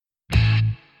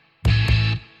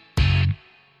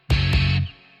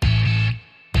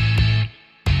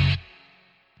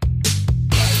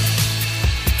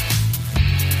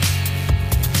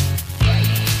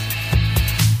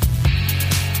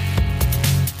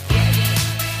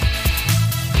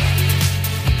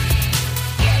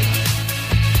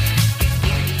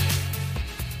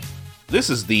This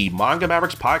is the Manga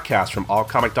Mavericks podcast from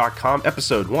allcomic.com,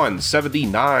 episode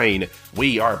 179.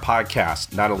 We are a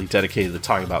podcast not only dedicated to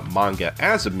talking about manga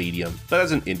as a medium, but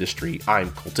as an industry. I'm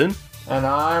Colton. And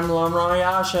I'm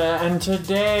Lamrayasha, and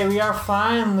today we are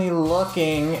finally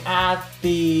looking at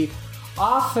the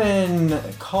often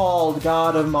called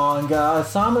god of manga,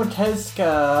 Osamu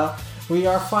Tezuka. We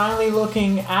are finally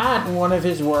looking at one of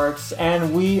his works,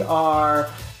 and we are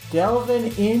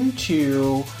delving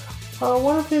into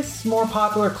one of his more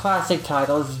popular classic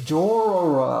titles,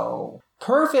 Dororo.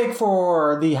 Perfect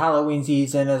for the Halloween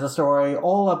season as a story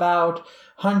all about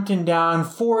hunting down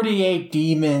 48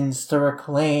 demons to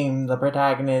reclaim the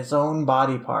protagonist's own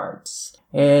body parts.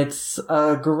 It's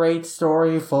a great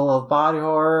story full of body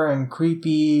horror and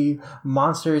creepy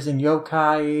monsters and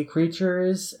yokai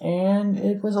creatures, and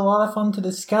it was a lot of fun to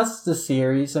discuss the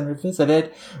series and revisit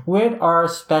it with our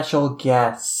special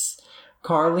guests,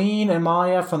 Carlene and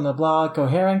Maya from the blog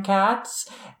Coherent Cats,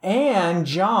 and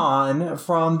John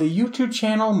from the YouTube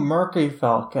channel Mercury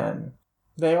Falcon.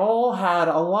 They all had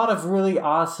a lot of really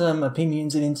awesome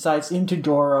opinions and insights into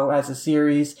Dororo as a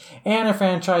series and a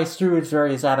franchise through its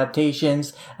various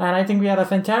adaptations, and I think we had a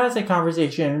fantastic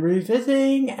conversation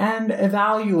revisiting and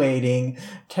evaluating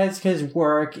Tezuka's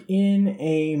work in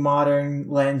a modern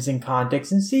lens and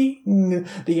context and seeing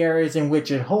the areas in which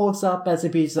it holds up as a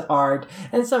piece of art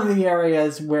and some of the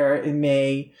areas where it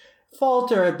may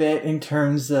falter a bit in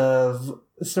terms of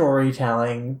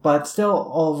storytelling, but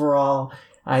still overall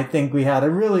I think we had a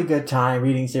really good time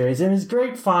reading series. It was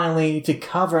great finally to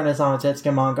cover an Osamu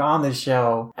Tezuka manga on the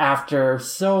show after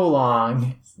so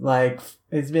long.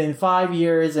 It's been 5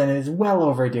 years and it's well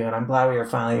overdue, and I'm glad we were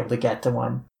finally able to get to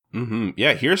one.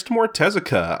 Yeah, here's to more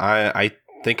Tezuka. I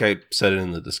think I said it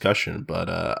in the discussion, but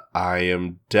I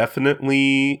am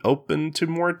definitely open to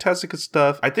more Tezuka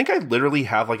stuff. I think I literally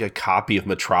have a copy of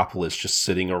Metropolis just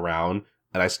sitting around,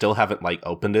 and I still haven't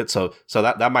opened it, so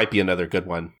that might be another good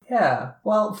one. Yeah.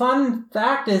 Well, fun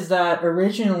fact is that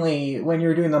originally, when you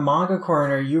were doing the manga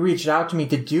corner, you reached out to me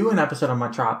to do an episode on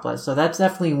Metropolis, so that's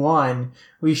definitely one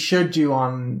we should do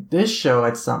on this show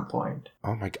at some point.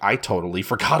 Oh my, I totally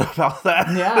forgot about that.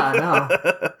 Yeah, no.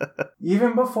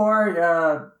 Even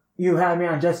before you had me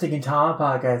on Just Thinking Tom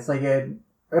podcast, it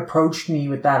approached me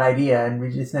with that idea, and we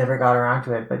just never got around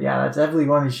to it. But yeah, that's definitely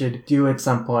one we should do at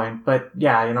some point. But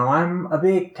yeah, I'm a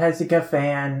big Tezuka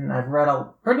fan. I've read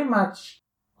pretty much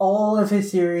all of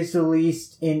his series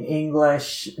released in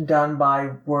English, done by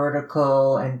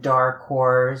Vertical and Dark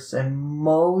Horse, and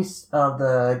most of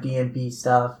the DMP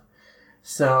stuff.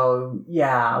 So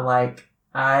yeah,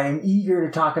 I'm eager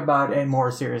to talk about it more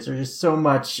series. There's just so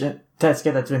much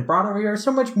Tezuka that's been brought over here,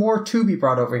 so much more to be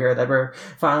brought over here that we're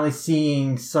finally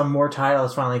seeing some more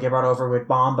titles finally get brought over with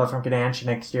Bomba from Kodansha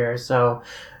next year. So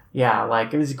yeah,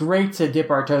 it was great to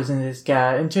dip our toes into this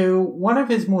guy, into one of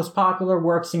his most popular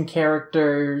works and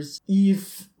characters,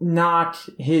 if not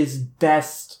his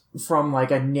best from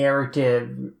a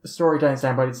narrative storytelling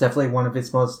standpoint. It's definitely one of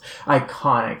his most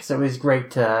iconic. So it was great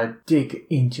to dig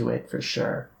into it for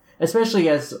sure. Especially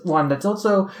as one that's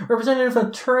also representative of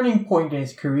a turning point in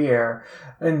his career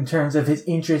in terms of his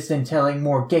interest in telling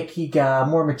more gekiga,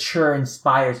 more mature,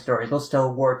 inspired stories, while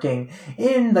still working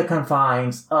in the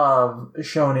confines of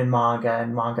shonen manga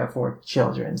and manga for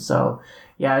children. So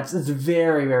yeah, it's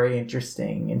very, very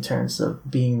interesting in terms of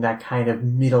being that kind of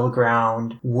middle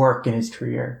ground work in his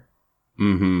career.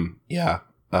 Yeah.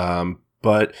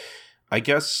 But I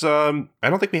guess I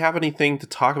don't think we have anything to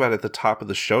talk about at the top of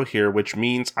the show here, which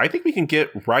means I think we can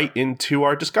get right into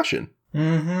our discussion.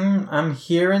 I'm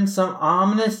hearing some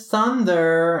ominous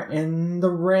thunder in the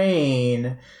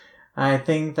rain. I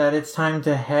think that it's time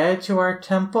to head to our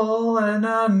temple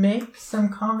and make some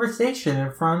conversation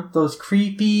in front of those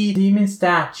creepy demon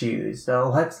statues.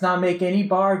 So let's not make any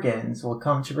bargains we'll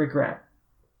come to regret.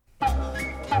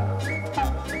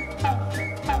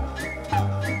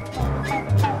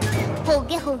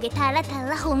 Hoge tala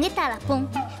tala honge tala pong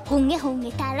honge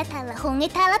honge tala tala honge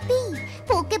tala pi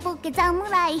poke poke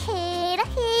samurai hera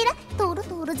hera toru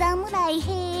toru samurai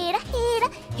hera hera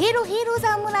hero hero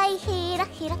samurai hera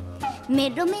hera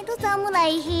mero mero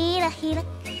samurai hera hera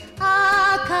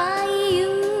akai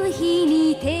yuhi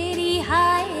ni teri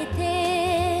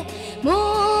haete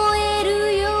moeru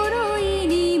yoroi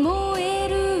ni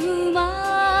moeru uma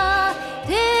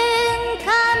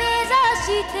tenka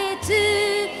mezashite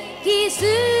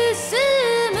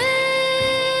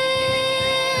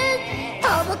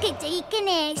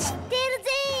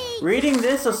Reading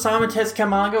this Osamu Tezuka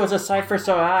manga was a sight for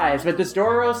sore eyes, but does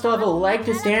Dororo still have a leg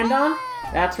to stand on?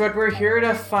 That's what we're here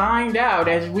to find out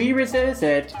as we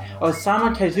revisit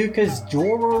Osamu Tezuka's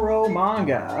Dororo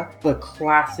manga, the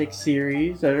classic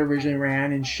series that originally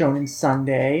ran in Shonen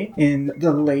Sunday in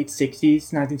the late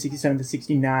 60s, 1967 to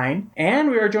 69.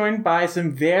 And we are joined by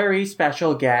some very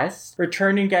special guests,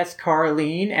 returning guest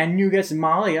Carleen and new guest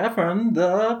Malia from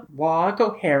the blog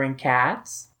Coherent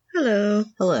Cats. Hello.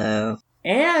 Hello.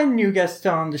 And new guest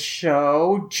on the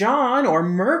show, John, or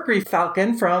Mercury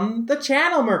Falcon from the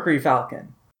channel Mercury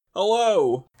Falcon.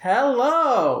 Hello.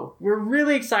 Hello! We're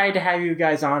really excited to have you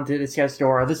guys on to discuss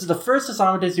Dororo. This is the first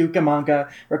Osamu Tezuka manga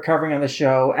we're covering on the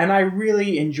show, and I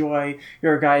really enjoy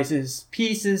your guys'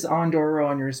 pieces on Dororo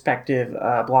on your respective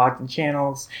blogs and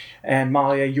channels. And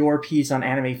Malia, your piece on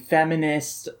Anime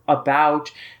Feminist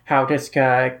about how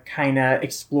Tezuka kind of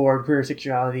explored queer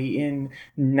sexuality in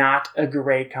not a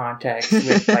great context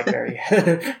with like very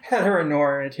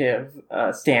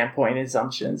heteronormative standpoint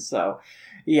assumptions. So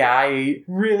yeah, I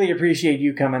really appreciate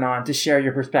you coming on to share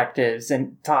your perspectives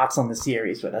and thoughts on the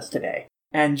series with us today.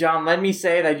 And John, let me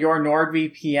say that your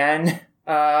NordVPN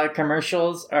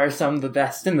commercials are some of the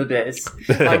best in the biz.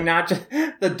 Like, not just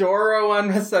the Dororo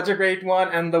one was such a great one,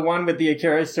 and the one with the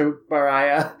Akira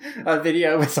Tsuburaya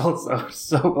video was also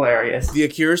so hilarious. The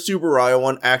Akira Tsuburaya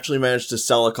one actually managed to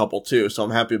sell a couple too, so I'm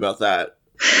happy about that.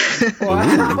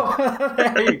 Wow,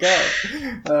 there you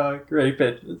go. Great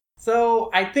pitches. So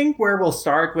I think where we'll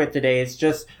start with today is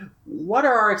just what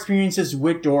are our experiences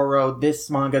with Dororo, this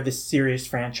manga, this series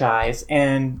franchise,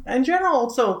 and in general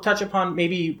also touch upon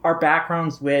maybe our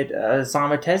backgrounds with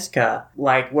Osamu Tezuka,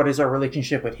 like what is our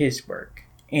relationship with his work.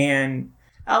 And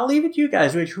I'll leave it to you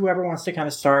guys, with whoever wants to kind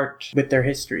of start with their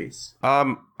histories.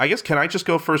 I guess, can I just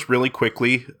go first really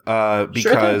quickly?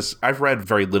 Because sure, I've read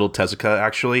very little Tezuka,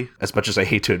 actually, as much as I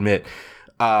hate to admit.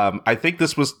 I think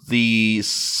this was the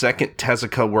second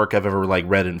Tezuka work I've ever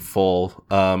read in full.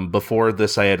 Before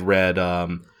this, I had read. I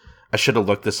should have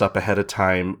looked this up ahead of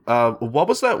time. What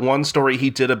was that one story he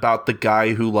did about the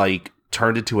guy who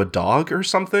turned into a dog or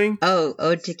something? Oh,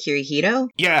 Ode to Kirihito?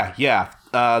 Yeah.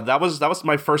 That was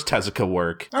my first Tezuka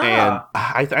work, and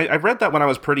I read that when I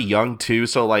was pretty young too.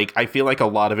 So I feel like a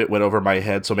lot of it went over my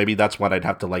head. So maybe that's what I'd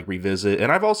have to revisit. And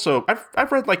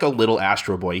I've read a little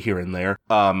Astro Boy here and there.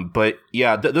 But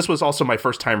yeah, this was also my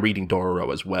first time reading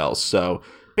Dororo as well. So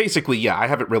basically, yeah, I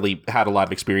haven't really had a lot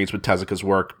of experience with Tezuka's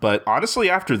work. But honestly,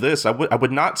 after this, I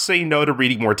would not say no to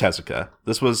reading more Tezuka.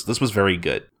 This was very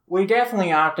good. We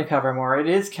definitely ought to cover more. It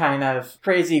is kind of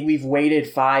crazy we've waited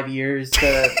 5 years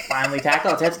to finally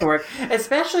tackle Tezuka work,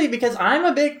 especially because I'm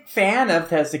a big fan of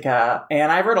Tezuka,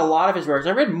 and I've read a lot of his works.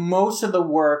 I've read most of the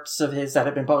works of his that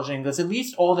have been published in English, at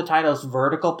least all the titles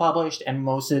Vertical published, and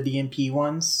most of the MP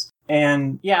ones.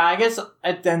 And yeah, I guess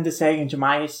then to say into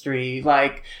my history,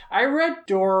 I read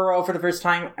Dororo for the first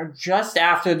time just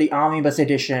after the omnibus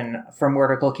edition from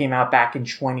Vertical came out back in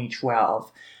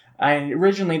 2012.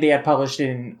 Originally, they had published it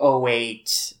in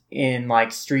 2008 in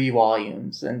 3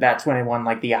 volumes, and that's when it won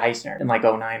the Eisner in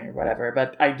 2009 or whatever.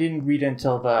 But I didn't read it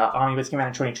until the omnibus came out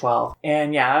in 2012.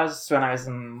 And yeah, that was when I was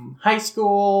in high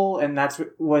school, and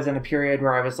was in a period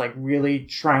where I was really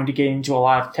trying to get into a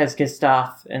lot of Tezuka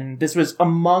stuff, and this was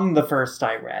among the first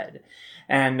I read.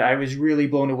 And I was really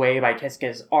blown away by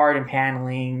Tezuka's art and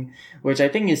paneling, which I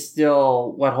think is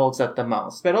still what holds up the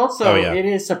most. But also, It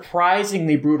is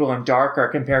surprisingly brutal and darker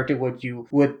compared to what you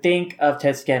would think of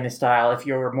Tezuka in his style if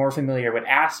you're more familiar with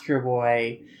Astro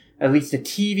Boy, at least the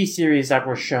TV series that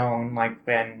were shown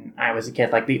when I was a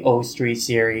kid, the O3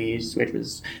 series, which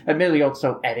was admittedly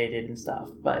also edited and stuff.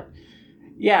 But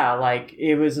yeah,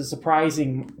 it was a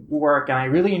surprising work, and I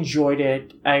really enjoyed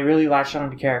it. I really latched on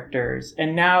to characters.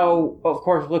 And now, of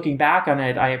course, looking back on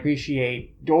it, I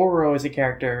appreciate Dororo as a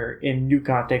character in new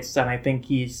contexts, and I think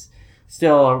he's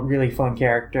still a really fun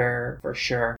character, for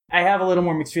sure. I have a little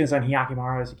more mixed feelings on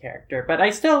Hyakimaru as a character, but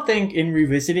I still think in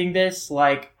revisiting this,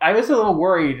 I was a little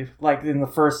worried, in the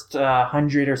first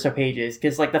 100 or so pages,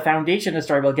 because, the foundation of the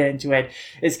story, we'll get into it,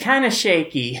 is kind of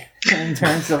shaky in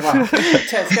terms of,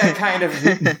 Tezuka kind of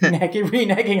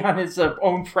reneging on his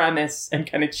own premise and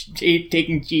kind of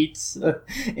taking cheats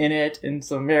in it, and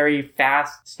some very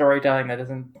fast storytelling that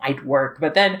doesn't quite work.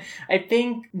 But then, I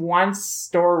think once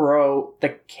Dororo,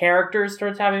 the character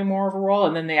starts having more of a role,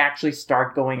 and then they actually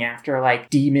start going after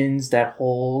demons that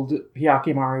hold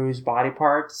Hyakimaru's body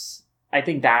parts, I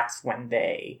think that's when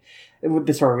the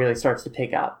story really starts to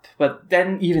pick up. But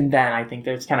then, even then, I think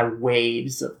there's kind of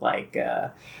waves of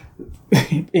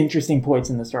interesting points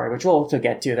in the story, which we'll also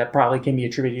get to, that probably can be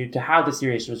attributed to how the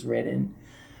series was written.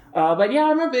 But yeah,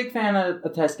 I'm a big fan of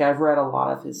Tezuka. I've read a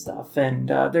lot of his stuff, and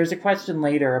there's a question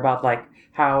later about like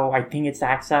how I think it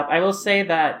stacks up. I will say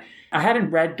that I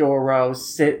hadn't read Doro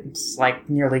since like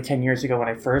nearly 10 years ago when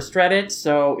I first read it.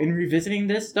 So in revisiting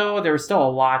this, though, there was still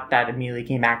a lot that immediately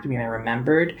came back to me and I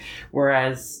remembered.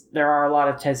 Whereas there are a lot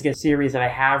of Tezuka series that I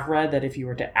have read that if you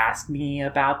were to ask me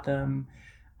about them,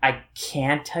 I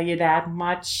can't tell you that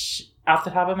much off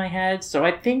the top of my head. So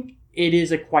I think it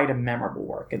is quite a memorable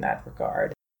work in that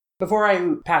regard. Before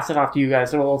I pass it off to you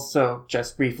guys, I'll also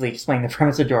just briefly explain the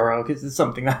premise of Doro, because it's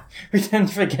something that we tend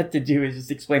to forget to do, is just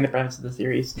explain the premise of the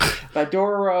series. But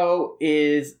Doro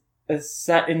is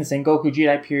set in the Sengoku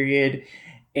Jidai period.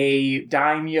 A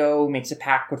daimyo makes a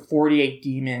pact with 48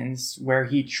 demons where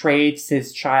he trades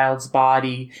his child's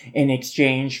body in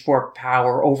exchange for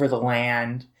power over the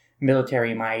land,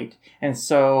 military might. And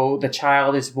so the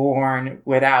child is born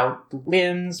without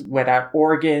limbs, without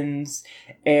organs,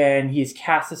 and he's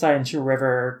cast aside into a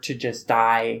river to just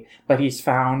die. But he's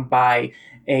found by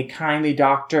a kindly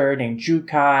doctor named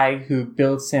Jukai who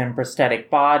builds him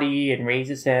prosthetic body and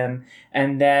raises him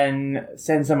and then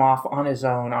sends him off on his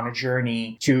own on a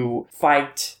journey to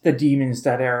fight the demons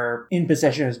that are in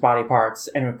possession of his body parts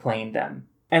and reclaim them.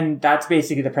 And that's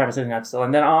basically the premise of the nutshell.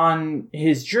 And then on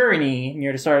his journey,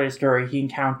 near the start of the story, he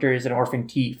encounters an orphan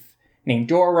thief named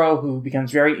Doro, who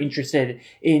becomes very interested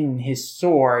in his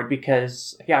sword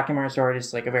because Hyakkimaru's sword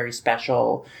is like a very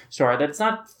special sword that's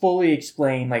not fully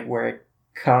explained like where it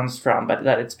comes from, but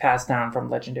that it's passed down from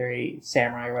legendary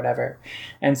samurai or whatever.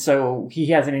 And so he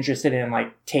has an interest in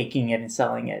like taking it and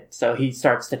selling it. So he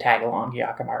starts to tag along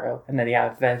Hyakkimaru, and then they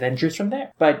have adventures from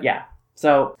there. But yeah.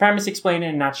 So, premise explained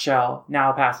in a nutshell. Now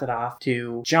I'll pass it off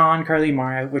to John, Carly,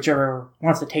 Mara, whichever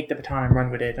wants to take the baton and run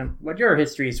with it, and what your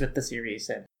histories with the series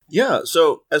and. Yeah,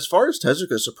 so as far as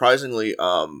Tezuka, surprisingly,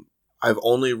 I've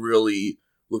only really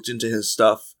looked into his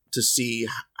stuff to see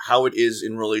how it is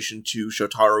in relation to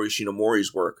Shotaro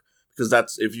Ishinomori's work. Because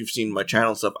that's, if you've seen my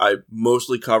channel stuff, I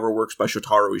mostly cover works by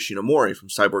Shotaro Ishinomori from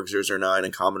Cyborg 009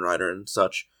 and Kamen Rider and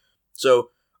such. So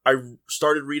I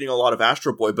started reading a lot of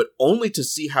Astro Boy, but only to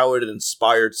see how it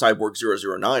inspired Cyborg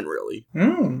 009, really.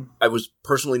 I was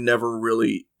personally never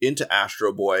really into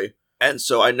Astro Boy, and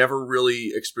so I never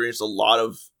really experienced a lot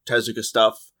of Tezuka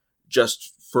stuff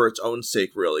just for its own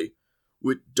sake, really.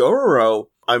 With Dororo,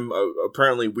 I'm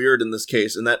apparently weird in this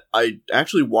case, in that I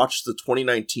actually watched the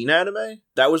 2019 anime.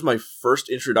 That was my first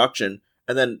introduction,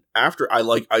 and then after I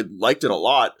liked it a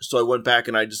lot, so I went back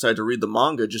and I decided to read the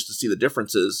manga just to see the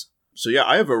differences. So yeah,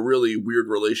 I have a really weird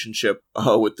relationship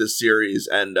with this series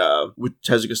and with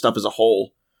Tezuka stuff as a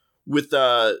whole. With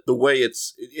the way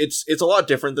it's a lot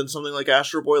different than something like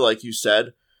Astro Boy, like you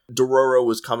said. Dororo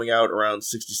was coming out around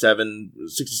 67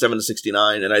 to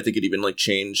 69, and I think it even like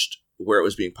changed where it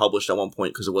was being published at one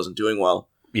point because it wasn't doing well.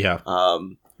 Yeah.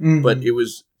 But it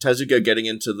was Tezuka getting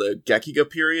into the Gekiga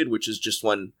period, which is just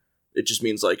when it just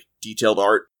means like detailed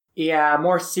art. Yeah,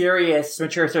 more serious,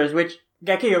 mature stories, which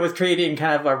Gekiga was created in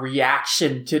kind of a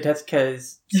reaction to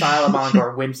Tezuka's style of manga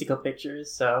or whimsical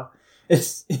pictures, so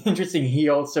it's interesting he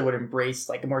also would embrace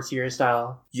like a more serious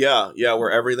style. Yeah, where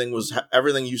everything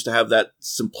used to have that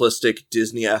simplistic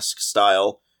Disney-esque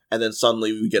style, and then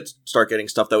suddenly we start getting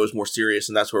stuff that was more serious,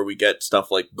 and that's where we get stuff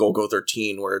like Golgo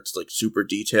 13, where it's like super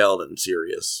detailed and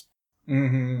serious.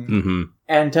 And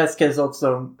Tezuka's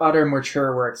also other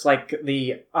mature works, like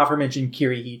the aforementioned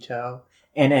Kirihito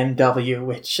and MW,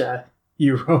 which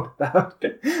you wrote about,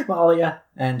 Malia,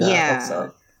 and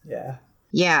also, yeah.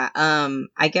 Yeah,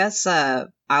 I guess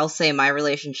I'll say my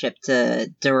relationship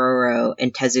to Dororo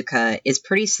and Tezuka is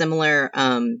pretty similar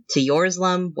to yours,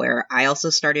 Lum, where I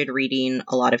also started reading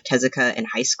a lot of Tezuka in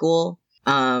high school.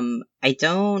 I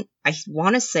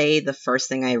want to say the first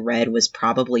thing I read was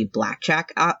probably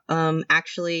Blackjack,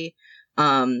 actually.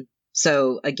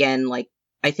 So again, like,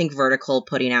 I think Vertical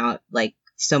putting out, like,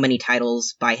 so many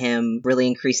titles by him really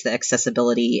increased the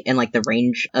accessibility and like the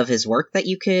range of his work that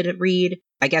you could read.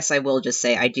 I guess I will just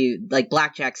say I do like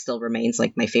Blackjack still remains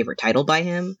like my favorite title by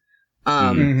him.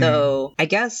 Though I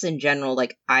guess in general,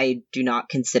 like I do not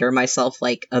consider myself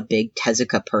like a big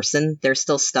Tezuka person. There's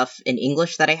still stuff in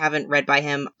English that I haven't read by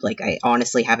him. Like I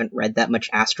honestly haven't read that much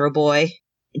Astro Boy.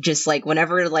 Just like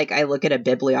whenever like I look at a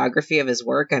bibliography of his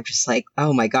work, I'm just like,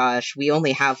 oh my gosh, we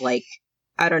only have like,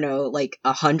 I don't know, like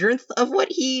 100th of what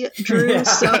he drew. Yeah.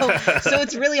 So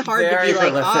it's really hard to be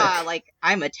like, like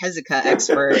I'm a Tezuka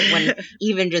expert when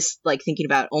even just like thinking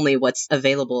about only what's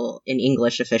available in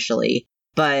English officially.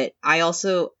 But I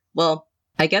also, well,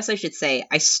 I guess I should say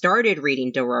I started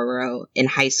reading Dororo in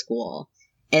high school.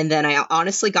 And then I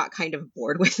honestly got kind of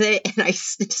bored with it and I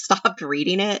stopped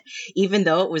reading it. Even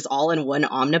though it was all in one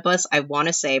omnibus, I want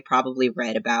to say I probably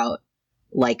read about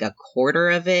like a quarter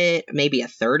of it, maybe a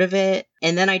third of it.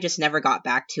 And then I just never got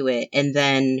back to it. And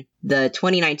then the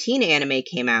 2019 anime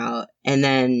came out, and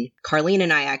then Carlene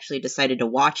and I actually decided to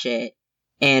watch it.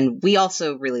 And we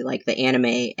also really like the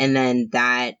anime. And then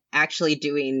that actually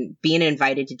being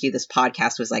invited to do this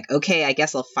podcast was like, okay, I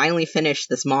guess I'll finally finish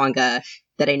this manga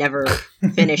that I never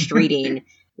finished reading,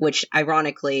 which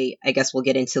ironically, I guess we'll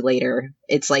get into later.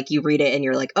 It's like you read it and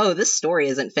you're like, oh, this story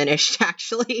isn't finished,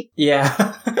 actually.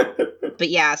 Yeah. But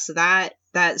yeah, so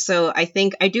so I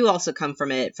think I do also come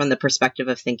from it from the perspective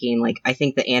of thinking, like, I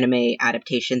think the anime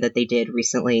adaptation that they did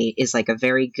recently is like a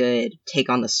very good take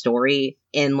on the story.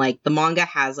 And like the manga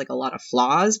has like a lot of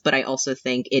flaws, but I also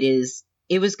think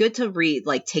it was good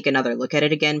to take another look at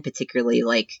it again, particularly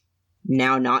like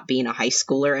now not being a high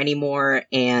schooler anymore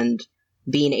and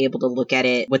being able to look at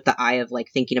it with the eye of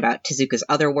like thinking about Tezuka's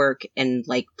other work and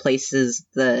like places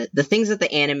the things that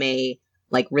the anime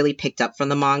like really picked up from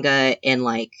the manga and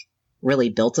like really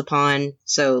built upon.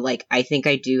 So like I think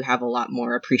I do have a lot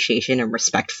more appreciation and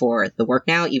respect for the work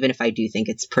now, even if I do think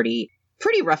it's pretty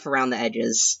rough around the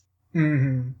edges.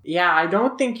 Mm-hmm. Yeah, I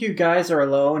don't think you guys are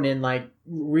alone in like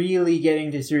really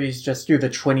getting the series just through the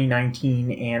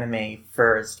 2019 anime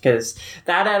first, because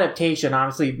that adaptation,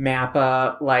 obviously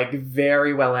Mappa, like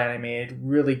very well animated,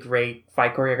 really great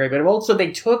fight choreography, but also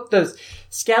they took the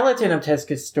skeleton of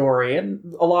Tezuka's story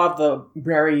and a lot of the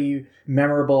very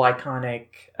memorable, iconic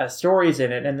stories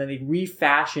in it, and then they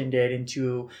refashioned it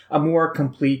into a more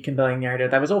complete, compelling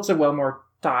narrative that was also well more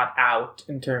thought out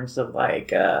in terms of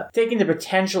like taking the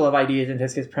potential of ideas in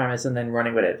Tezuka's premise and then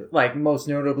running with it. Like most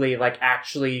notably, like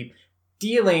actually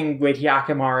dealing with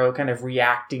Hyakkimaru kind of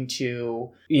reacting to,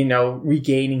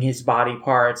 regaining his body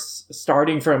parts,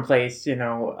 starting from a place,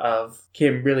 of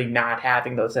him really not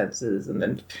having those senses and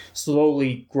then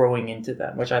slowly growing into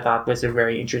them, which I thought was a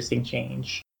very interesting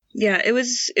change. Yeah, it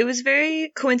was very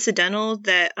coincidental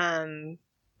that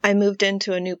I moved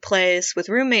into a new place with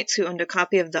roommates who owned a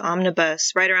copy of the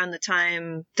omnibus right around the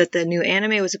time that the new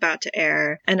anime was about to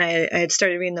air. And I had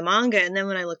started reading the manga. And then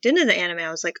when I looked into the anime, I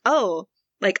was like, oh,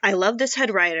 like I love this head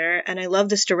writer and I love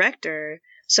this director.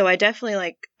 So I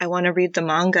definitely I want to read the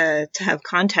manga to have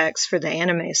context for the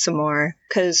anime some more.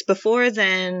 Because before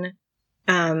then,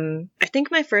 I think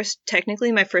my first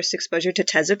exposure to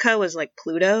Tezuka was like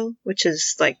Pluto, which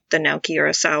is like the Naoki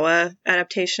Urasawa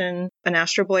adaptation, an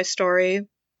Astro Boy story.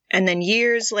 And then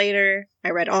years later, I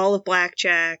read all of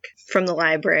Blackjack from the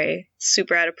library,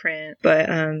 super out of print, but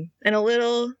and a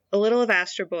little of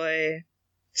Astro Boy,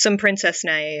 some Princess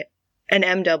Knight, and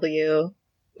MW,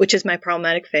 which is my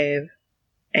problematic fave,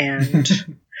 and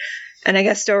and I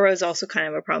guess Doro is also kind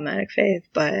of a problematic fave,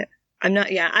 but I'm not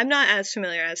as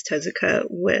familiar as Tezuka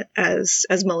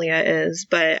as Malia is,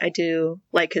 but I do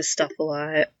like his stuff a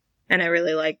lot, and I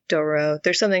really like Doro.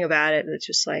 There's something about it that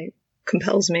just like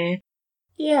compels me.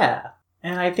 Yeah,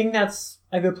 and I think that's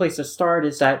a good place to start,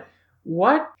 is that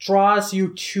what draws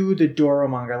you to the Doro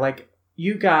manga? Like,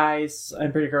 you guys,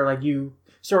 in particular, like, you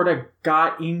sort of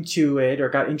got into it or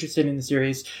got interested in the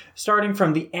series starting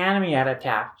from the anime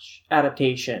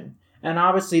adaptation. And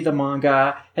obviously the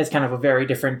manga has kind of a very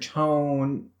different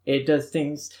tone. It does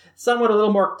things somewhat a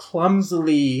little more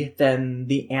clumsily than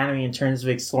the anime in terms of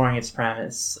exploring its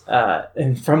premise,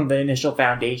 and from the initial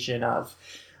foundation of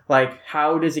like,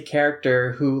 how does a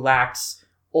character who lacks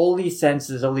all these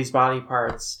senses, all these body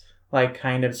parts, like,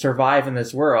 kind of survive in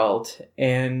this world?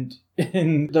 And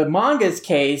in the manga's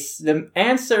case, the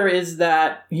answer is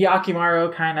that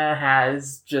Hyakkimaru kind of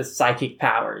has just psychic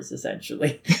powers,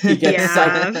 essentially. He gets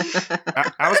psychic.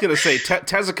 I was going to say,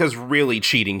 Tezuka's really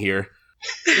cheating here.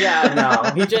 Yeah,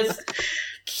 no.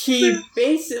 He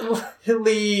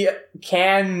basically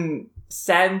can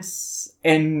sense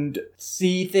and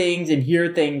see things and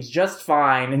hear things just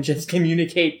fine and just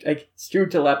communicate like through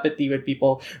telepathy with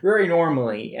people very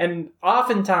normally. And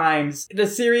oftentimes the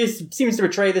series seems to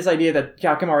portray this idea that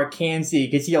Hyakkimaru can see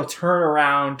because he'll turn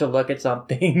around to look at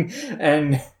something.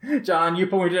 And John, you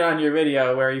pointed on your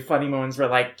video where funny moments where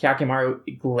like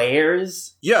Hyakkimaru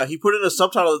glares. Yeah, he put in a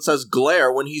subtitle that says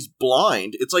glare when he's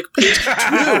blind. It's like page 2.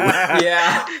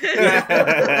 Yeah.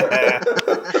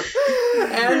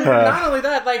 And not only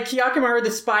that, like Hyakkimaru,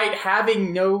 despite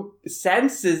having no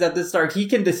senses at the start, he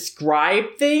can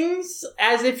describe things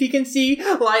as if he can see.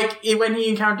 Like when he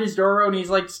encounters Doro and he's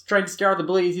like trying to scare out the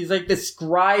bullies, he's like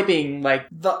describing like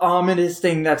the ominous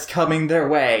thing that's coming their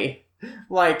way.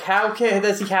 Like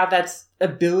does he have that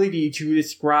ability to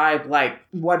describe like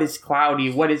what is cloudy,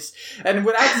 and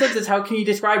without senses, how can he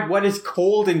describe what is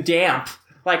cold and damp?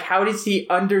 Like, how does he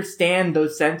understand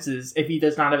those senses if he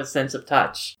does not have a sense of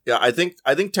touch? Yeah, I think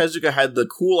Tezuka had the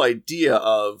cool idea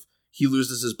of he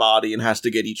loses his body and has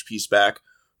to get each piece back,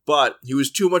 but he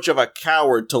was too much of a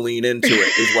coward to lean into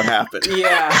it, is what happened.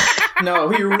 Yeah. No,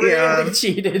 he really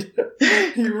cheated.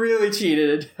 He really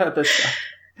cheated at this stuff.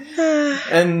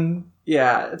 And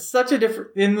yeah, it's such a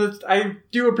different. I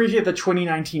do appreciate the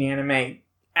 2019 anime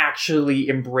actually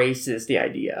embraces the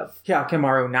idea of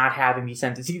Hyakkimaru not having these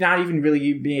senses. He's not even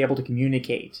really being able to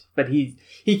communicate, but he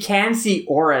can see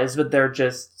auras, but they're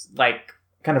just like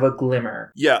kind of a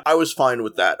glimmer. Yeah, I was fine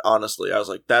with that, honestly. I was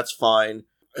like, that's fine.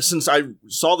 Since I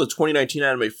saw the 2019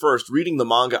 anime first, reading the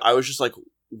manga, I was just like,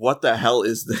 what the hell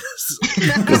is this?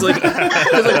 Because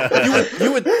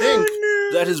you would think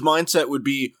that his mindset would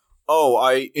be, oh,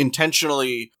 I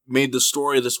intentionally made the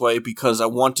story this way because I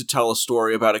want to tell a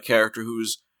story about a character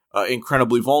who's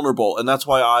incredibly vulnerable, and that's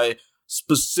why I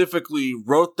specifically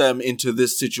wrote them into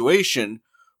this situation.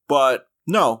 But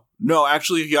no,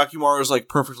 actually, Hyakkimaru is like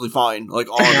perfectly fine, like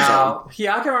on his own.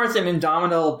 Hyakkimaru's an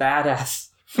indomitable badass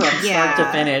from start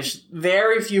to finish.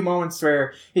 Very few moments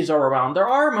where he's overwhelmed. There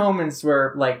are moments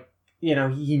where, like, you know,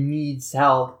 he needs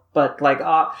help. But, like,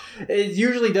 it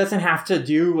usually doesn't have to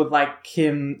do with, like,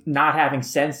 him not having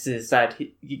senses that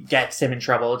gets him in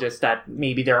trouble. Just that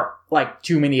maybe there are, like,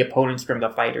 too many opponents for him to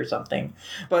fight or something.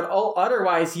 But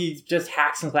otherwise, he just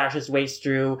hacks and clashes his way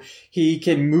through. He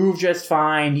can move just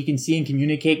fine. He can see and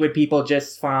communicate with people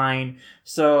just fine.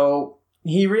 So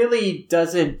he really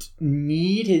doesn't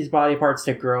need his body parts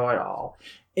to grow at all.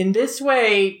 In this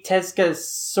way, Tezuka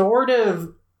sort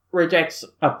of rejects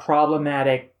a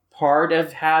problematic part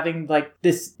of having, like,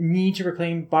 this need to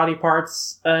reclaim body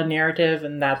parts narrative,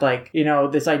 and that, like, you know,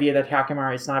 this idea that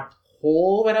Hyakkimaru is not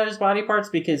whole without his body parts,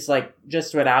 because, like,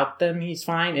 just without them he's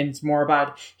fine, and it's more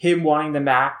about him wanting them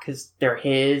back because they're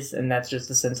his, and that's just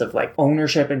a sense of, like,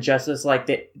 ownership and justice, like,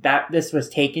 that this was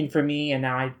taken from me and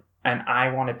now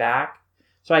I want it back.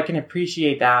 So I can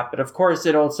appreciate that, but of course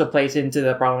it also plays into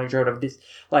the problematic road of this,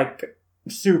 like,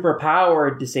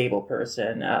 super-powered disabled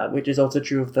person, which is also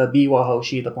true of the Biwa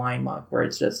Hoshi, the blind monk, where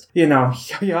it's just, you know,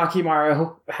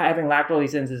 Hyakkimaru having lacked all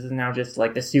these senses is now just,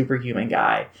 like, the superhuman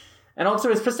guy. And also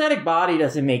his prosthetic body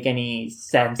doesn't make any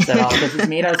sense at all, because it's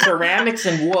made out of ceramics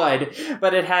and wood,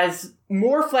 but it has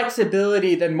more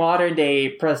flexibility than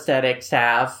modern-day prosthetics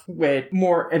have, with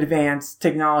more advanced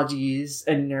technologies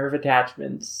and nerve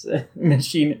attachments,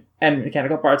 machine and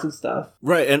mechanical parts and stuff.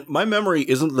 Right, and my memory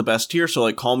isn't the best here, so,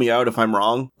 like, call me out if I'm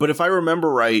wrong. But if I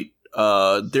remember right,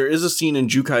 there is a scene in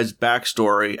Jukai's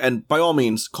backstory, and by all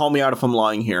means, call me out if I'm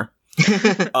lying here.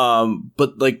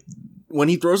 But, like, when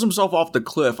he throws himself off the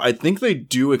cliff, I think they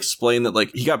do explain that,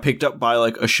 like, he got picked up by,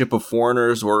 like, a ship of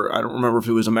foreigners, or I don't remember if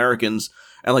it was Americans,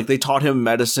 and, like, they taught him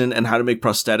medicine and how to make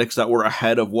prosthetics that were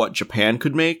ahead of what Japan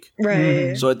could make.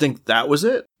 Right. So I think that was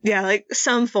it. Yeah, like,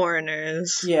 some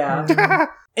foreigners. Yeah.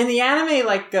 In the anime,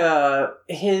 like,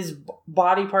 his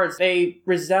body parts, they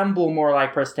resemble more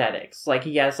like prosthetics. Like,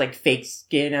 he has, like, fake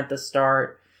skin at the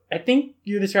start. I think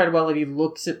you described well that he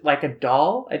looks like a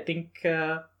doll. I think,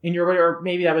 in your way, or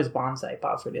maybe that was Bonsai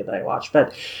Pops video that I watched.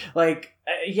 But, like,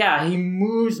 yeah, he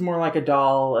moves more like a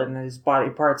doll, and his body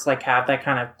parts, like, have that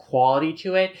kind of quality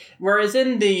to it. Whereas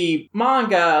in the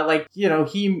manga, like, you know,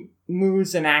 he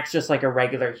moves and acts just like a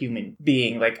regular human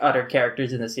being, like other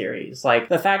characters in the series. Like,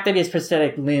 the fact that he has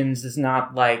prosthetic limbs does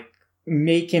not, like,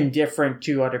 make him different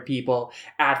to other people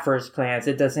at first glance.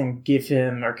 It doesn't give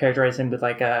him or characterize him with,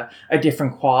 like, a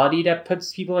different quality that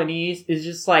puts people at ease. It's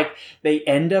just like they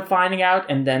end up finding out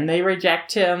and then they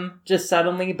reject him just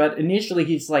suddenly. But initially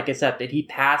he's, like, accepted. He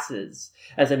passes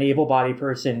as an able-bodied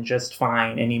person just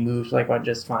fine, and he moves like one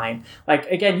just fine. Like,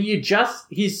 again,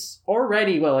 he's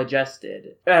already well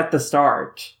adjusted at the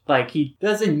start. Like, he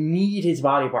doesn't need his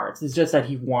body parts. It's just that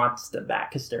he wants them back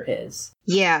because they're his.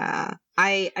 Yeah.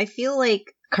 I feel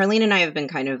like Carlene and I have been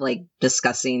kind of, like,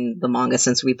 discussing the manga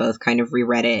since we both kind of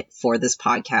reread it for this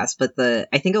podcast. But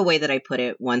I think a way that I put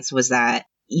it once was that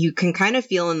you can kind of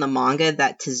feel in the manga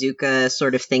that Tezuka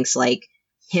sort of thinks, like,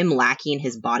 him lacking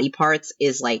his body parts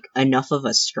is, like, enough of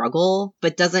a struggle,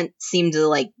 but doesn't seem to,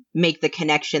 like, make the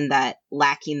connection that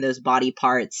lacking those body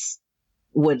parts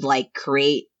would, like,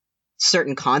 create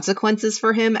certain consequences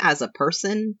for him as a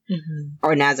person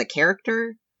or as a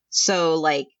character. So,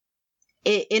 like,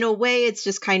 in a way, it's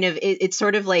just kind of, it's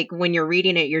sort of like when you're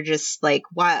reading it, you're just like,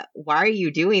 why are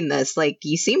you doing this? Like,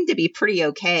 you seem to be pretty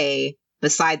okay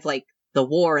besides, like, the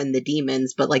war and the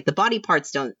demons, but, like, the body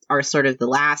parts are sort of the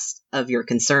last of your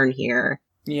concern here.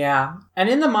 Yeah. And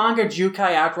in the manga,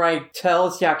 Jukai outright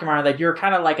tells Hyakkimaru that you're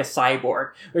kind of like a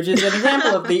cyborg, which is an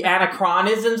example of the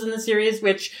anachronisms in the series,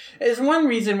 which is one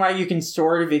reason why you can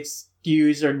sort of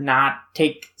excuse or not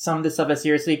take some of this stuff as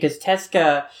seriously, because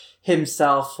Tezuka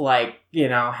himself,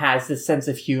 has this sense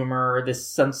of humor, this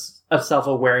sense of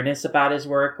self-awareness about his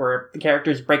work, where the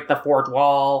characters break the fourth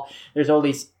wall. There's all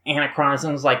these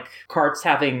anachronisms, like carts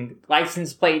having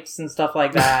license plates and stuff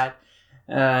like that.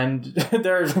 And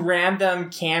there's random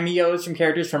cameos from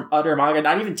characters from other manga,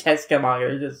 not even Tezuka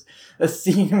manga. There's just a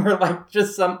scene where,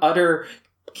 just some other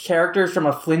characters from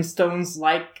a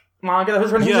Flintstones-like manga that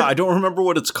was running. Yeah, I don't remember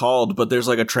what it's called, but there's,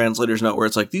 a translator's note where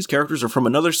it's these characters are from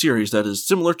another series that is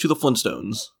similar to the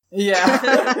Flintstones.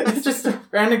 Yeah, it's just a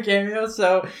random cameo,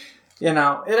 so... it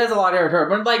has a lot of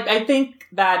error. But, I think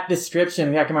that description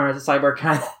of Hyakkimaru as a cyborg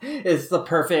kind of is the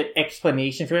perfect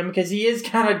explanation for him, because he is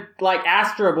kind of like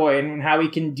Astro Boy and how he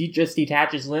can just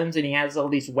detach his limbs, and he has all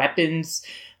these weapons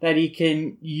that he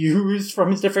can use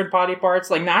from his different body parts.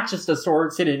 Not just a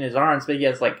sword sitting in his arms, but he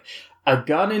has, a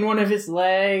gun in one of his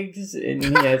legs, and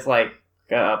he has,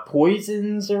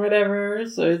 poisons or whatever.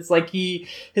 So it's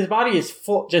his body is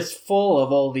full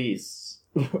of all these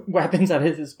weapons at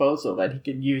his disposal that he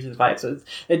can use in fight. So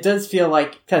it does feel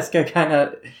like Tezuka kind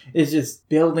of is just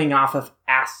building off of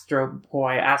Astro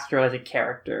as a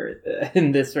character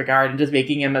in this regard, and just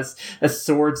making him as a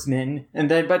swordsman. And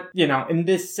then, but in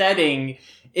this setting,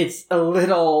 it's a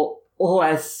little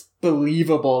less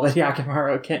believable that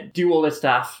Hyakkimaru can do all this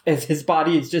stuff if his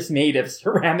body is just made of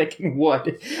ceramic and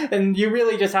wood. And you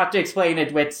really just have to explain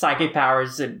it with psychic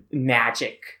powers and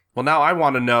magic. Well, now I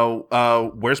want to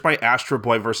know, where's my Astro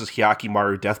Boy versus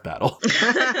Hyakkimaru death battle?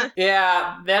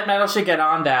 Yeah, that metal should get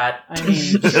on that. I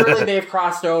mean, surely they've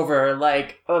crossed over.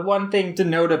 One thing to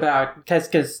note about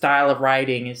Tezuka's style of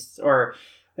writing is, or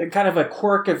kind of a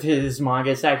quirk of his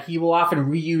manga, is that he will often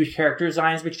reuse character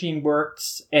designs between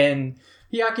works, and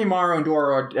Hyakkimaru and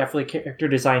Doro are definitely character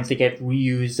designs that get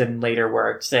reused in later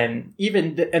works. And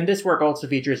and this work also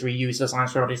features reused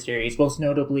designs from other series, most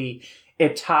notably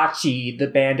Itachi, the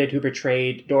bandit who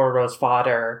betrayed Dororo's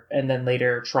father and then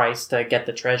later tries to get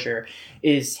the treasure,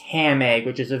 is Ham-Egg,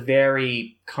 which is a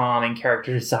very common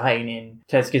character design in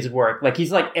Tezuka's work.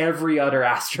 He's like every other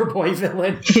Astro Boy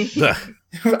villain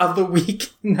of the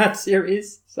week in that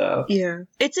series. So yeah,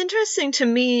 it's interesting to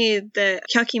me that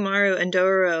Hyakkimaru and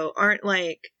Dororo aren't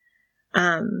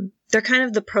they're kind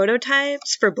of the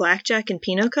prototypes for Blackjack and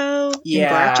Pinocchio in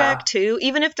Blackjack too,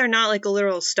 even if they're not a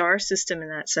literal star system in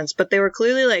that sense, but they were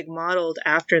clearly modeled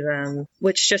after them,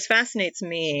 which just fascinates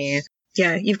me.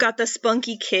 Yeah, you've got the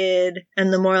spunky kid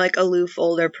and the more aloof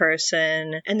older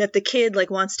person, and that the kid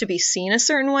wants to be seen a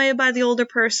certain way by the older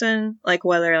person,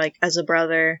 whether as a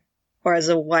brother or as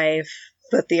a wife,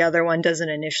 but the other one doesn't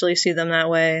initially see them that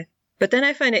way. But then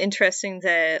I find it interesting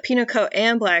that Pinocchio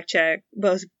and Blackjack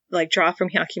both draw from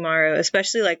Hyakkimaru,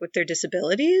 especially with their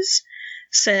disabilities,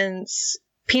 since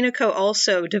Pinocchio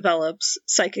also develops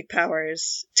psychic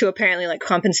powers to apparently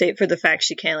compensate for the fact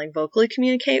she can't vocally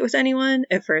communicate with anyone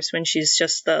at first, when she's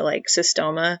just the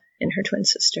Systoma in her twin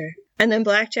sister. And then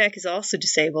Blackjack is also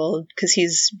disabled because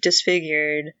he's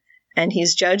disfigured, and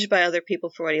he's judged by other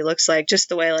people for what he looks like, just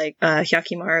the way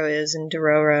Hyakkimaru is in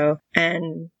Dororo.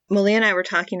 And Malia and I were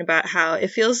talking about how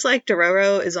it feels like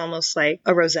Dororo is almost like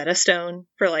a Rosetta Stone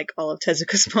for all of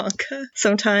Tezuka's manga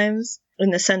sometimes, in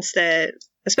the sense that,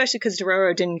 especially because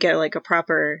Dororo didn't get a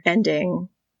proper ending,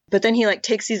 but then he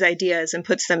takes these ideas and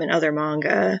puts them in other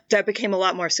manga that became a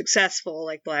lot more successful,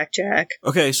 like Blackjack.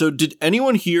 Okay, so did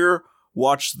anyone here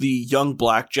watch the Young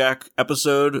Blackjack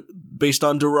episode based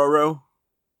on Dororo?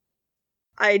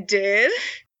 I did.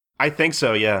 I think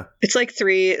so, yeah. It's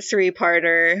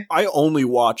three-parter. I only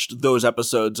watched those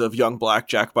episodes of Young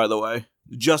Blackjack, by the way,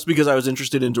 just because I was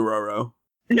interested in Dororo.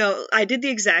 No, I did the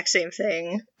exact same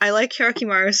thing. I like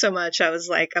Hyakkimaru so much, I was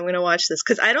like, I'm going to watch this,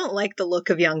 because I don't like the look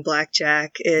of Young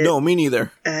Blackjack. No, me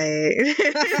neither. God,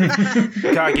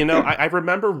 I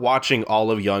remember watching all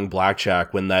of Young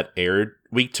Blackjack when that aired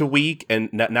week to week, and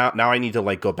now I need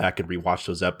to go back and rewatch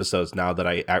those episodes now that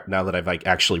I've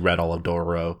actually read all of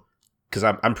Dororo. Because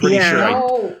I'm pretty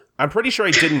sure I'm pretty sure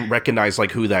I didn't recognize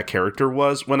who that character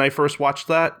was when I first watched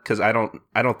that, because I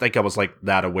don't think I was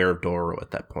that aware of Dororo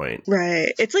at that point.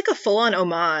 Right. It's a full-on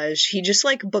homage. He just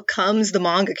becomes the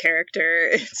manga character.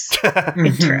 It's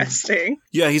interesting.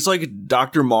 Yeah, he's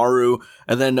Dr. Maru,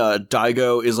 and then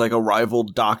Daigo is a rival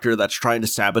doctor that's trying to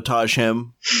sabotage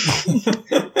him.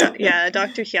 Yeah,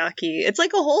 Dr. Hyaki. It's a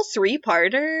whole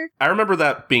 3-parter. I remember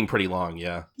that being pretty long,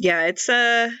 yeah. Yeah,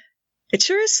 it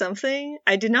sure is something.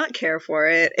 I did not care for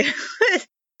it.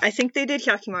 I think they did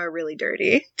Hyakkimaru really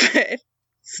dirty.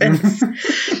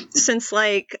 since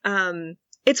like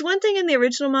it's one thing in the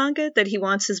original manga that he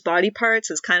wants his body parts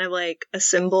as kind of like a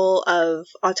symbol of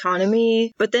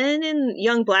autonomy, but then in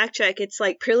Young Blackjack it's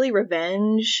like purely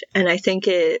revenge, and I think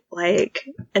it like,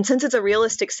 and since it's a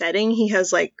realistic setting, he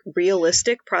has like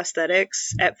realistic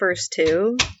prosthetics at first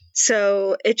too.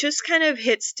 So it just kind of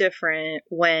hits different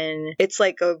when it's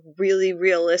like a really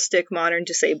realistic modern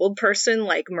disabled person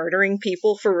like murdering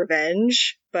people for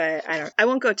revenge. But I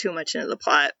won't go too much into the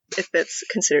plot if it's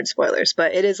considered spoilers,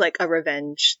 but it is like a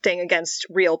revenge thing against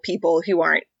real people who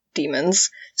aren't demons.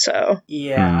 So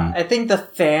yeah, I think the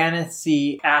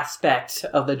fantasy aspect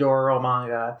of the Dororo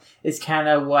manga is kind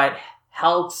of what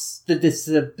helps the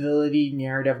disability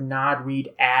narrative not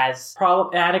read as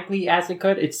problematically as it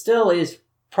could. It still is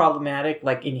problematic,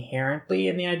 like inherently,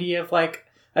 in the idea of like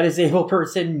a disabled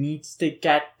person needs to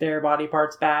get their body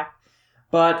parts back,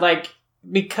 but like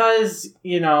because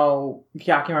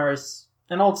Hyakimaru's,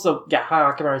 and also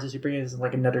Hyakimaru's a superhero is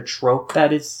like another trope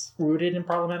that is rooted in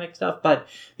problematic stuff, but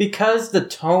because the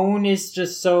tone is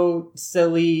just so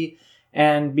silly,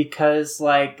 and because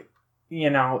like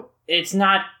it's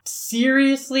not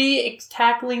seriously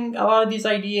tackling a lot of these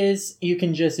ideas, you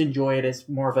can just enjoy it as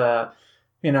more of a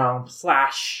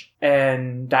slash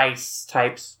and dice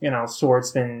types,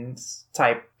 swordsman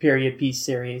type period piece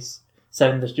series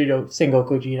set in the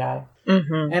Sengoku Jidai.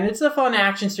 Mm-hmm. And it's a fun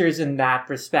action series in that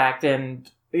respect.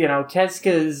 And,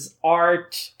 Tezuka's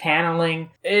art, paneling,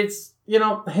 it's,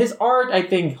 his art, I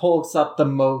think, holds up the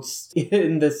most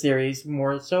in the series,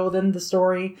 more so than the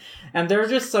story. And there are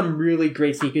just some really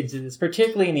great sequences,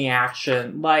 particularly in the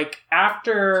action. Like,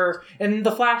 in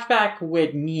the flashback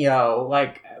with Neo,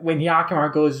 like, when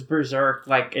Hyakimaru goes berserk,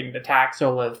 like, and attacks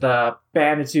Olive, the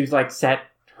bandits who, like, set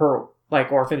her,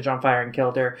 like, orphanage on fire and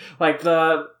killed her. Like,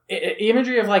 the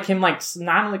imagery of, like, him, like,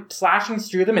 not only slashing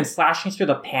through them and slashing through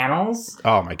the panels.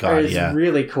 Oh, my God, is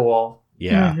really cool.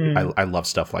 Yeah, I love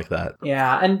stuff like that.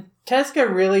 Yeah, and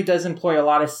Tezuka really does employ a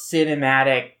lot of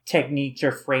cinematic techniques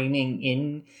or framing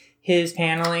in his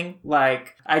paneling.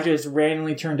 Like, I just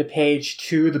randomly turned to page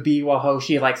 2, the Biwa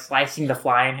Hoshi, like, slicing the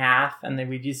fly in half, and then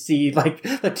we just see, like,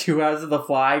 the 2 houses of the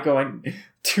fly going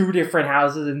 2 different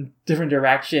houses in different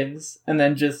directions, and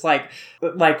then just, like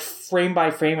frame by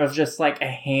frame of just, like, a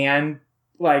hand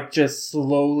like just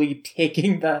slowly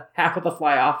taking the half of the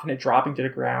fly off and it dropping to the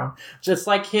ground. Just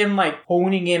like him like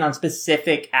honing in on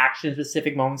specific actions,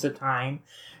 specific moments of time,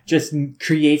 just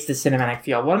creates the cinematic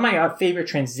feel. One of my favorite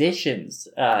transitions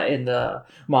in the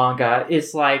manga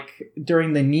is like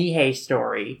during the Nihei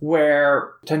story,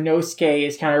 where Tanosuke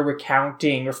is kind of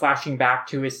recounting or flashing back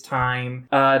to his time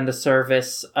in the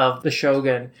service of the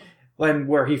shogun, when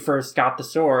where he first got the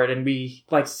sword, and we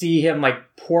like see him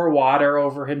like pour water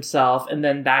over himself, and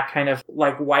then that kind of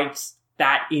like wipes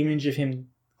that image of him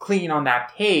clean on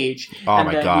that page. Oh and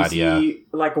my then God, we yeah. see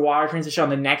like water transition on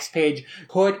the next page,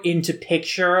 put into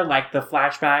picture like the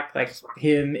flashback, like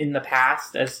him in the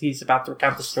past as he's about to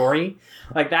recount the story.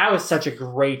 Like that was such a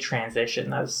great transition.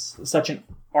 That was such an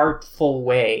artful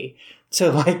way to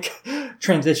like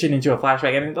transition into a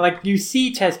flashback. And like you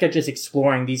see Tezuka just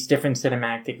exploring these different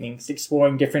cinematic techniques,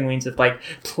 exploring different ways of like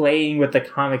playing with the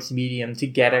comics medium to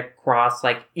get across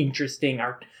like interesting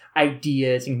art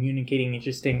ideas and communicating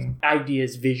interesting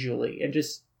ideas visually. And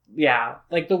just, yeah,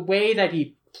 like the way that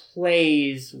he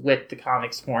plays with the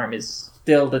comics form is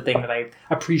still the thing that I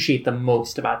appreciate the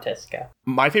most about Tezuka.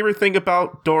 My favorite thing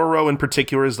about Dororo in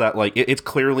particular is that like it's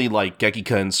clearly like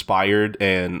Gekika inspired,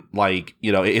 and like,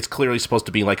 you know, it's clearly supposed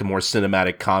to be like a more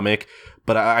cinematic comic,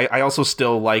 but I also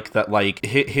still like that like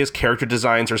his character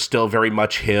designs are still very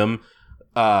much him.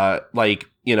 Like,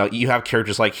 you know, you have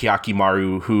characters like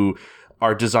Hyakimaru who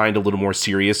are designed a little more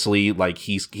seriously. Like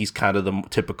he's kind of the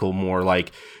typical more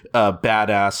like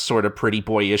badass sort of pretty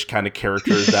boyish kind of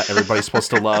characters that everybody's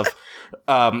supposed to love.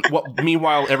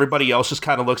 Meanwhile, everybody else just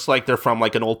kind of looks like they're from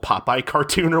like an old Popeye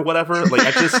cartoon or whatever. Like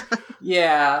I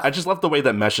just love the way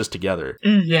that meshes together.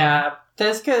 Yeah,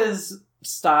 Tezuka's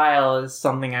style is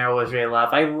something I always really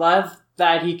love. I love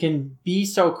that he can be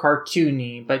so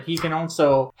cartoony, but he can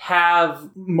also have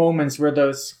moments where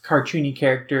those cartoony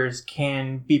characters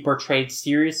can be portrayed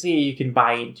seriously and you can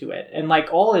buy into it. And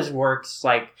like all his works,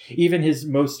 like even his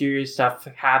most serious stuff,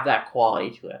 have that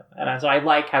quality to it. And so I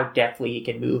like how deftly he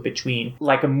can move between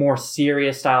like a more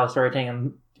serious style of storytelling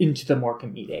and into the more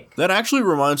comedic. That actually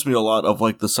reminds me a lot of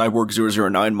like the Cyborg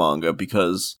 009 manga,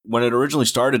 because when it originally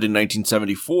started in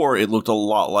 1974, it looked a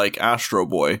lot like Astro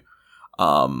Boy.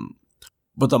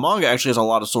 But the manga actually has a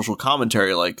lot of social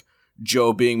commentary, like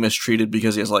Joe being mistreated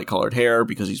because he has light-colored hair,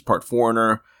 because he's part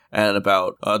foreigner, and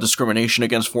about discrimination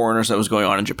against foreigners that was going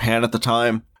on in Japan at the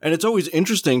time. And it's always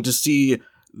interesting to see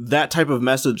that type of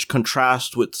message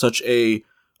contrast with such a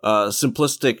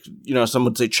simplistic, some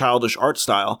would say childish art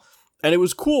style. And it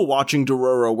was cool watching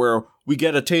Dororo where we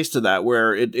get a taste of that,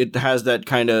 where it has that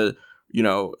kind of,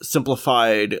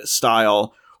 simplified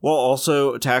style while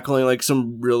also tackling like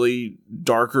some really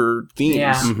darker themes.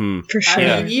 Yeah. Mm-hmm. For sure.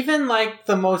 I mean, even like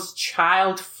the most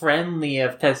child-friendly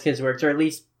of Tezuka's works, or at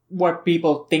least what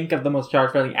people think of the most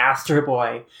child-friendly, Astro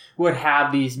Boy, would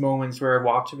have these moments where it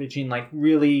walks between like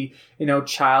really,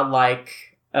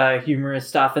 childlike, humorous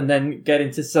stuff, and then get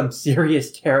into some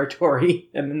serious territory,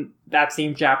 and then that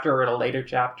same chapter or in a later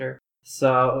chapter.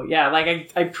 So yeah,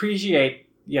 like I appreciate,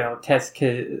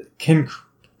 Tezuka can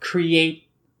create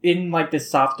in like this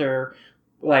softer,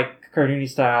 like cartoony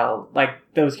style, like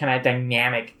those kind of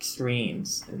dynamic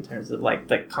extremes in terms of like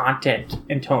the content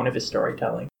and tone of his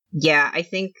storytelling. Yeah, I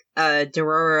think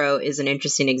Dororo is an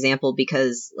interesting example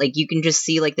because like you can just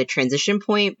see like the transition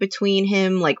point between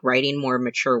him like writing more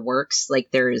mature works. Like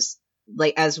there's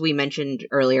like, as we mentioned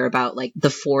earlier about like the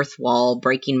fourth wall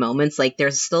breaking moments, like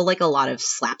there's still like a lot of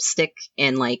slapstick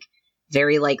and like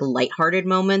very like lighthearted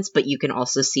moments, but you can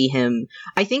also see him.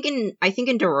 I think in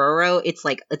Dororo,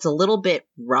 it's a little bit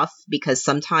rough because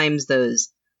sometimes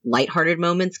those lighthearted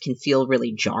moments can feel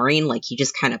really jarring. Like he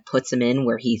just kind of puts them in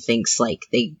where he thinks like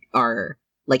they are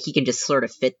like he can just sort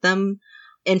of fit them.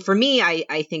 And for me,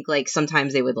 I think like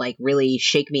sometimes they would like really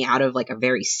shake me out of like a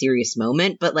very serious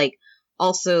moment, but like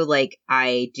also like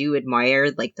I do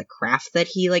admire like the craft that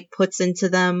he like puts into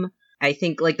them. I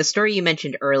think like the story you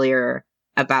mentioned earlier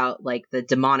about like the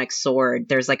demonic sword,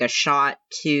 there's like a shot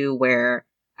too where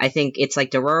I think it's like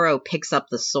Dororo picks up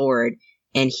the sword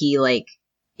and he like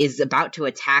is about to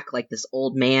attack like this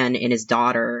old man and his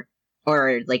daughter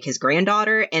or like his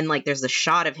granddaughter, and like there's a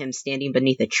shot of him standing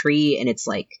beneath a tree and it's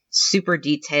like super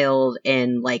detailed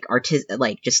and like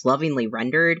like just lovingly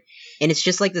rendered, and it's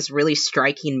just like this really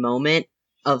striking moment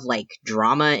of like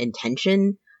drama and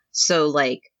tension. So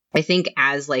like I think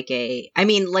as like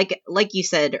like you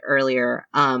said earlier,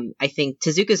 I think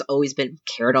Tezuka's always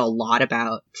cared a lot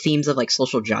about themes of like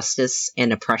social justice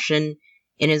and oppression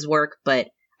in his work, but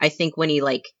I think when he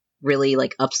like really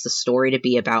like ups the story to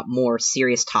be about more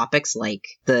serious topics like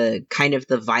the kind of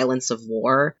the violence of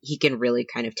war, he can really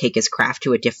kind of take his craft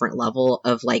to a different level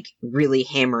of like really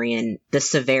hammering in the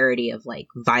severity of like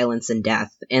violence and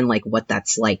death and like what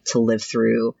that's like to live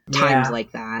through times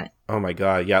like that. Oh my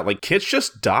god, yeah, like kids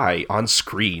just die on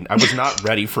screen. I was not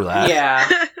ready for that. Yeah.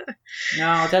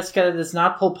 No, Tezuka does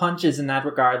not pull punches in that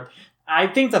regard. I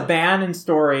think the Bannon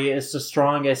story is the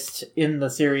strongest in the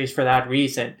series for that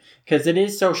reason, because it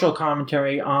is social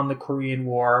commentary on the Korean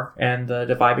War and the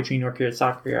divide between North Korea and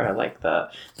South Korea. Like the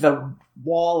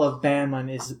wall of Bannon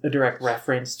is a direct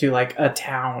reference to like a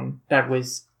town that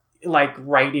was like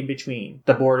right in between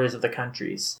the borders of the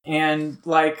countries, and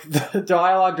like the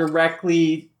dialogue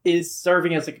directly is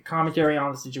serving as like a commentary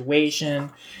on the situation,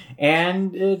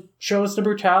 and it shows the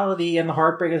brutality and the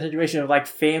heartbreak of the situation of like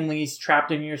families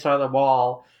trapped in your side of the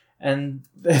wall and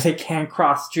they can't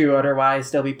cross through,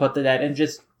 otherwise they'll be put to death, and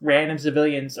just random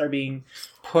civilians are being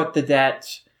put to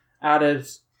death out of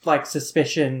like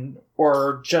suspicion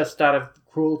or just out of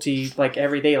cruelty, like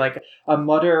every day. Like a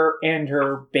mother and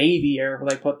her baby are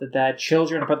like put to death,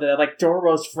 children are put to death. Like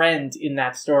Dororo's friend in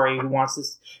that story who wants to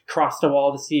cross the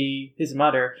wall to see his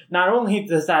mother, not only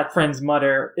does that friend's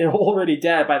mother already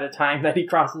dead by the time that he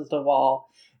crosses the wall,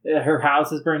 her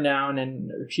house is burned down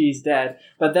and she's dead,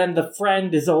 but then the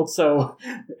friend is also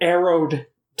arrowed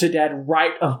to death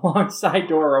right alongside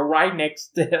Dororo, right next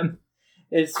to him.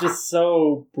 It's just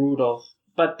so brutal.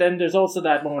 But then there's also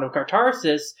that moment of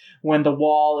catharsis when the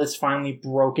wall is finally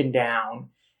broken down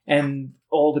and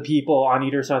all the people on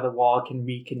either side of the wall can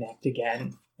reconnect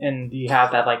again. And you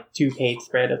have that like 2-page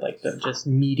spread of like them just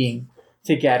meeting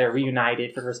together,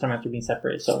 reunited for the first time after being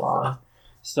separated so long.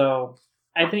 So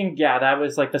I think, yeah, that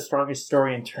was like the strongest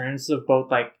story in terms of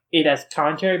both like it as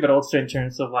commentary, but also in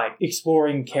terms of like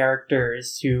exploring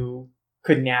characters who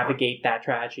could navigate that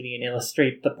tragedy and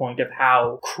illustrate the point of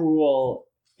how cruel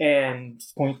and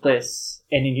pointless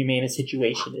and inhumane a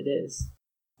situation it is.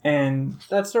 And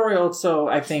that story also,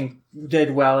 I think,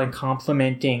 did well in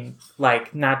complementing,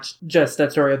 like, not just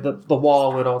that story of the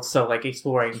wall, but also, like,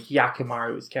 exploring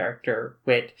Yakimaru's character,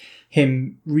 with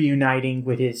him reuniting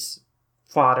with his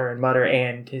father and mother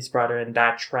and his brother, and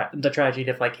that the tragedy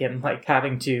of, like, him, like,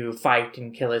 having to fight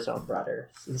and kill his own brother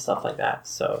and stuff like that.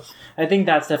 So I think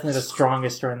that's definitely the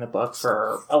strongest story in the book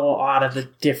for a lot of the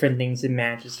different things it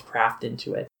manages to craft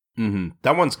into it.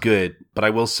 That one's good, but I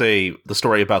will say the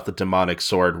story about the demonic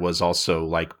sword was also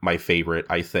like my favorite,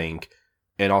 I think,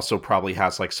 and also probably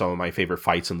has like some of my favorite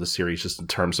fights in the series, just in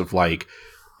terms of like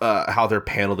how they're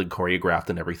paneled and choreographed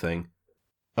and everything.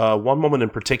 One moment in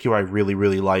particular I really,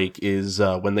 really like is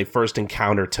when they first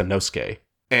encounter Tenosuke.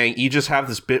 And you just have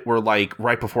this bit where, like,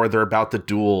 right before they're about to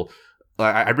duel,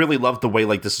 I really love the way,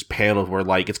 like, this is paneled, where,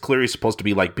 like, it's clearly supposed to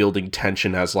be, like, building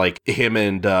tension as, like, him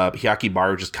and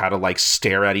Hyakimaru just kind of, like,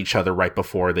 stare at each other right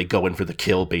before they go in for the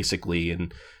kill, basically.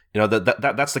 And, you know,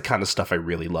 that's the kind of stuff I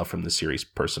really love from the series,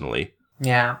 personally.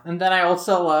 Yeah, and then I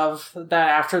also love that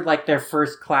after, like, their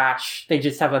first clash, they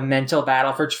just have a mental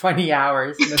battle for 20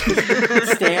 hours, and they're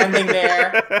just standing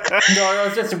there.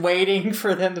 Doro's just waiting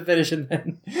for them to finish, and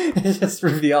then it's just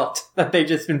revealed that they've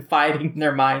just been fighting in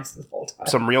their minds this whole time.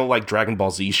 Some real, like, Dragon Ball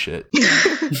Z shit.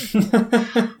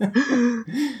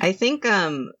 I think,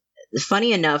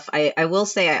 funny enough, I will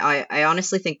say I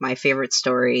honestly think my favorite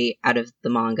story out of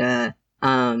the manga,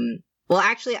 well,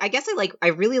 actually, I guess I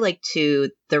really liked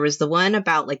two. There was the one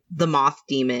about, like, the moth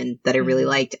demon that I really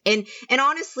liked. And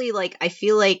honestly, like, I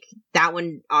feel like that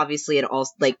one, obviously, it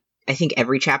also, like, I think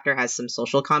every chapter has some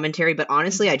social commentary, but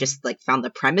honestly, I just, like, found the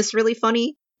premise really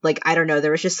funny. Like, I don't know,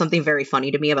 there was just something very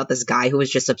funny to me about this guy who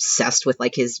was just obsessed with,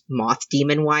 like, his moth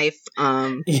demon wife.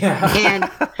 Yeah. And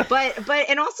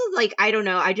also, like, I don't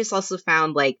know, I just also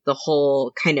found, like, the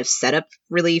whole kind of setup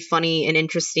really funny and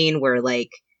interesting, where,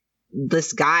 like,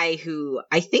 this guy who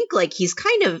I think, like, he's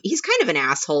kind of an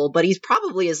asshole, but he's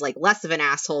probably is, like, less of an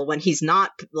asshole when he's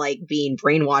not, like, being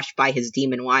brainwashed by his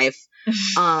demon wife.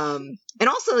 And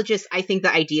also just, I think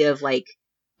the idea of, like,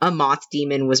 a moth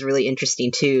demon was really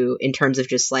interesting too, in terms of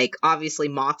just, like, obviously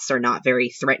moths are not very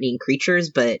threatening creatures,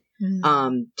 but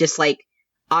just, like,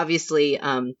 obviously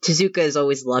Tezuka has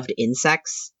always loved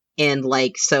insects. And,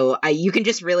 like, so you can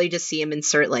just really just see him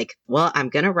insert, like, well, I'm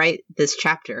going to write this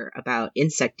chapter about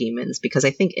insect demons because I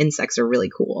think insects are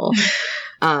really cool.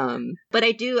 But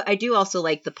I do also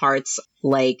like the parts,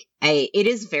 like, it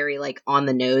is very, like, on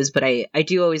the nose, but I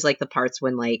do always like the parts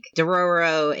when, like,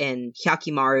 Dororo and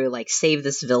Hyakimaru, like, save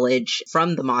this village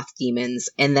from the moth demons.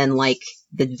 And then, like,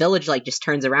 the village, like, just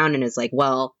turns around and is like,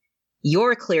 well,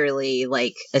 you're clearly,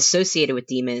 like, associated with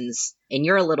demons, and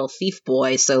you're a little thief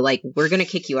boy, so, like, we're gonna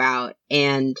kick you out.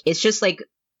 And it's just, like,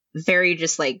 very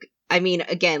just, like, I mean,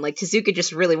 again, like, Tezuka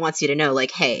just really wants you to know, like,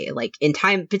 hey, like,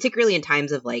 particularly in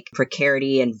times of, like,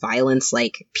 precarity and violence,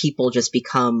 like, people just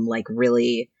become, like,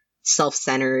 really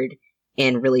self-centered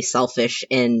and really selfish,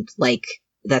 and, like,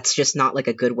 that's just not, like,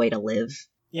 a good way to live.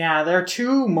 Yeah, there are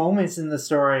two moments in the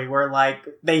story where, like,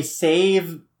 they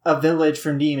save a village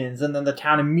from demons, and then the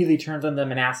town immediately turns on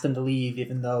them and asks them to leave,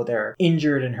 even though they're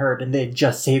injured and hurt, and they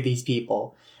just saved these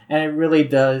people. And it really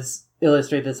does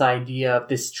illustrate this idea of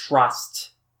this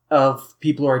trust of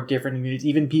people who are different communities,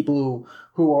 even people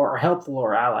who are helpful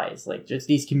or allies. Like, just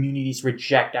these communities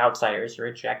reject outsiders,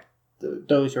 reject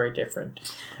those who are different.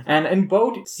 And in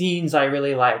both scenes, I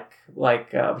really like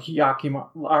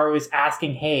Hyakimaru is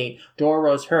asking, hey,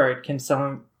 Dororo's hurt, can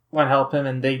someone help him?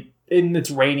 And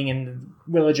it's raining, and the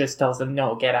village just tells them,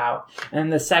 no, get out.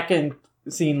 And the second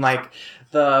scene, like,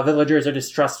 the villagers are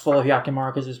distrustful of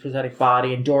Hyakimaru because of his prosthetic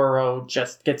body, and Dororo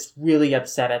just gets really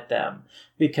upset at them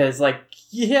because, like,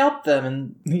 he helped them,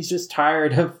 and he's just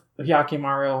tired of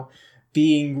Hyakimaru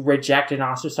being rejected and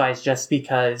ostracized just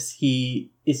because he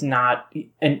is not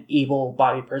an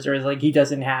able-bodied person. It's like he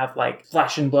doesn't have, like,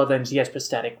 flesh and blood limbs, he has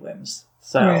prosthetic limbs.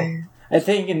 So... Right. I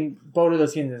think in both of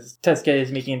those scenes, Tezuka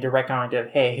is making a direct comment of,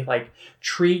 hey, like,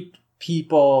 treat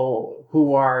people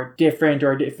who are different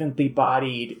or differently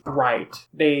bodied right.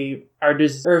 They are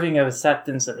deserving of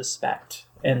acceptance and respect.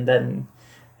 And then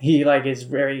he, like, is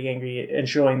very angry and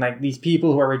showing, like, these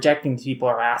people who are rejecting these people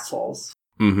are assholes.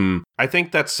 I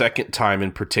think that second time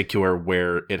in particular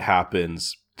where it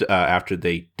happens, after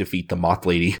they defeat the Moth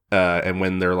Lady, and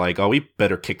when they're like, oh, we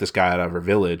better kick this guy out of our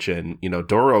village, and, you know,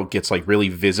 Doro gets, like, really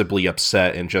visibly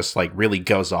upset and just, like, really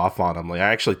goes off on him. Like,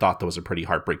 I actually thought that was a pretty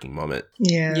heartbreaking moment.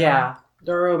 Yeah.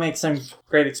 Doro makes some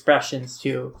great expressions,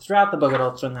 too. Throughout the book,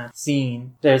 also in that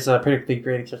scene, there's a particularly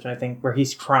great expression, I think, where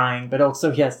he's crying, but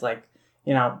also he has, like,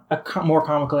 you know, a more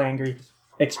comical, angry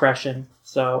expression.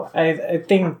 So I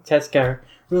think Tezuka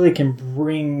really can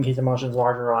bring his emotions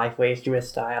larger life ways to his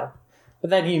style. But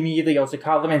then he immediately also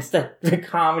compliments the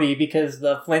comedy because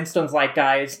the Flintstones-like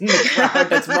guy is in the crowd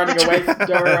that's running away from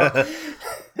Doro.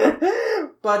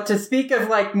 But to speak of,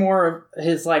 like, more of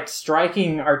his, like,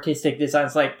 striking artistic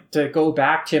designs, like, to go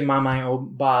back to Mamai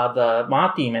Oba, the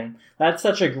Moth Demon, that's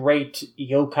such a great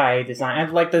yokai design.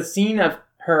 And, like, the scene of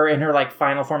her in her, like,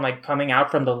 final form, like, coming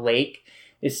out from the lake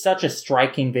is such a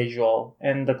striking visual.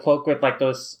 And the cloak with like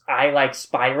those eye-like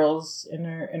spirals in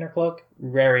her cloak,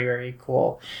 very, very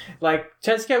cool. Like,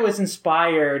 Tezuka was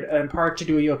inspired in part to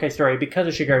do a yokai story because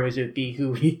of Shigeru Mizuki,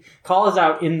 who he calls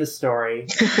out in the story.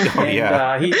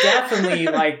 He definitely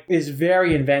like is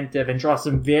very inventive and draws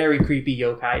some very creepy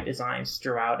yokai designs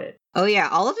throughout it. Oh yeah,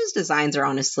 all of his designs are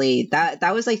honestly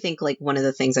that was I think like one of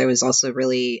the things I was also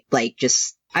really like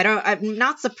just I'm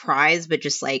not surprised, but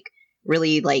just like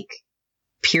really like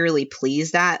purely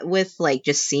pleased at with like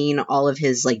just seeing all of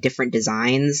his like different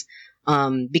designs.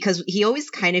 Because he always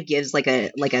kind of gives like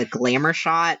a glamour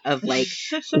shot of like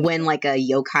when like a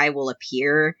yokai will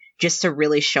appear just to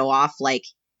really show off like,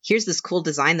 here's this cool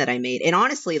design that I made. And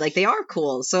honestly, like they are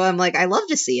cool. So I'm like, I love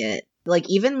to see it. Like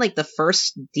even like the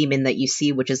first demon that you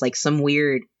see, which is like some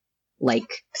weird like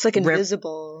it's like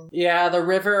invisible. Yeah, the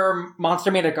river monster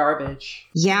made of garbage.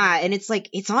 Yeah, and it's like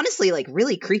it's honestly like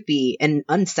really creepy and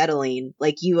unsettling.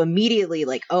 Like you immediately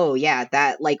like, oh yeah,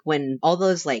 that like when all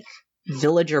those like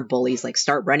villager bullies like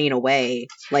start running away,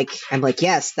 like I'm like,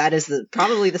 yes, that is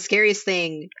probably the scariest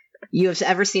thing you have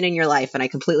ever seen in your life, and I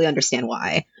completely understand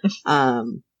why.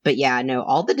 But yeah, no,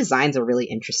 all the designs are really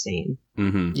interesting.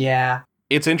 Mm-hmm. Yeah.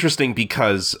 It's interesting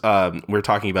because we're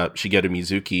talking about Shigeru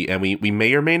Mizuki, and we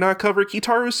may or may not cover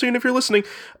Kitaro soon if you're listening.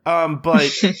 But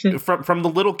from the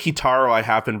little Kitaro I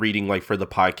have been reading, like for the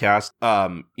podcast,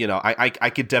 I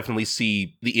could definitely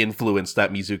see the influence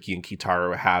that Mizuki and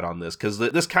Kitaro had on this, because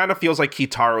this kind of feels like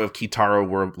Kitaro if Kitaro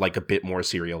were like a bit more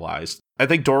serialized. I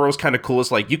think Doro's kind of cool.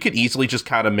 Is like you could easily just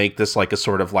kind of make this like a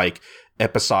sort of like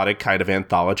episodic kind of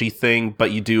anthology thing,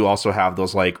 but you do also have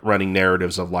those like running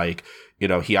narratives of like, you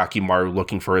know, Hyakimaru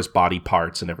looking for his body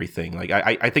parts and everything. Like,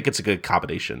 I think it's a good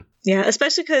combination. Yeah,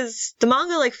 especially because the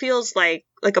manga like feels like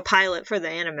a pilot for the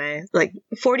anime. Like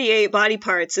 48 body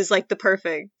parts is like the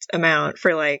perfect amount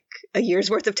for like a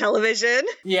year's worth of television.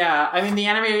 Yeah, I mean the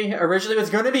anime originally was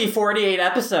going to be 48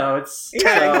 episodes.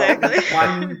 Yeah, so exactly.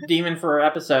 One demon per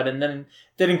episode, and then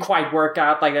didn't quite work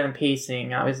out like that in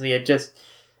pacing. Obviously,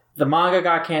 the manga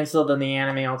got canceled and the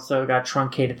anime also got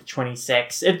truncated to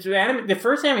 26. The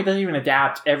first anime doesn't even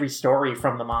adapt every story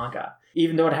from the manga,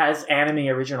 even though it has anime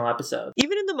original episodes.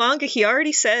 Even in the manga, he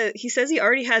says he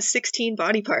already has 16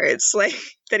 body parts, like,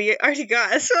 that he already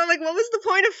got. So I'm like, what was the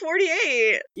point of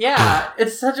 48? Yeah,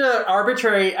 it's such an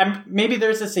arbitrary... maybe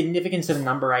there's a significance to the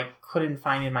number I couldn't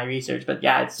find in my research, but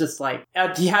yeah, it's just like,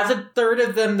 he has a third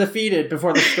of them defeated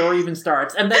before the story even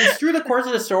starts. And then through the course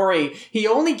of the story, he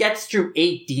only gets through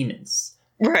 8 demons.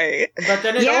 Right. But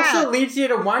then it also leads you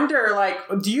to wonder, like,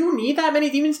 do you need that many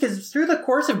demons? Because through the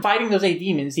course of fighting those 8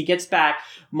 demons, he gets back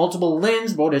multiple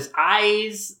limbs, both his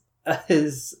eyes,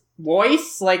 his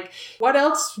voice. Like, what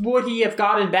else would he have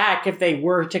gotten back if they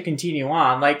were to continue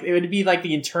on? Like, it would be like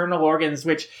the internal organs,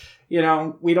 which, you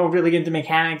know, we don't really get into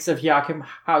mechanics of how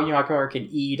Hyakimaru can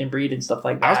eat and breathe and stuff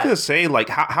like that. I was going to say, like,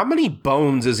 how many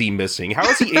bones is he missing? How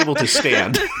is he able to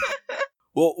stand?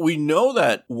 Well, we know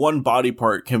that one body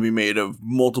part can be made of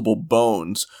multiple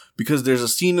bones because there's a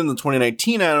scene in the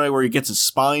 2019 anime where he gets his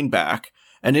spine back,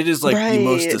 and it is like the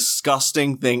most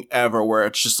disgusting thing ever, where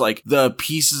it's just like the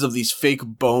pieces of these fake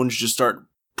bones just start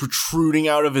protruding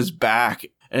out of his back,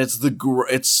 and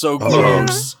it's so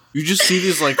gross. You just see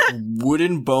these like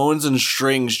wooden bones and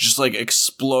strings just like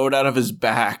explode out of his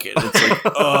back, and it's like,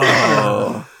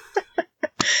 oh.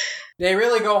 They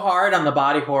really go hard on the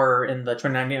body horror in the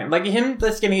 2019. Like, him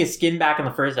just getting his skin back in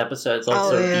the first episode is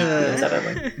also deeply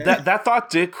unsettling. That thought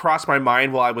did cross my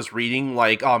mind while I was reading,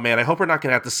 like, oh man, I hope we're not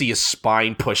going to have to see his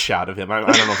spine push out of him. I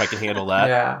don't know if I can handle that.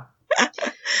 Yeah.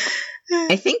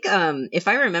 I think, if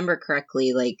I remember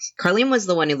correctly, like, Carlene was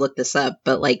the one who looked this up,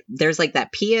 but, like, there's, like,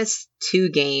 that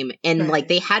PS2 game, and, like,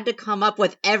 they had to come up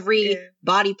with every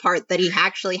body part that he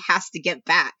actually has to get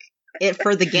back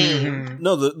for the game.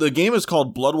 No, the game is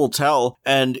called Blood Will Tell,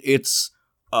 and it's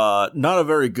not a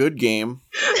very good game.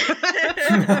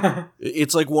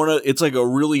 It's like a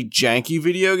really janky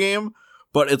video game,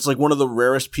 but it's like one of the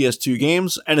rarest PS2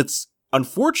 games, and it's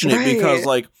unfortunate because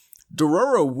like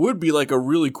Dororo would be like a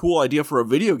really cool idea for a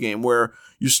video game where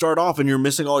you start off and you're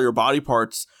missing all your body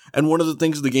parts, and one of the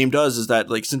things the game does is that,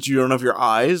 like, since you don't have your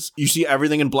eyes, you see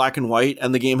everything in black and white,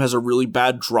 and the game has a really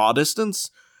bad draw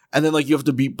distance. And then, like, you have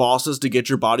to beat bosses to get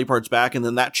your body parts back, and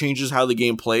then that changes how the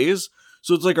game plays.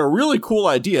 So it's, like, a really cool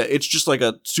idea. It's just, like,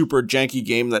 a super janky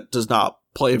game that does not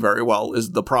play very well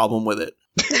is the problem with it.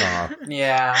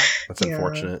 Yeah. That's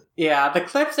unfortunate. Yeah, the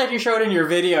clips that you showed in your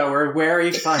video were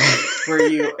very funny.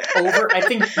 Where I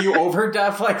think you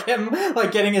overdub, like, him,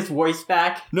 like, getting his voice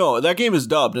back. No, that game is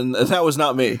dubbed, and that was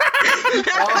not me.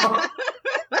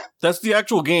 That's the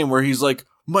actual game where he's like,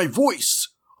 my voice!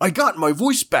 I got my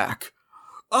voice back!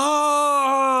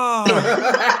 Oh!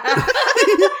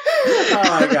 Oh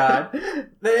my god.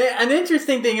 An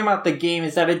interesting thing about the game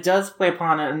is that it does play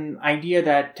upon an idea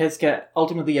that Tezuka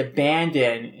ultimately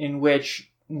abandoned, in which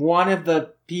one of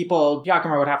the people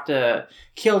Hyakumaru would have to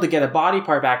kill to get a body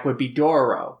part back would be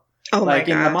Dororo. Oh my Like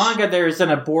in the gosh. manga, there's an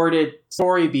aborted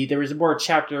story beat. There was a aborted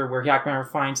chapter where Hyakumaru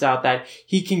finds out that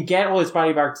he can get all his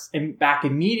body parts back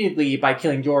immediately by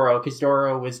killing Dororo, because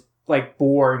Dororo was like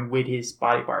born with his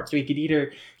body parts. So he could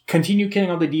either continue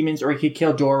killing all the demons, or he could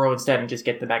kill Dororo instead and just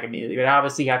get them back immediately. But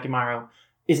obviously, Hyakumaru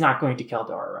is not going to kill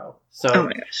Dororo. So, Oh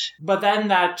my gosh. but then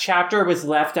that chapter was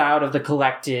left out of the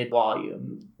collected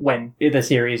volume when the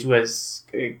series was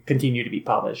continued to be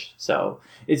published. So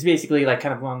it's basically like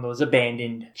kind of one of those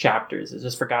abandoned chapters. It's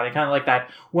just forgotten. Kind of like that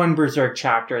one Berserk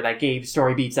chapter that gave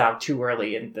story beats out too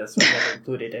early, and this was never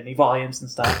included in any volumes and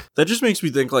stuff. That just makes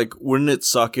me think, like, wouldn't it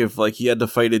suck if, like, he had to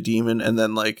fight a demon and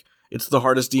then, like, it's the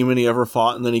hardest demon he ever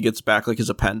fought and then he gets back, like, his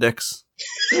appendix?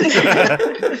 Wow.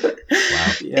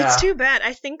 Yeah. It's too bad.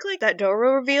 I think like that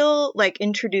Dororo reveal like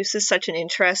introduces such an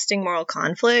interesting moral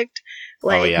conflict.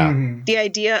 Like Oh, yeah. Mhm. the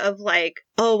idea of like,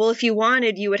 oh well, if you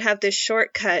wanted, you would have this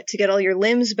shortcut to get all your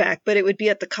limbs back, but it would be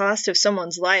at the cost of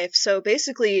someone's life. So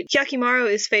basically, Hyakumaru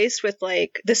is faced with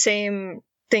like the same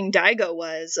thing Daigo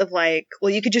was of like,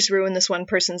 well, you could just ruin this one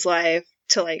person's life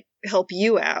to like help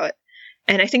you out.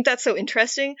 And I think that's so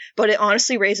interesting, but it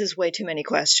honestly raises way too many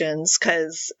questions,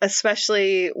 because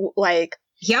especially like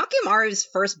Hyakumaru's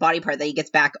first body part that he gets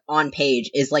back on page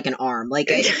is like an arm. Like,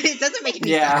 it doesn't make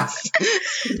any Yeah.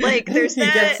 sense. like there's he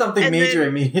that gets something and major then-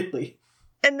 immediately.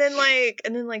 And then like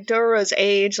Dororo's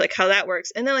age, like how that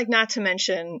works. And then like not to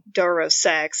mention Dororo's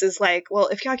sex is like, well,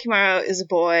 if Hyakumaru is a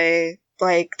boy,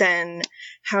 like then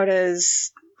how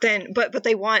does then but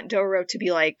they want Dororo to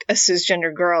be like a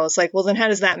cisgender girl. It's like, well then how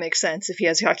does that make sense if he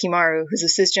has Hyakumaru who's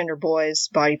a cisgender boy's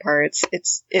body parts?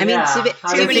 I mean, Yeah. to be-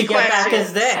 How too does many he get back his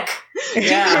questions. dick? To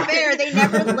Yeah. be fair, they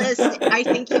never list, I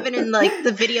think even in like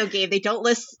the video game, they don't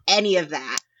list any of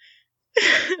that.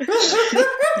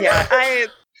 Yeah,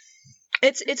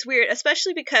 it's weird,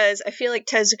 especially because I feel like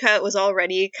Tezuka was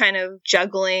already kind of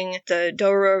juggling the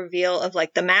Dororo reveal of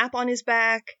like the map on his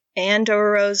back and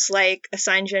Dororo's like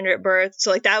assigned gender at birth. So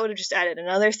like that would have just added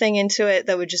another thing into it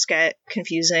that would just get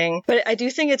confusing. But I do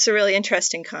think it's a really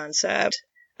interesting concept.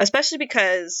 Especially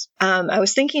because I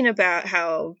was thinking about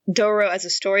how Dororo as a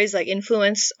story's like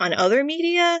influence on other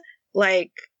media,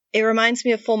 like it reminds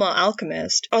me of Fullmetal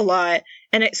Alchemist a lot.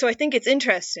 And so I think it's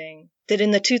interesting that in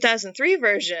the 2003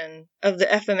 version of the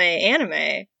FMA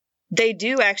anime, they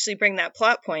do actually bring that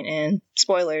plot point in.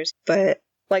 Spoilers. But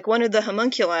like one of the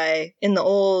homunculi in the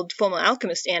old Fullmetal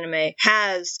Alchemist anime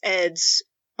has Ed's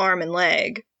arm and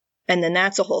leg. And then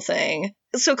that's a whole thing.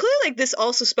 So clearly like this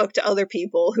also spoke to other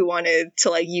people who wanted to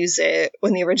like use it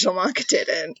when the original manga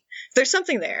didn't. There's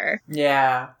something there.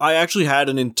 Yeah. I actually had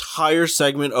an entire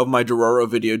segment of my Dororo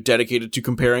video dedicated to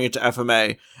comparing it to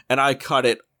FMA, and I cut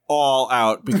it all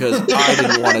out because I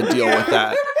didn't want to deal with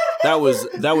that. That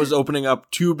was opening up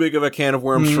too big of a can of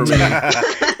worms for me.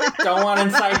 Don't want to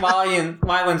incite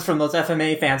violence from those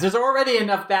FMA fans. There's already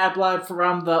enough bad blood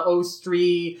from the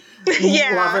O3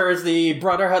 Yeah. lovers, the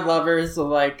Brotherhood lovers, so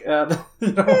like,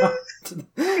 you don't want to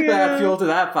add fuel to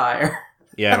that fire.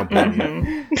 Yeah, I don't blame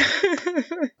you.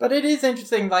 Mhm. But it is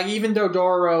interesting, like, even though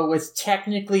Dororo was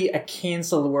technically a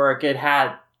canceled work, it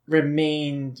had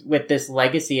remained with this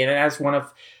legacy, and it has one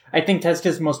of, I think,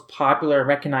 Tezuka's most popular and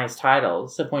recognized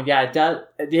titles. At the point, yeah,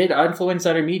 it did influence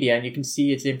other media, and you can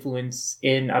see its influence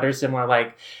in other similar,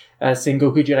 like,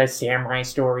 Sengoku Jedi Samurai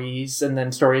stories, and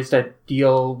then stories that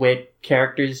deal with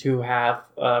characters who have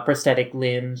prosthetic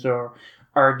limbs or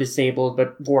are disabled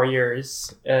but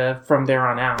warriors from there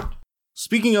on out.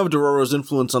 Speaking of Dororo's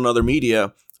influence on other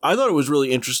media, I thought it was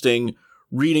really interesting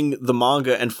reading the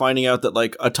manga and finding out that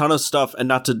like a ton of stuff, and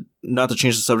not to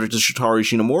change the subject to Shotaro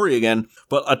Ishinomori again,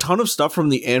 but a ton of stuff from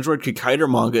the Android Kikaider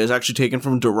manga is actually taken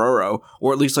from Dororo,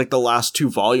 or at least like the last 2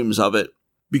 volumes of it.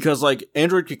 Because like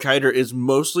Android Kikaider is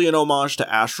mostly an homage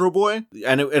to Astro Boy,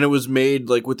 and it was made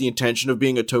like with the intention of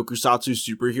being a tokusatsu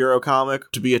superhero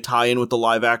comic to be a tie-in with the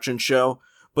live action show.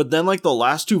 But then like the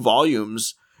last 2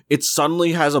 volumes, it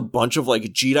suddenly has a bunch of like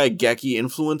Jidai Geki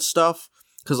influence stuff,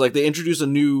 because like they introduce a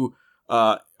new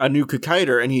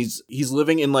Kikaider, and he's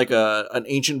living in like an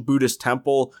ancient Buddhist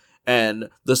temple, and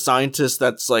the scientist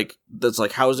that's like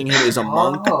housing him is a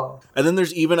monk. Oh. And then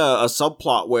there's even a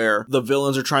subplot where the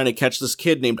villains are trying to catch this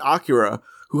kid named Akira,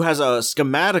 who has a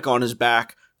schematic on his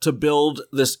back to build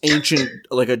this ancient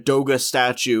like a Doga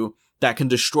statue that can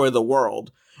destroy the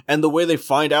world. And the way they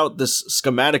find out this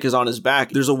schematic is on his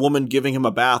back, there's a woman giving him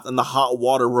a bath, and the hot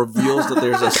water reveals that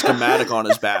there's a schematic on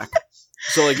his back.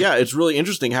 So, like, yeah, it's really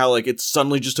interesting how, like, it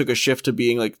suddenly just took a shift to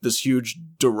being, like, this huge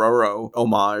Dororo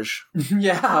homage.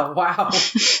 Yeah, wow.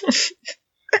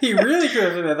 He really could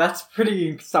have done it. That's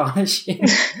pretty astonishing.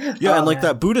 Yeah, and, like,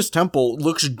 that Buddhist temple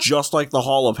looks just like the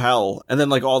Hall of Hell. And then,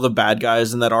 like, all the bad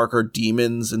guys in that arc are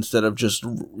demons instead of just,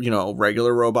 you know,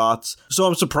 regular robots. So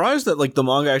I'm surprised that, like, the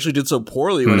manga actually did so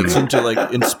poorly when it seemed to,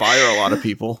 like, inspire a lot of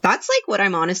people. That's, like, what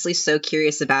I'm honestly so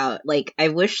curious about. Like, I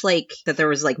wish, like, that there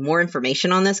was, like, more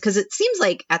information on this, because it seems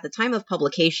like at the time of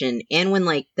publication and when,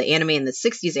 like, the anime in the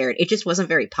 60s aired, it just wasn't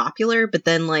very popular. But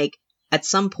then, like, at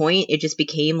some point, it just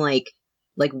became, like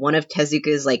one of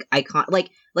Tezuka's, like, icon,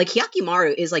 like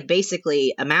Hyakimaru is, like,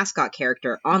 basically a mascot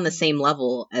character on the same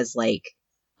level as, like,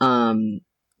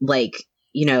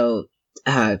 you know,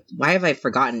 why have I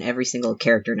forgotten every single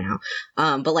character now?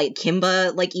 But, like,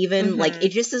 Kimba, like, even, like, it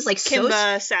just is, like,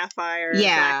 Kimba, Sapphire,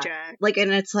 yeah, Blackjack. Like,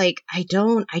 and it's, like, I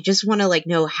just want to, like,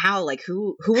 know how, like,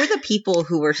 who are the people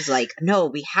who were just, like, no,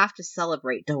 we have to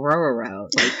celebrate Dororo,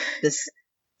 like, this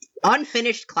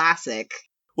unfinished classic.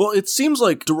 Well, it seems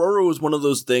like Dororo was one of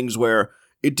those things where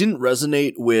it didn't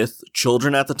resonate with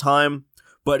children at the time,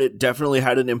 but it definitely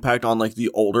had an impact on, like, the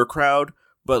older crowd.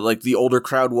 But, like, the older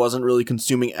crowd wasn't really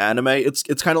consuming anime. It's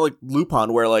kind of like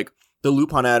Lupin, where, like, the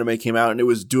Lupin anime came out and it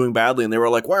was doing badly, and they were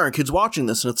like, why aren't kids watching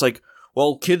this? And it's like,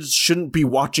 well, kids shouldn't be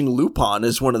watching Lupin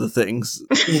is one of the things.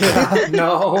 Yeah,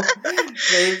 no.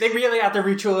 They really have to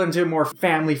retool into a more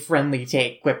family-friendly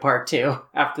take with part 2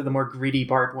 after the more gritty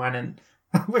part 1, and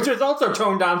which was also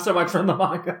toned down so much from the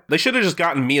manga. They should have just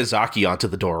gotten Miyazaki onto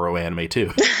the Dororo anime,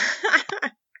 too.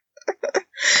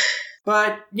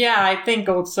 But, yeah, I think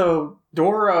also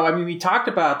Dororo, I mean, we talked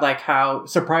about, like, how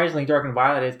surprisingly dark and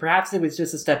violent it is. Perhaps it was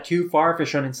just a step too far for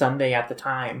Shonen Sunday at the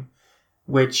time,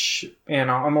 which, you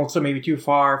know, I'm also maybe too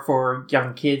far for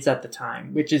young kids at the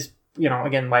time, which is, you know,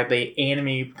 again, like, the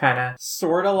anime kind of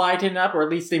sort of lightened up, or at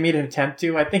least they made an attempt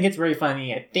to. I think it's very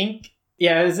funny. I think,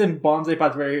 yeah, it was in Bonsai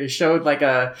Pots where it showed, like,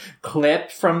 a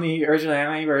clip from the original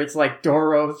anime where it's, like,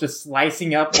 Doro just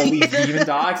slicing up all these demon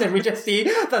dogs, and we just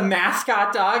see the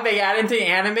mascot dog they add into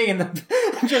anime and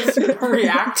just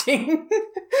reacting,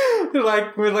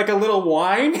 like, with, like, a little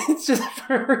whine. It's just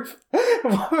very,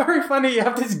 very funny. You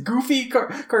have this goofy,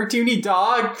 cartoony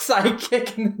dog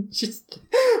sidekick, and just,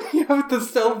 you have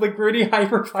the gritty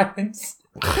hyper-violence.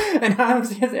 And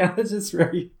honestly, it's just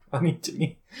very funny to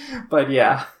me. But,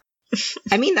 yeah.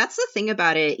 I mean, that's the thing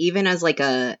about it, even as like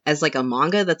a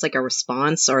manga that's like a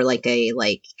response or like a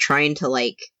like trying to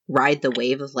like ride the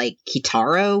wave of like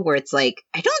Kitaro, where it's like,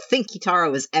 I don't think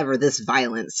Kitaro was ever this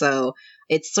violent. So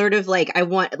it's sort of like I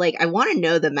want to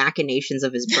know the machinations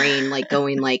of his brain, like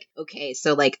going like, okay,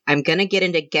 so like I'm gonna get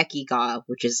into Gekiga,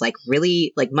 which is like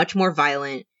really like much more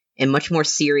violent and much more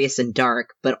serious and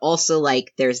dark, but also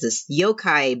like there's this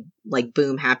yokai like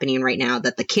boom happening right now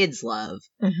that the kids love.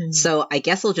 Mm-hmm. So I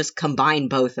guess I'll just combine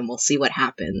both and we'll see what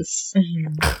happens.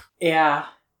 Mm-hmm. Yeah.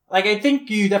 Like, I think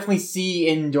you definitely see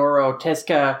in Doro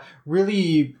Tezuka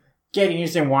really getting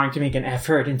interested in wanting to make an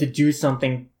effort and to do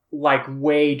something like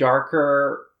way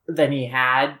darker than he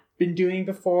had been doing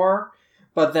before.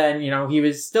 But then, you know, he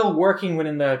was still working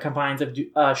within the confines of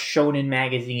Shonen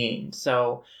magazine.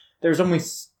 So there's only...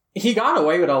 He got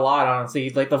away with a lot, honestly.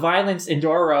 Like, the violence in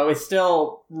Doro is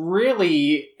still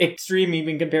really extreme,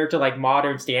 even compared to, like,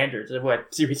 modern standards of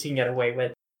what series can get away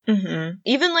with. Mm-hmm.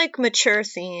 Even, like, mature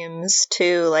themes,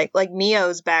 too. Like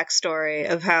Mio's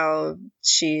backstory of how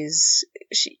she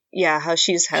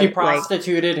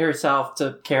prostituted herself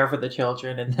to care for the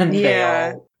children, and then they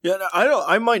all... Yeah,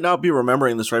 I might not be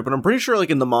remembering this right, but I'm pretty sure, like,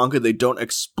 in the manga, they don't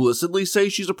explicitly say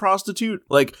she's a prostitute.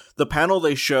 Like, the panel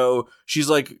they show, she's,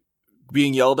 like,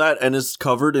 being yelled at and is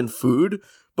covered in food,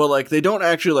 but like they don't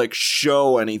actually like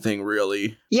show anything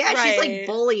really. Yeah, right. She's like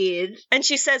bullied, and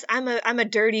she says, "I'm a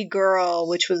dirty girl,"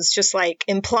 which was just like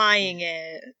implying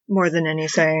it more than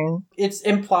anything. It's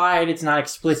implied; it's not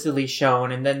explicitly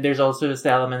shown. And then there's also this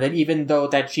element that even though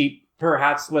that she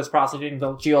perhaps was prostituting,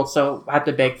 though she also had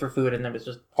to beg for food, and then was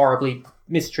just horribly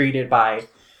mistreated by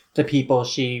the people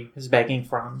she was begging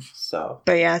from. So,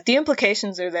 but yeah, the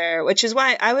implications are there, which is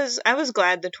why I was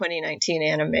glad the 2019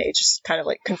 anime just kind of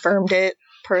like confirmed it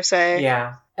per se.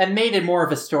 Yeah, and made it more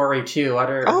of a story too,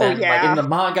 other than like in the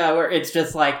manga where it's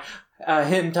just like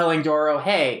him telling Doro,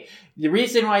 "Hey, the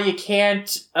reason why you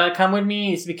can't come with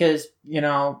me is because, you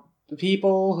know, the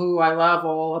people who I love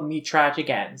all meet tragic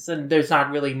ends," and there's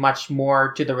not really much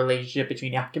more to the relationship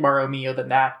between Hyakimaru and Mio than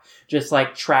that. Just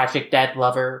like tragic dead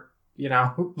lover. You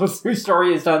know, whose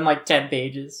story is done like 10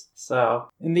 pages. So,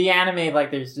 in the anime,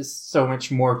 like, there's just so much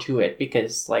more to it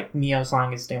because, like, Mio's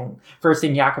song is the first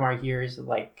thing Hyakimaru hears,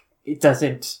 like, it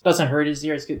doesn't hurt his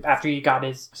ears after he got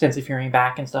his sense of hearing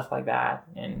back and stuff like that.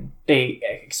 And they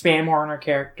expand more on her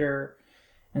character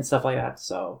and stuff like that.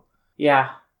 So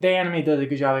yeah, the anime does a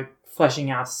good job of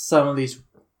fleshing out some of these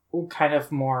kind of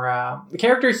more the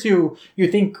characters who you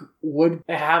think would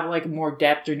have like more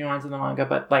depth or nuance in the manga,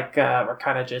 but like are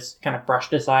kind of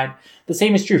brushed aside. The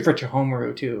same is true for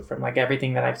Chihomaru too. From like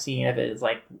everything that I've seen of it is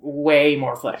like way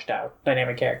more fleshed out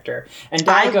dynamic character. And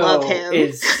Daigo I love him.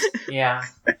 is yeah,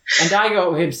 and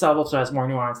Daigo himself also has more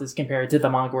nuances compared to the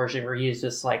manga version where he is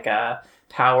just like a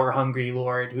power hungry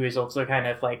lord who is also kind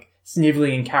of like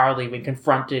snivelly and cowardly when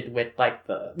confronted with like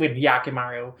with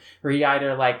Yakimaru, where he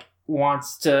either like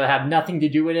wants to have nothing to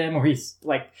do with him or he's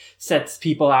like sets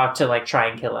people out to like try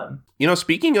and kill him. You know,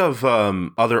 speaking of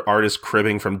other artists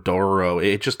cribbing from Dororo,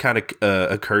 it just kind of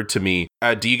occurred to me.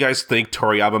 Do you guys think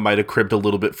Toriyama might have cribbed a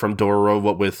little bit from Dororo?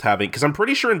 What with having, because I'm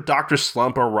pretty sure in Dr.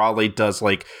 Slump, Raleigh does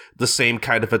like the same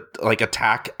kind of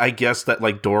attack, I guess, that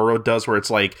like Dororo does, where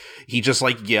it's like he just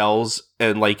like yells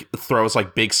and like throws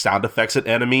like big sound effects at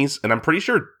enemies. And I'm pretty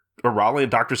sure Raleigh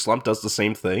and Dr. Slump does the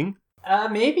same thing.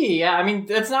 Maybe, yeah. I mean,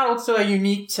 that's not also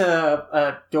unique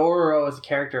to Dororo as a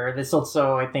character. This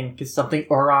also, I think, is something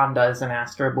Oran does in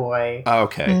Astro Boy.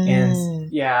 Okay.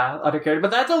 And, yeah, other characters.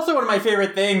 But that's also one of my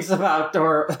favorite things about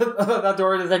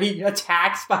Dororo is that he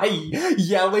attacks by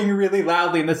yelling really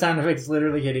loudly and the sound effects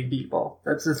literally hitting people.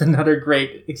 That's just another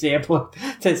great example of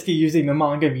Tezuka using the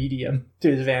manga medium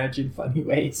to his advantage in funny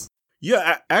ways.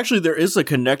 Yeah, actually, there is a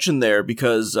connection there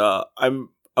because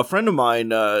a friend of mine,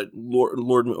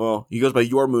 Lord, well, he goes by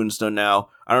Your Moonstone now.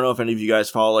 I don't know if any of you guys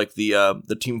follow like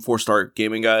the Team 4-Star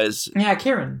Gaming guys. Yeah,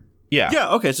 Kieran. Yeah. Yeah,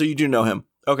 okay, so you do know him.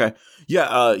 Okay.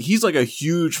 Yeah, he's like a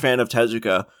huge fan of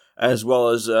Tezuka as well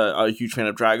as a huge fan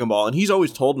of Dragon Ball, and he's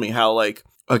always told me how like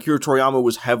Akira Toriyama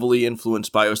was heavily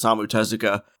influenced by Osamu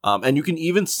Tezuka, and you can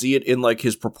even see it in like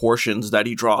his proportions that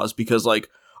he draws because like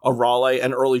Arale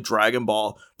and early Dragon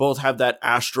Ball both have that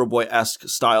Astro Boy-esque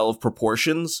style of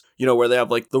proportions, you know, where they have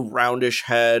like the roundish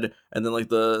head and then like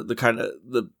the kind of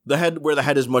the head where the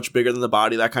head is much bigger than the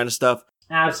body, that kind of stuff.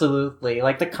 Absolutely.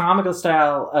 Like the comical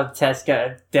style of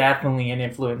Tezuka, definitely an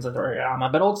influence of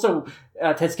Toriyama, but also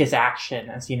Tezuka's action,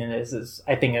 as seen in this, is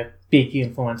I think a big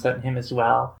influence on him as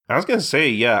well. I was gonna say,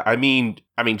 yeah. I mean,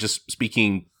 just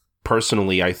speaking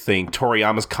personally, I think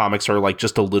Toriyama's comics are like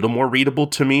just a little more readable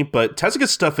to me, but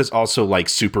Tezuka's stuff is also like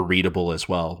super readable as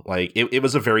well. Like it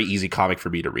was a very easy comic for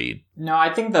me to read. No,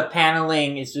 I think the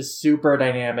paneling is just super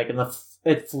dynamic and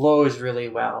it flows really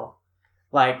well.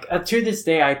 Like to this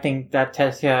day, I think that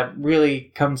Tezuka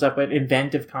really comes up with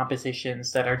inventive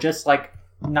compositions that are just like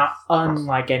not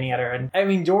unlike any other. And I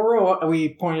mean, Dororo,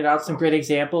 we pointed out some great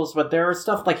examples, but there are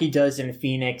stuff like he does in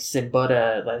Phoenix and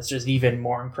Buddha that's just even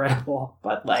more incredible.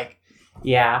 But like,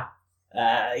 yeah,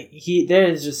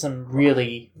 there's just some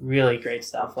really, really great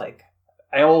stuff. Like,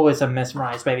 I always am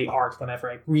mesmerized by the art whenever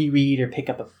I reread or pick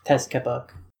up a Tezuka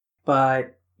book.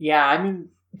 But yeah, I mean,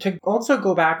 to also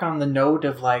go back on the note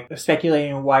of like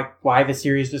speculating why the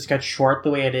series was cut short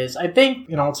the way it is, I think,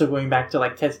 and also going back to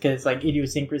like Tezuka's like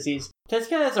idiosyncrasies,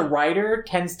 Tezuka as a writer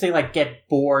tends to like get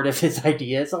bored of his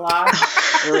ideas a lot.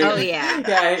 Oh yeah.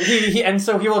 Yeah, he and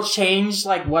so he will change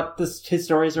like what his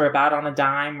stories are about on a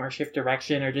dime or shift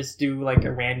direction or just do like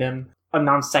a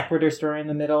non sequitur story in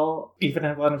the middle, even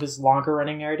in one of his longer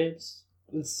running narratives.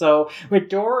 So with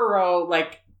Dororo,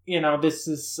 like, you know, this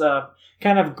is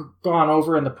kind of gone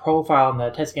over in the profile on the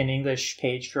Tezuka in English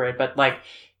page for it, but like,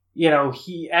 you know,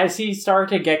 as he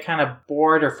started to get kind of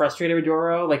bored or frustrated with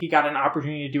Dororo, like he got an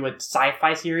opportunity to do a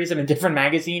sci-fi series in a different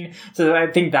magazine. So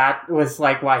I think that was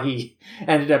like why he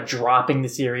ended up dropping the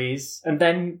series. And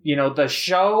then, you know, the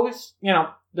show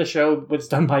was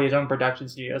done by his own production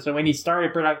studio. So when he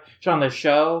started production on the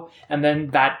show, and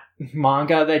then that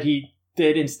manga that he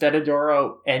did instead of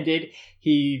Dororo ended,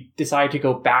 he decided to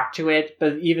go back to it.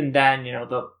 But even then, you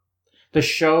know, the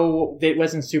show, it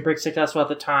wasn't super successful at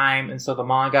the time, and so the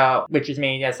manga, which is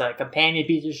made as a companion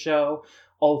piece of the show,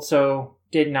 also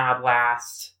did not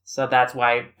last. So that's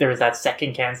why there was that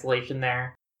second cancellation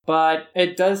there. But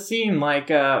it does seem like,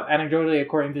 anecdotally,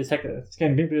 according to the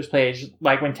Tezuka page,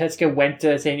 like when Tezuka went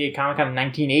to San Diego Comic-Con in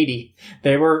 1980,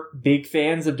 they were big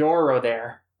fans of Dororo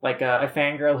there. Like a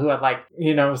fangirl who had like,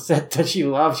 you know, said that she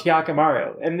loved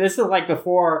Hyakkimaru. And this is like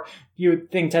before you would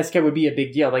think Tezuka would be a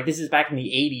big deal. Like this is back in the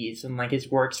 80s and like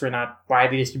his works were not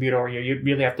widely distributed over here. You'd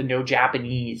really have to know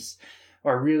Japanese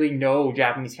or really know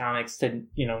Japanese comics to,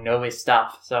 you know his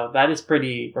stuff. So that is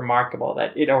pretty remarkable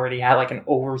that it already had like an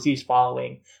overseas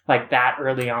following like that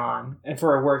early on. And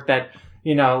for a work that,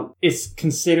 you know, is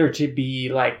considered to be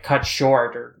like cut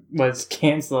short or was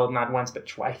canceled not once but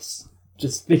twice.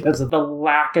 just because of the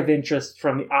lack of interest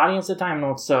from the audience at the time, and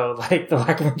also like the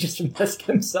lack of interest from Tezuka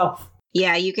himself.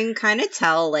 Yeah, you can kind of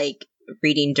tell, like,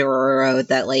 reading Dororo,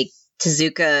 that, like,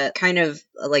 Tezuka kind of,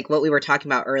 like, what we were talking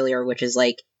about earlier, which is,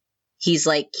 like, he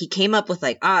came up with,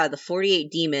 like, the 48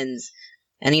 demons,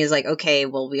 and he was like, okay,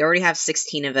 well, we already have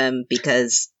 16 of them,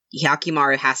 because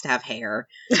Hyakimaru has to have hair,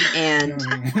 and,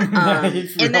 and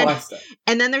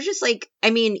then there's just, like,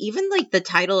 I mean, even, like, the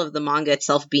title of the manga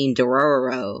itself being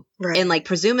Dororo, Right. and, like,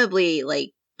 presumably,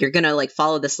 like, you're gonna, like,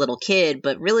 follow this little kid,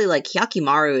 but really, like,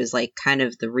 Hyakimaru is, like, kind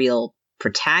of the real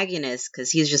protagonist,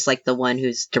 because he's just like the one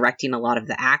who's directing a lot of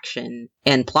the action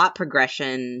and plot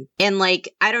progression. And like,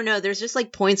 I don't know, there's just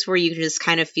like points where you just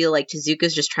kind of feel like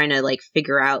Tezuka's just trying to like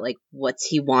figure out like what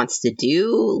he wants to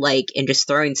do, like, and just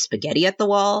throwing spaghetti at the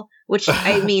wall, which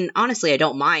I mean, honestly, I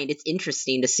don't mind. It's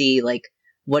interesting to see like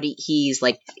what he's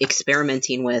like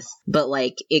experimenting with, but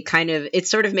like it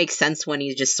sort of makes sense when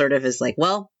he just sort of is like,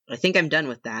 well, I think I'm done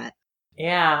with that.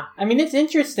 Yeah, I mean, it's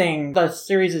interesting. The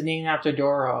series is named after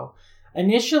Doro.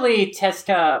 Initially,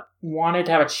 Tezuka wanted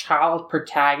to have a child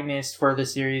protagonist for the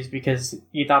series because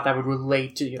he thought that would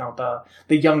relate to, you know,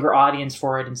 the younger audience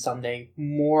for it in Sunday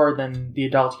more than the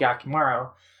adult Hyakimaru.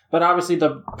 But obviously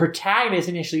the protagonist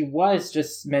initially was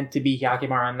just meant to be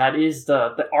Hyakimaru, and that is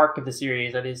the arc of the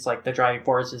series. That is like the driving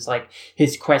force, is like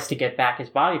his quest to get back his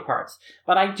body parts.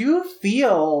 But I do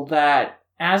feel that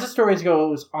as the story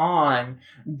goes on,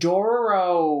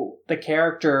 Dororo, the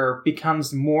character,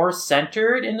 becomes more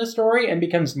centered in the story and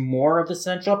becomes more of the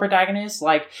central protagonist.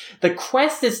 Like, the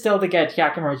quest is still to get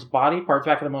Hyakimaru's body parts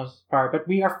back for the most part, but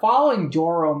we are following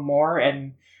Dororo more,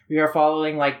 and we are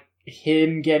following, like,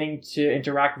 him getting to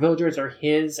interact with villagers, or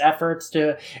his efforts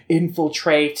to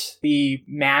infiltrate the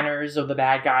manners of the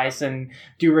bad guys and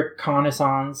do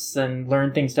reconnaissance and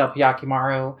learn things to help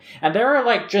Hyakimaru. And there are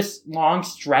like just long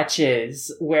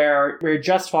stretches where we're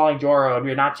just following Dororo and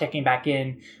we're not checking back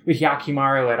in with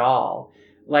Hyakimaru at all.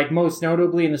 Like, most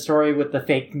notably in the story with the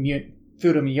fake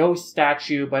Furumio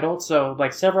statue, but also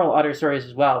like several other stories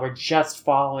as well. We're just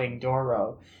following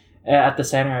Dororo at the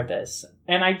center of this.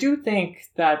 And I do think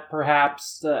that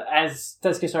perhaps as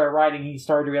Tezuka started writing, he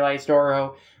started to realize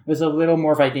Dororo was a little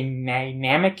more of a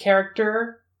dynamic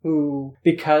character who,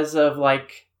 because of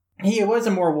like, he was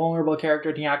a more vulnerable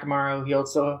character to Hyakimaru, he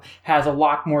also has a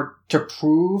lot more to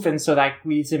prove, and so that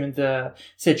leads him into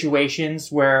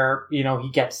situations where, you know, he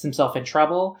gets himself in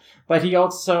trouble. But he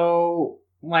also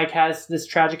like has this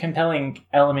tragic, compelling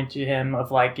element to him of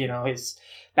like, you know, his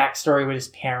backstory with his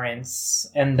parents,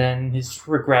 and then his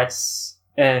regrets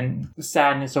and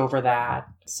sadness over that.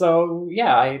 So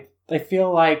yeah, I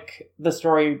feel like the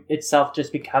story itself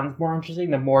just becomes more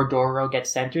interesting the more Dororo gets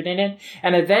centered in it.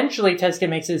 And eventually Tezuka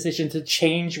makes a decision to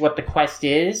change what the quest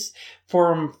is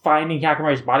from finding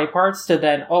Hyakimaru's body parts to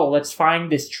then, let's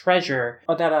find this treasure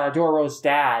that Dororo's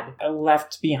dad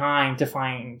left behind to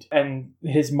find. And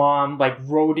his mom like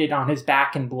wrote it on his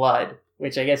back in blood,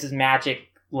 which I guess is magic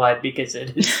blood because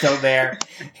it is still there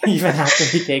even after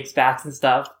he takes baths and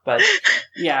stuff. But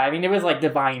yeah, I mean, it was like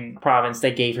divine providence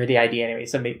that gave her the idea anyway,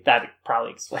 so maybe that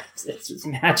probably explains it's just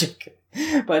magic.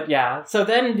 But yeah, so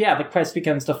then yeah, the quest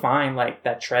becomes to find like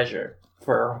that treasure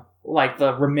for like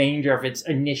the remainder of its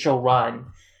initial run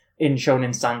in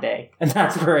Shonen Sunday, and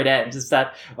that's where it ends. Is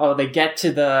that they get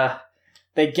to the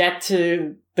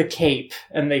cape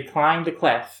and they climb the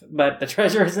cliff, but the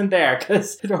treasure isn't there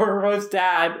because Dororo's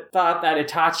dad thought that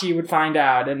Itachi would find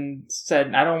out and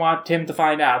said, I don't want him to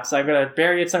find out, so I'm going to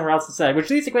bury it somewhere else instead.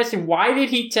 Which leads to the question, why did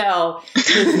he tell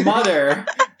his mother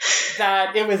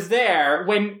that it was there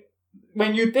when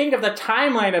you think of the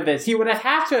timeline of this, he would have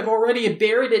had to have already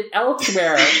buried it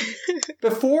elsewhere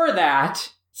before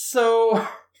that. So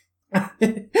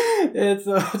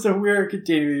it's a weird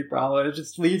continuity problem. It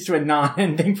just leads to a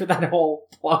non-ending for that whole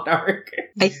plot arc.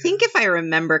 I think if I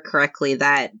remember correctly,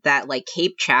 that like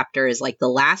Cape chapter is like the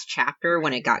last chapter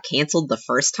when it got canceled the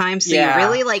first time. So you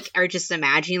really like are just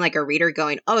imagining like a reader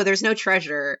going, "Oh, there's no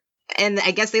treasure," and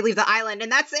I guess they leave the island,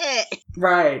 and that's it.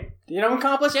 Right. You don't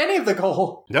accomplish any of the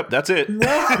goal. Yep, that's it.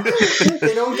 No.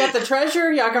 They don't get the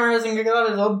treasure. Hyakimaru doesn't get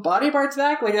his own body parts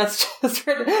back. Like, that's just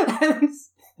where it ends.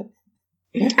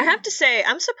 I have to say,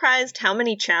 I'm surprised how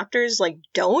many chapters like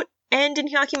don't end in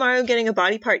Hyakimaru getting a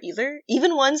body part either.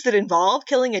 Even ones that involve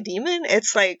killing a demon.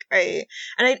 It's like I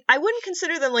wouldn't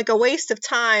consider them like a waste of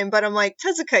time, but I'm like,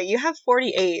 Tezuka, you have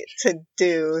 48 to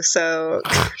do, so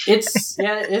it's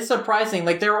surprising.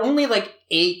 Like, there are only like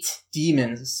 8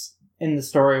 demons in the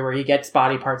story where he gets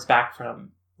body parts back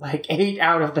from. like 8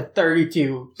 out of the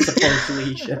 32 supposedly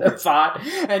he should have fought.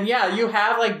 And yeah, you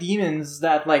have like demons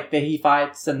that he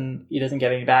fights and he doesn't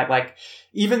get any back. Like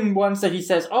even ones that he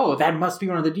says, oh, that must be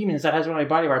one of the demons that has one of my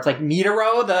body parts. Like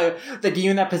Midoro, the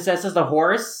demon that possesses the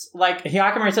horse. Like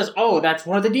Hyakumari says, oh, that's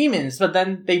one of the demons. But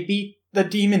then they beat the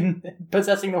demon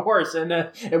possessing the horse, and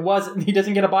he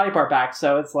doesn't get a body part back.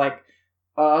 So it's like,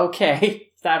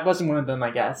 okay, that wasn't one of them,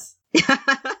 I guess.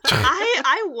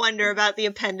 I wonder about the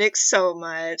appendix so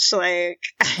much. Like,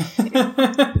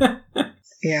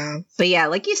 yeah. But yeah,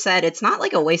 like you said, it's not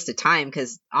like a waste of time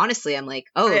because honestly, I'm like,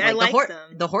 oh, I like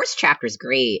the horse chapter's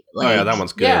great. Oh yeah, that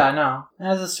one's good. Yeah, no, it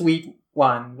has a sweet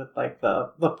one with like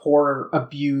the poor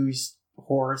abused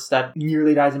horse that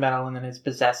nearly dies in battle and then is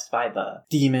possessed by the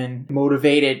demon,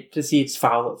 motivated to see its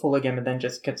full again, but then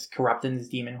just gets corrupted in this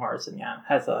demon horse, and yeah,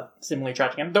 has a similarly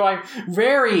tragic end. Though I'm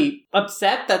very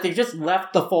upset that they just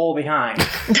left the foal behind.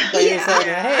 It's like,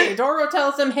 hey, Doro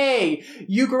tells him, hey,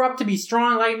 you grew up to be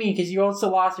strong like me because you also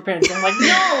lost your parents. And I'm like,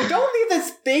 no, don't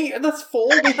leave this foal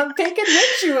behind. Take it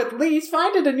with you at least.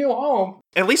 Find it a new home.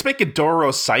 At least make it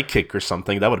Doro's sidekick or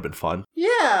something. That would have been fun.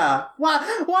 Yeah.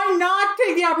 Why not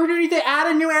take the opportunity to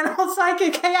add a new animal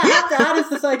sidekick? Hey, I have to add as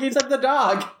the sidekick except the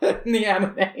dog in the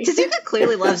anime. Tezuka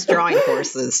clearly loves drawing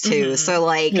horses too, so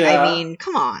like, yeah. I mean,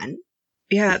 come on.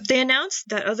 Yeah, they announced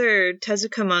that other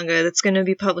Tezuka manga that's going to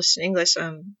be published in English,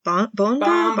 Bonba?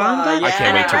 Yeah. I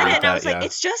can't wait to read it, that, and I was like,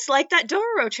 it's just like that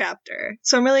Doro chapter.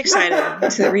 So I'm really excited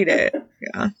to read it.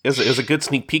 Yeah, it was a good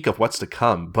sneak peek of what's to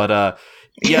come. But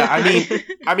yeah,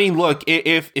 I mean, look,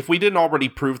 if we didn't already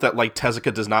prove that like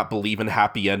Tezuka does not believe in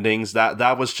happy endings,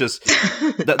 that was just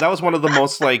that was one of the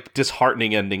most like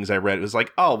disheartening endings I read. It was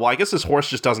like, oh well, I guess this horse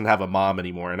just doesn't have a mom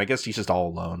anymore, and I guess he's just all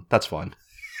alone. That's fun.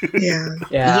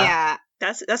 Yeah.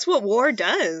 That's what war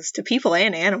does to people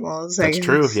and animals. That's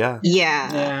true, yeah.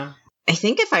 Yeah. I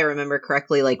think if I remember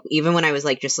correctly, like, even when I was,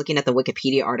 like, just looking at the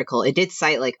Wikipedia article, it did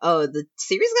cite, like, oh, the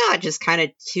series got just kind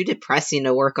of too depressing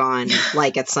to work on,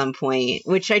 like, at some point,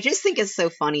 which I just think is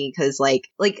so funny, because, like,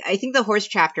 I think the horse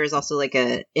chapter is also, like,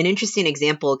 an interesting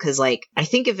example, because, like, I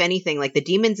think, if anything, like, the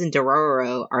demons in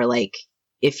Dororo are, like,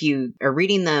 if you are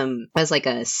reading them as, like,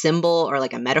 a symbol or,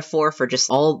 like, a metaphor for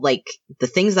just all, like, the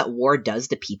things that war does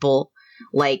to people,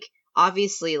 like,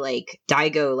 obviously, like,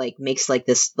 Daigo, like, makes, like,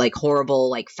 this, like, horrible,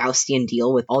 like, Faustian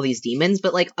deal with all these demons,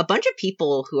 but, like, a bunch of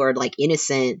people who are, like,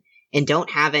 innocent and don't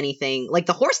have anything, like,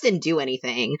 the horse didn't do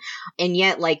anything, and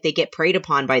yet, like, they get preyed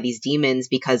upon by these demons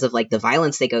because of, like, the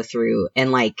violence they go through,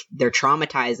 and, like, they're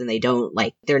traumatized and they don't,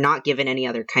 like, they're not given any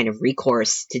other kind of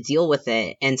recourse to deal with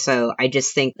it, and so I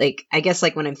just think, like, I guess,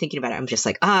 like, when I'm thinking about it, I'm just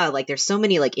like, like, there's so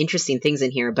many, like, interesting things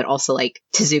in here, but also, like,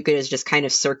 Tezuka is just kind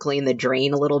of circling the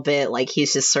drain a little bit, like,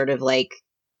 he's just sort of, like,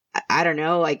 I don't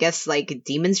know, I guess, like,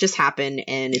 demons just happen,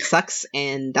 and it sucks,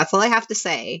 and that's all I have to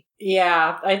say.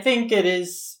 Yeah, I think it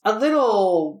is a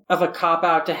little of a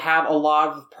cop-out to have a lot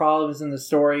of problems in the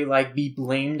story, like, be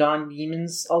blamed on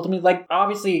demons, ultimately. Like,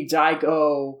 obviously,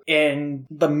 Daigo and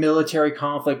the military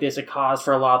conflict is a cause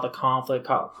for a lot of the conflict,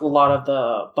 a lot of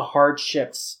the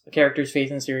hardships the characters face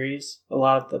in the series, a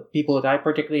lot of the people who die,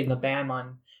 particularly in the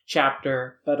Banmon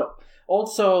chapter, but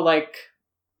also, like,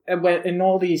 in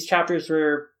all these chapters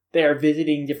where they're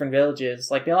visiting different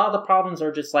villages, like, a lot of the problems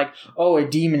are just like, oh, a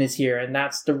demon is here, and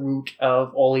that's the root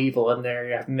of all evil, and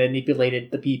they have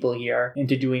manipulated the people here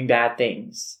into doing bad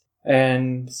things.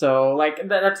 And so, like,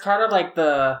 that's kind of like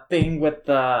the thing with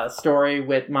the story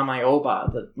with Mamai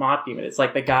Oba, the moth demon. It's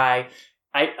like the guy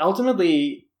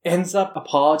ultimately ends up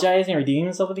apologizing or redeeming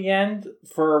himself at the end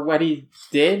for what he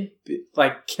did,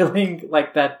 like killing,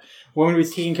 like, that woman who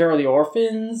was taking care of the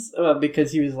orphans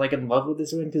because he was, like, in love with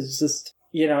this woman, because it's just,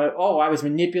 you know, oh, I was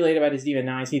manipulated by this demon,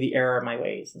 now I see the error of my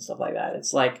ways and stuff like that.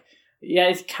 It's like, yeah,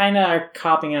 it's kind of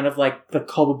copying out of, like, the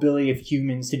culpability of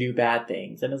humans to do bad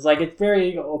things. And it's like, it's very,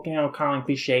 you know, kind of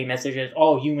cliche messages,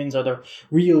 oh, humans are the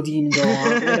real demons or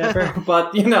whatever.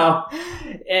 But, you know,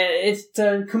 it's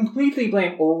to completely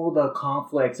blame all the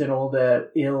conflicts and all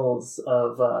the ills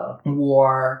of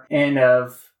war and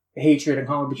of hatred and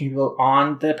conflict between people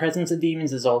on the presence of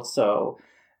demons is also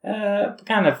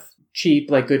kind of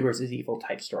cheap, like, good versus evil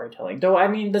type storytelling. Though, I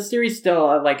mean, the series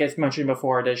still, like, as mentioned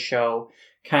before, does show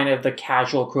kind of the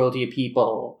casual cruelty of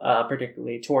people,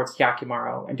 particularly towards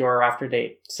Hyakumaru and Doro after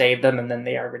they save them, and then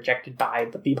they are rejected by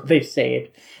the people they've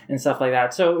saved, and stuff like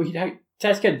that. So,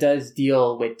 Tezuka does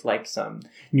deal with, like, some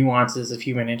nuances of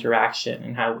human interaction,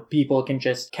 and how people can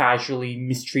just casually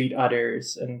mistreat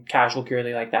others, and casual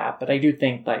cruelty like that. But I do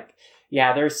think, like,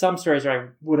 yeah, there's some stories where I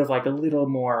would have liked a little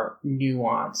more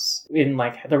nuance in,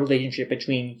 like, the relationship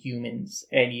between humans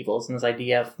and evils, and this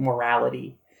idea of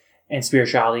morality and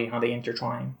spirituality and how they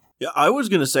intertwine. Yeah, I was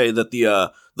gonna say that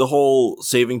the whole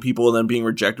saving people and then being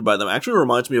rejected by them actually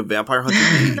reminds me of Vampire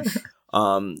Hunter D.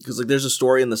 Because like there's a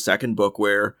story in the second book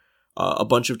where a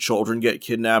bunch of children get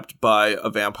kidnapped by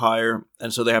a vampire,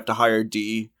 and so they have to hire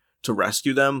D to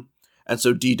rescue them. And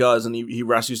so D does, and he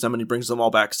rescues them and he brings them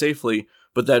all back safely.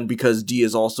 But then because D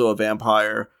is also a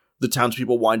vampire, the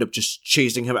townspeople wind up just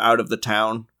chasing him out of the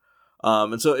town.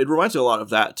 And so it reminds me a lot of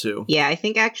that too. Yeah, I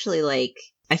think actually, like,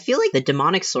 I feel like the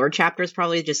demonic sword chapter is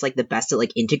probably just like the best at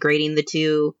like integrating the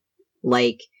two.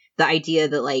 Like the idea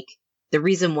that like the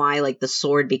reason why like the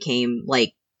sword became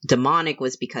like demonic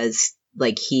was because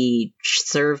like he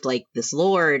served like this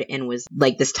lord and was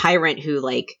like this tyrant who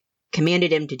like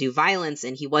commanded him to do violence,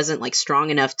 and he wasn't like strong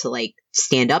enough to like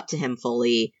stand up to him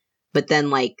fully. But then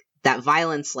like that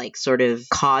violence like sort of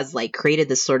created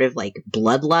this sort of like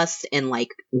bloodlust and like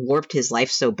warped his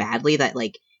life so badly that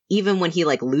like even when he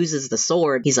like loses the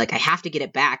sword, he's like, I have to get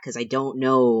it back because I don't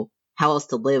know how else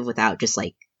to live without just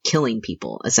like killing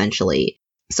people, essentially.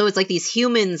 So it's like these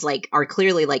humans like are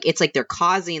clearly like, it's like they're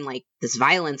causing like this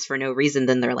violence for no reason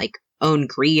than their like own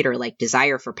greed or like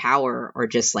desire for power or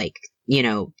just like, you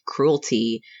know,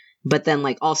 cruelty. But then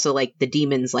like also like the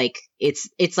demons, like it's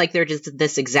like they're just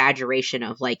this exaggeration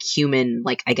of like human,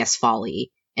 like I guess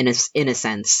folly in a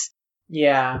sense.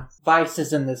 Yeah,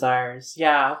 vices and desires.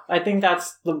 Yeah, I think that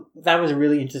was a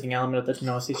really interesting element of the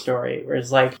Tenosi story, where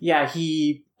it's like, yeah,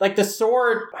 he, like, the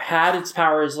sword had its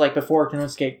powers, like, before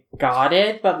Tenosuke got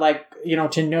it, but, like, you know,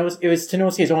 it was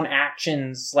Tenosi's own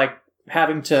actions, like,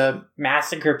 having to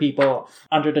massacre people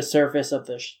under the surface of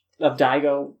of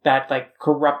Daigo that, like,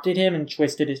 corrupted him and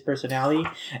twisted his personality,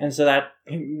 and so that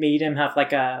made him have,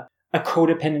 like, a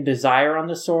codependent desire on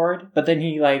the sword, but then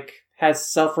he, like, has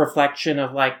self-reflection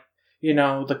of, like, you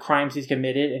know, the crimes he's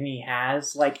committed, and he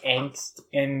has, like, angst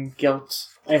and guilt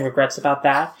and regrets about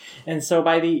that. And so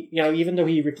even though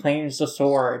he reclaims the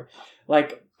sword,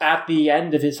 like, at the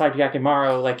end of his fight with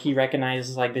Yakimaru, like, he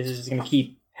recognizes, like, this is just gonna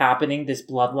keep happening, this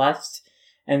bloodlust.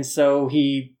 And so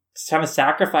he kind of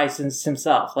sacrifices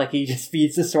himself. Like, he just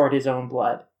feeds the sword his own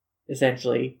blood,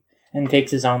 essentially, and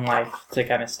takes his own life to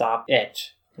kind of stop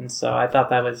it. And so I thought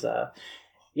that was,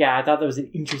 an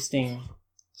interesting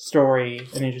story,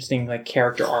 an interesting like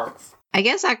character arc. I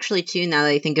guess actually too, now that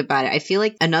I think about it, I feel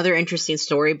like another interesting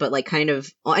story, but like kind of,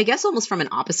 well, I guess almost from an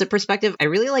opposite perspective, I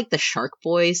really like the Shark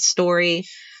Boy story,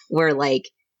 where like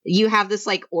you have this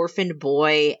like orphaned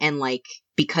boy, and like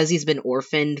because he's been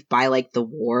orphaned by like the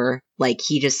war, like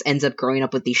he just ends up growing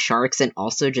up with these sharks and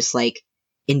also just like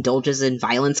indulges in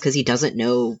violence because he doesn't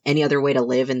know any other way to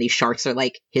live, and these sharks are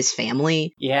like his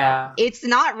family. Yeah, it's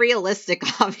not realistic,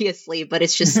 obviously, but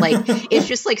it's just like it's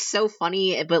just like so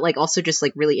funny, but like also just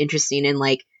like really interesting, and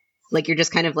like you're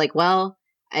just kind of like, well,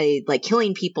 like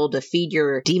killing people to feed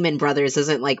your demon brothers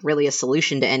isn't like really a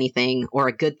solution to anything or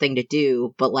a good thing to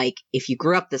do, but like if you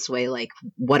grew up this way, like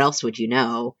what else would you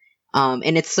know?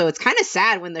 And it's kind of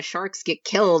sad when the sharks get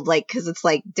killed, like, because it's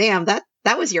like, damn,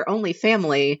 that was your only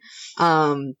family.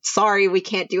 Sorry, we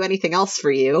can't do anything else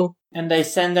for you. And they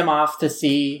send him off to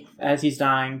sea as he's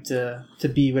dying to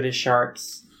be with his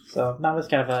sharks. So that was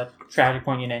kind of a tragic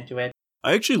poignant end to it.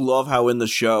 I actually love how in the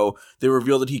show they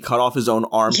reveal that he cut off his own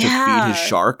arm to feed his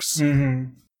sharks.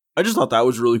 Mm-hmm. I just thought that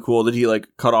was really cool that he like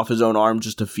cut off his own arm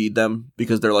just to feed them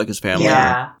because they're like his family.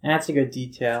 Yeah, and that's a good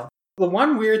detail. The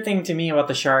one weird thing to me about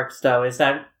the sharks, though, is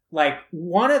that, like,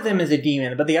 one of them is a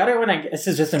demon, but the other one, I guess,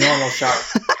 is just a normal shark.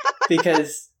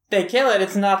 Because they kill it,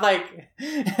 it's not like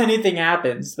anything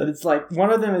happens, but it's like,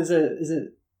 one of them is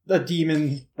a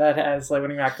demon that has, like,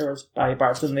 one of Yakimaru's body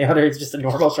parts, and the other is just a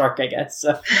normal shark, I guess.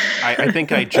 So. I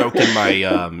think I joked in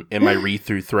my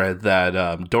read-through thread that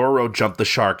Dororo jumped the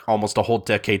shark almost a whole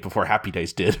decade before Happy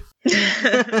Days did.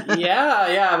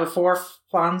 Yeah, before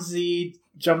Fonzie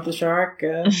jumped the shark.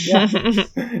 Yeah,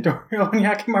 Dororo and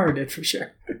Yakimaru did for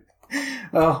sure.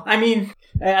 Well, I mean,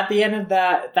 at the end of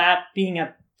that being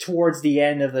towards the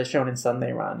end of the Shonen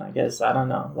Sunday run, I guess, I don't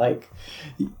know. Like,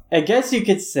 I guess you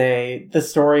could say the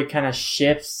story kind of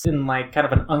shifts in like kind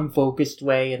of an unfocused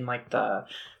way in like the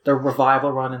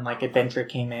revival run in like Adventure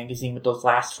King magazine with those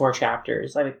last 4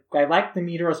 chapters. I like the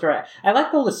Meteor story. I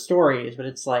like all the stories, but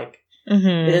it's like,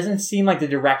 it doesn't seem like the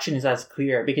direction is as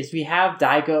clear, because we have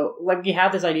Daigo, like, we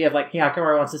have this idea of like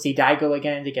Yakimaru wants to see Daigo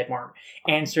again to get more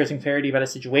answers and clarity about a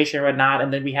situation or whatnot,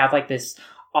 and then we have like this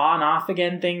on-off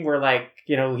again thing where, like,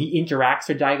 you know, he interacts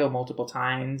with Daigo multiple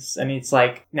times, and it's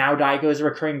like now Daigo is a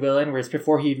recurring villain, whereas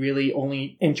before he really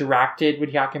only interacted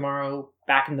with Yakimaru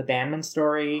back in the Banman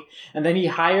story. And then he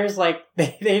hires, like,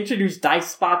 they introduce Dice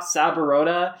Spot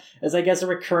Saburota as, I guess, a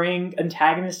recurring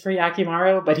antagonist for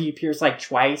Yakimaru, but he appears, like,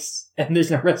 twice, and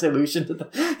there's no resolution to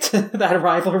that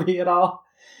rivalry at all.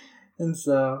 And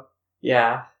so,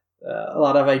 yeah, a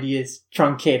lot of ideas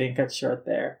truncated and cut short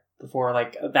there before,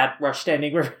 like, that rushed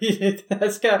ending where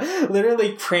Tezuka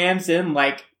literally crams in,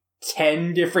 like,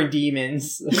 10 different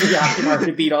demons for Yakimaru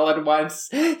to beat all at once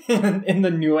in the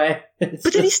Nue.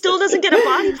 But then he still doesn't get a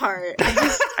body part.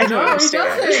 I don't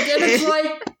understand. He doesn't. And it's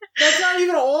like, that's not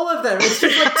even all of them. It's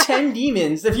just like 10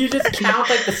 demons. If you just count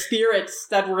like the spirits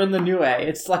that were in the Nue,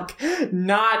 it's like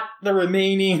not the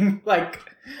remaining like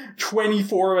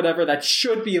 24 or whatever that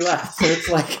should be left. So it's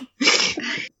like...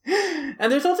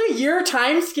 And there's also a year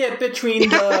time skip between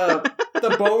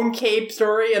the Bone Cape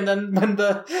story and then when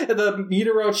the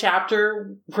Midoro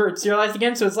chapter where it's serialized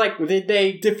again. So it's like, did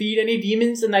they defeat any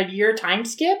demons in that year time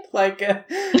skip? Like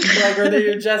or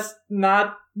they just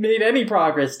not made any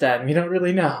progress then? We don't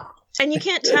really know. And you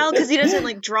can't tell because he doesn't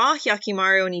like draw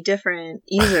Yakimaru any different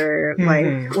either.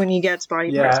 Like when he gets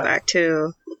body parts back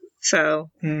too. So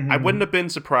I wouldn't have been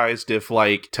surprised if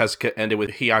like Tezuka ended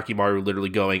with Hyakimaru literally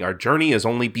going, "Our journey has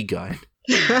only begun."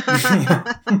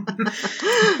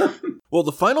 Well,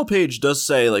 the final page does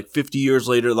say like 50 years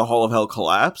later the Hall of Hell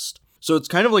collapsed. So it's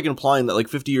kind of like implying that like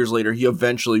 50 years later he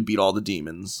eventually beat all the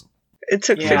demons. It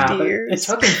took 50 years. It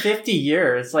took him 50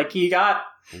 years. Like he got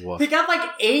like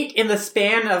 8 in the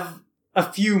span of a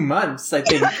few months, I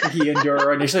think, he and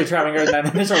Doro initially traveling over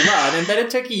that initial run, and then it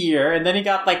took a year, and then he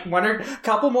got like one or a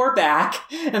couple more back,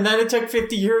 and then it took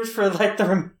 50 years for like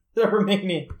the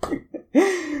remaining.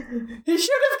 He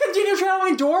should have continued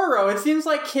traveling Doro. It seems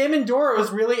like him and Doro is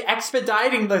really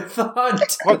expediting the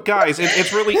hunt. Well, guys,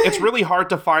 it's really hard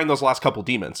to find those last couple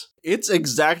demons. It's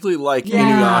exactly like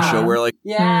Inuyasha, where like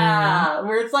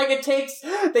where it's like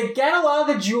they get a lot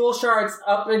of the jewel shards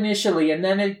up initially, and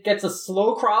then it gets a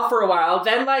slow crawl for a while.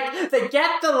 Then like they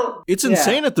get the. It's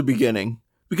insane at the beginning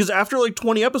because after like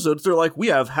 20 episodes, they're like, we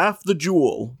have half the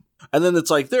jewel, and then it's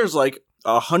like there's like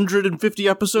 150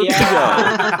 episodes to go.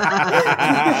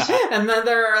 And then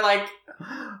there are like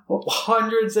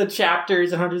hundreds of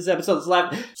chapters and hundreds of episodes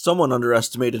left. Someone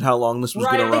underestimated how long this was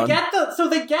going to run.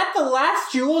 They get the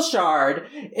last jewel shard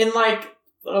in like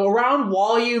around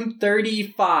volume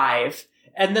 35,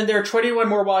 and then there are 21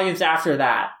 more volumes after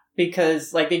that.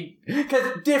 Because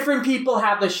different people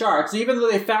have the shards. So even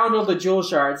though they found all the jewel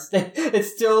shards, it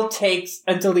still takes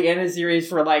until the end of the series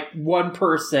for like one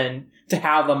person to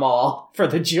have them all for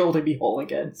the jewel to be whole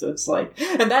again. So it's like,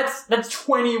 and that's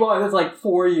 21. That's like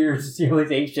 4 years of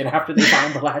serialization after they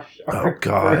find the last shard. Oh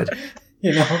God!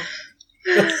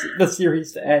 The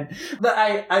series to end. But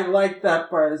I like that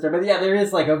part of the story. But yeah, there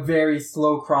is like a very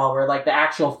slow crawl where like the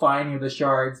actual finding of the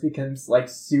shards becomes like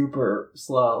super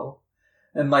slow.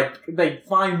 And, like, they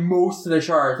find most of the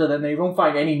shards, and then they don't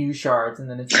find any new shards, and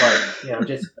then it's, like,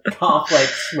 just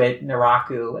conflicts with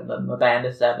Naraku and the Band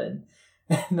of Seven.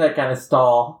 And that kind of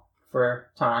stall for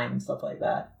time and stuff like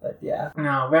that. But, yeah.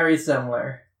 No, very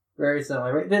similar. Very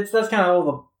similar. That's kind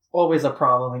of always a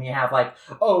problem when you have, like,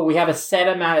 we have a set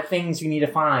amount of things we need to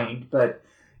find, but,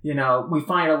 we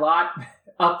find a lot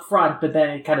up front, but then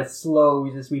it kind of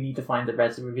slows as we need to find the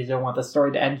rest of it because you don't want the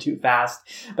story to end too fast.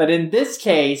 But in this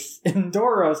case, in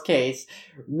Doro's case,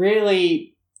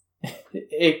 really,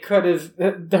 it could have...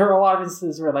 There are a lot of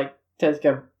instances where, like,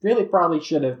 Tezuka really probably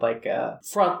should have, like,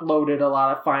 front-loaded a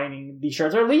lot of finding these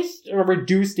shards, or at least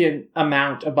reduced the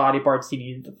amount of body parts he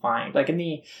needed to find. Like, in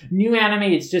the new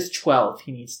anime, it's just 12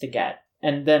 he needs to get.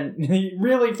 And then,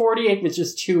 really, 48 was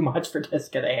just too much for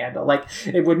Tezuka to handle. Like,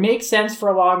 it would make sense for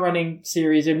a long-running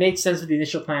series. It makes sense with the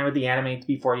initial plan with the anime to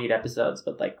be 48 episodes.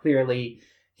 But, like, clearly,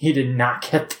 he did not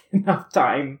get enough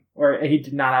time, or he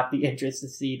did not have the interest to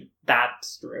see that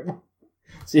through.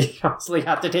 So you constantly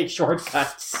have to take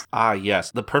shortcuts. Ah,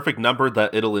 yes. The perfect number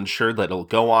that it'll ensure that it'll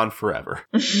go on forever.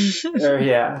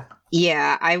 Yeah.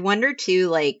 Yeah, I wonder, too,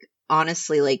 like,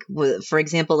 honestly, like, for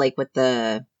example, like, with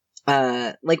the...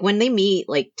 like when they meet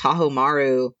like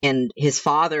Tahomaru and his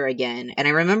father again, and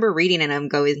I remember reading and I'm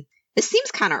going, this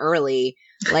seems kind of early.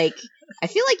 Like, I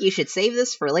feel like you should save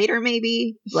this for later,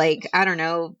 maybe. Like, I don't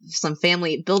know, some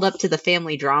family build up to the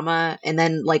family drama, and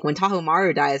then like when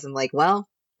Tahomaru dies, I'm like, well,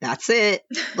 that's it.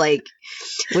 Like,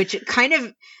 which kind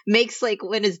of makes like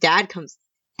when his dad comes.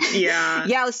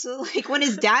 Yeah. So like when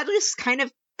his dad just kind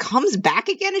of comes back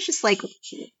again, it's just like,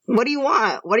 what do you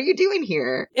want? What are you doing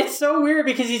here? It's so weird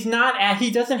because he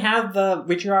doesn't have the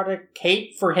patriotic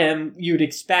hate for him you'd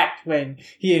expect when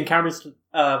he encounters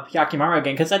Yakimaru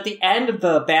again. Because at the end of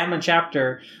the Banman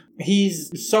chapter,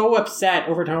 he's so upset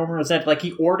over Tomoro's death, like,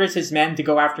 he orders his men to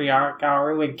go after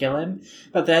Yakaru and kill him,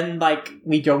 but then, like,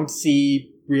 we don't see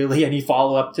really any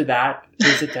follow-up to that,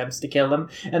 his attempts to kill him.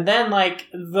 And then, like,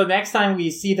 the next time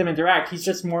we see them interact, he's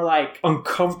just more, like,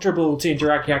 uncomfortable to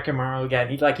interact with Hyakkimaru again.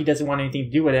 He doesn't want anything to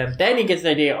do with him. Then he gets the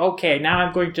idea, okay, now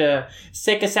I'm going to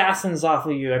sick assassins off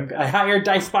of you. I hired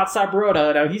Daispot Saburo,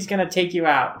 now he's gonna take you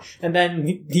out. And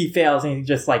then he fails and he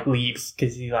just, like, leaves,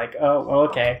 because he's like, oh,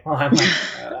 okay, well, I'm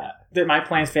like, my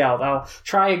plans failed. I'll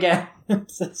try again.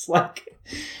 It's like...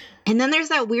 And then there's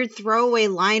that weird throwaway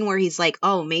line where he's like,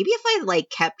 oh, maybe if I,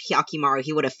 like, kept Hyakkimaru,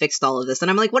 he would have fixed all of this.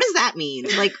 And I'm like, what does that mean?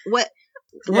 Like, what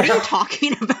are you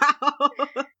talking about?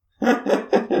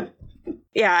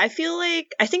 Yeah, I think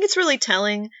it's really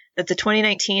telling that the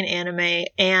 2019 anime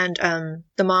and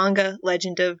the manga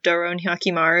Legend of Doro and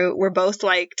Hyakkimaru were both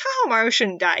like, Tahomaru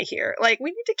shouldn't die here. Like,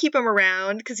 we need to keep him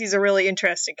around because he's a really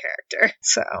interesting character.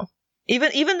 So...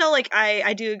 Even though, like,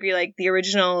 I do agree, like, the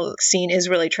original scene is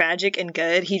really tragic and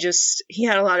good, he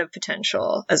had a lot of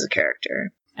potential as a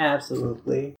character.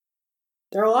 Absolutely.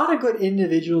 There are a lot of good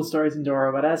individual stories in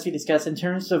Doro, but as we discussed, in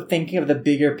terms of thinking of the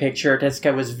bigger picture,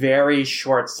 Tezuka was very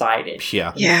short-sighted.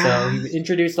 Yeah. So he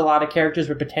introduced a lot of characters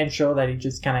with potential that he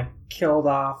just kind of killed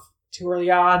off too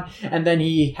early on, and then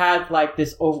he had, like,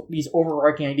 these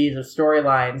overarching ideas of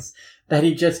storylines that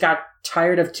he just got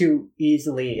tired of too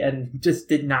easily and just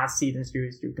did not see them through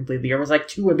completely, or was, like,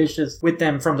 too ambitious with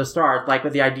them from the start, like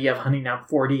with the idea of hunting down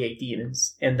 48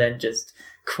 demons, and then just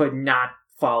could not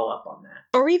follow up on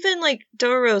that. Or even, like,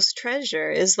 Doro's treasure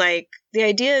is, like, the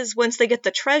idea is once they get the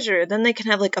treasure, then they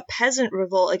can have, like, a peasant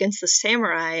revolt against the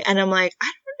samurai, and I'm like, I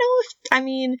don't know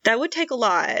that would take a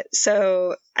lot.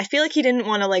 So I feel like he didn't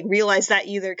want to, like, realize that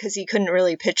either because he couldn't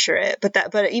really picture it.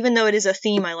 But even though it is a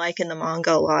theme I like in the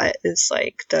manga a lot, is,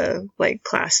 like, the, like,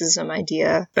 classism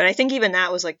idea. But I think even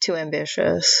that was, like, too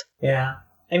ambitious. Yeah.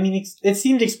 I mean, it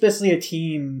seemed explicitly a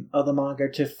theme of the manga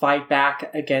to fight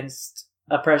back against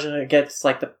oppression, against,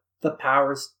 like, the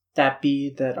powers that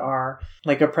be that are,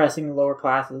 like, oppressing the lower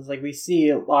classes. Like, we see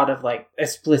a lot of, like,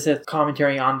 explicit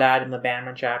commentary on that in the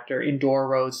Banman chapter, in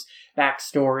Doro's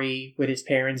backstory with his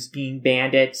parents being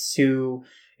bandits who,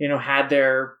 you know, had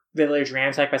their village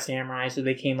ransacked by samurai, so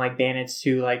they became, like, bandits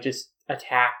who, like, just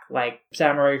attack, like,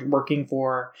 samurai working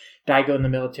for Daigo in the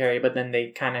military, but then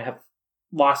they kind of have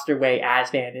lost their way as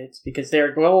bandits because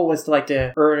their goal was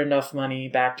to earn enough money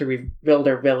back to rebuild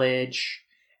their village,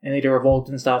 and they do revolt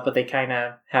and stuff, but they kind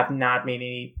of have not made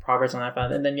any progress on that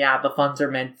front. And then, yeah, the funds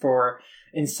are meant for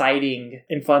inciting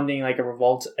and funding, like, a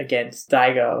revolt against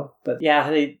Daigo. But yeah,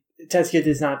 Tezuka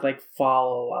does not, like,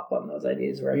 follow up on those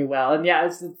ideas very well. And yeah,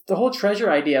 it's the whole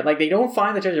treasure idea. Like, they don't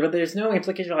find the treasure, but there's no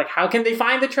implication of, like, how can they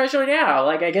find the treasure now?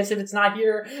 Like, I guess if it's not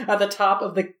here at the top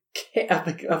of the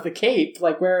cape,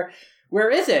 like, where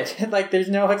is it? Like, there's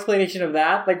no explanation of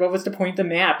that. Like, what was the point of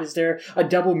the map? Is there a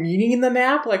double meaning in the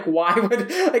map? Like, why would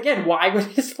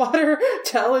his father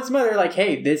tell his mother, like,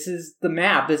 hey, this is the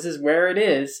map, this is where it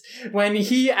is, when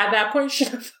he, at that point, should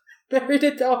have buried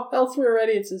it elsewhere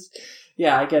already? It's just,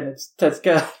 yeah, again, it's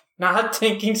Tezuka not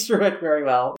thinking through it very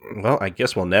well. Well, I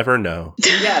guess we'll never know.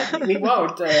 Yeah, we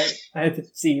won't,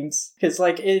 it seems. Because,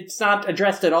 like, it's not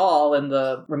addressed at all in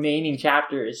the remaining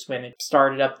chapters when it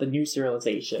started up the new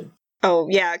serialization. Oh,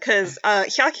 yeah, because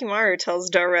Hyakkimaru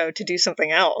tells Doro to do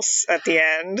something else at the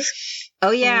end. Oh,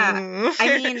 yeah.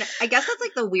 I mean, I guess that's,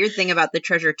 like, the weird thing about the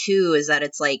treasure, too, is that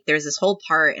it's, like, there's this whole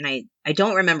part, and I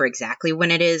don't remember exactly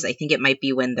when it is. I think it might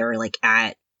be when they're, like,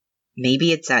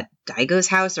 maybe it's at Daigo's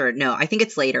house, or no, I think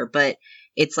it's later, but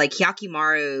it's like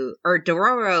Hyakkimaru, or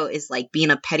Dororo is, like,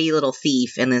 being a petty little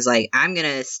thief and is like, I'm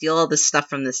gonna steal all this stuff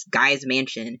from this guy's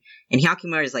mansion. And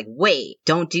Hyakkimaru is like, wait,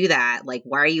 don't do that. Like,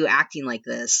 why are you acting like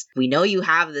this? We know you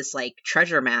have this, like,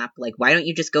 treasure map. Like, why don't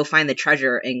you just go find the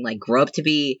treasure and, like, grow up to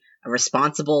be a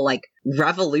responsible, like,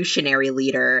 revolutionary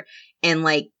leader? And,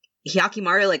 like,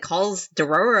 Hyakkimaru, like, calls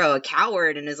Dororo a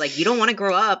coward and is like, you don't want to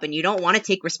grow up and you don't want to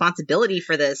take responsibility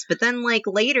for this. But then, like,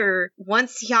 later,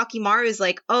 once Hyakkimaru is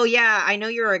like, oh yeah, I know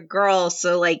you're a girl,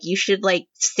 so, like, you should, like,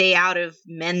 stay out of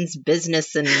men's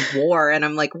business and war. And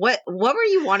I'm like, what were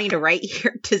you wanting to write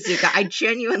here, Tezuka? I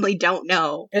genuinely don't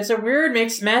know. It's a weird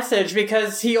mixed message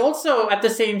because he also, at the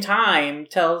same time,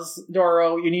 tells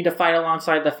Doro, you need to fight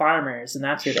alongside the farmers, and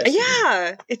that's your destiny.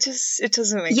 Yeah, it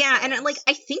doesn't make sense. Yeah, and, like,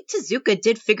 I think Tezuka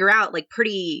did figure out, like,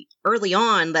 pretty early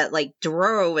on that, like,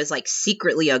 Dororo was, like,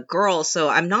 secretly a girl, so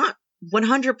I'm not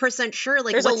 100% sure,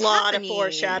 like, there's what's a lot happening. of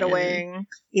foreshadowing.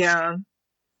 Yeah.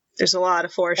 There's a lot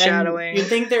of foreshadowing. And you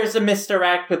think there's a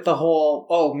misdirect with the whole,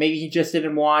 oh, maybe he just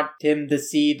didn't want him to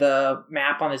see the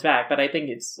map on his back, but I think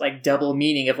it's like double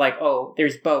meaning of like, oh,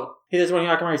 there's both. He doesn't want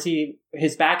Hyakkimaru to see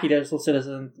his back, he also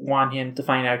doesn't want him to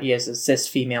find out he has a cis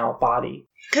female body.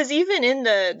 Because even in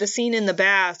the scene in the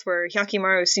bath where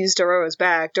Hyakkimaru sees Dororo's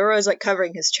back, Dororo's like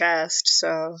covering his chest,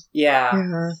 so...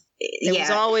 Yeah. It was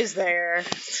always there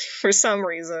for some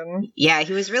reason. Yeah,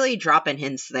 he was really dropping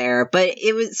hints there, but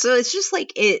it's just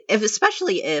like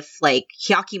especially if like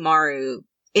Hyakkimaru,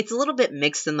 it's a little bit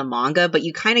mixed in the manga, but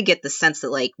you kind of get the sense that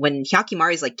like when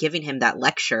Hyakkimaru is like giving him that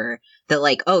lecture, that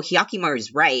like, oh,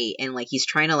 Hyakimaru's right, and like he's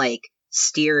trying to like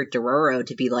steer Dororo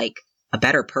to be like a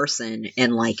better person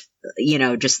and like, you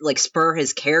know, just like spur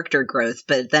his character growth.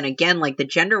 But then again, like the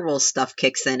gender role stuff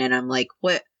kicks in, and I'm like,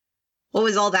 what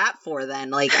was all that for then?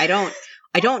 Like, I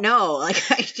don't know.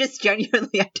 Like, I just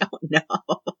genuinely, I don't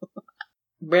know.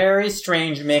 Very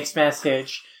strange mixed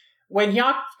message. When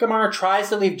Hyakkimaru tries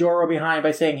to leave Dororo behind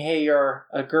by saying, hey, you're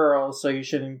a girl, so you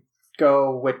shouldn't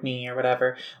go with me or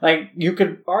whatever, like, you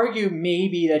could argue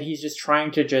maybe that he's just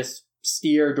trying to just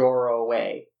steer Dororo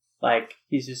away. Like,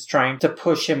 he's just trying to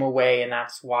push him away, and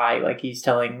that's why, like, he's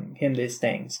telling him these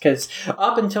things. Because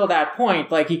up until that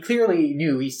point, like, he clearly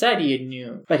knew. He said he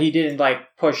knew. But he didn't,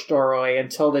 like, push Dororo away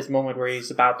until this moment where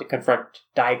he's about to confront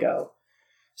Daigo.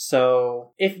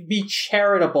 So, if be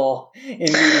charitable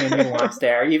in reading a nuance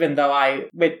there, even though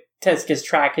with Tezuka's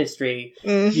track history,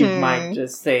 you might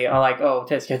just say,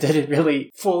 Tezuka didn't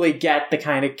really fully get the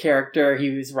kind of character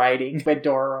he was writing with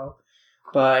Dororo.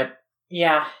 But...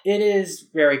 yeah, it is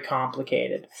very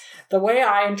complicated. The way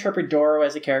I interpret Dororo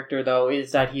as a character, though,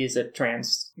 is that he is a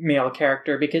trans male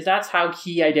character, because that's how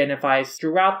he identifies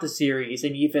throughout the series,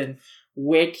 and even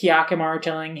with Hyakkimaru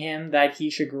telling him that he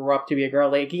should grow up to be a girl,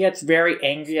 like, he gets very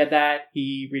angry at that,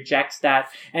 he rejects that,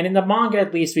 and in the manga,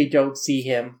 at least, we don't see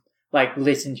him, like,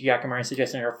 listen to Hyakkimaru's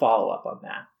suggestion or follow up on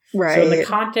that. Right. So in the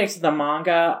context of the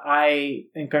manga, I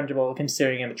am comfortable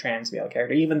considering him a trans male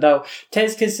character, even though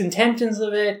Tezuka's intentions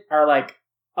of it are like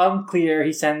unclear.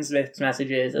 He sends mixed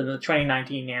messages, and the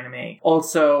 2019 anime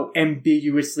also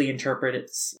ambiguously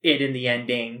interprets it in the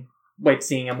ending, like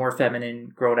seeing a more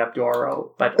feminine grown-up Dororo,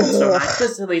 but also not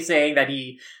explicitly saying that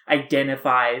he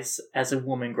identifies as a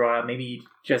woman grown up. Maybe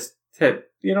just to,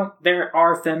 you know, there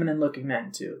are feminine-looking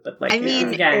men too, but like, I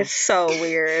mean, again, it's so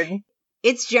weird.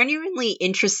 It's genuinely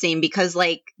interesting because,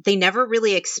 like, they never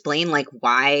really explain, like,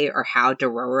 why or how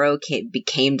Dororo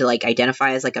became to, like,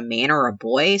 identify as, like, a man or a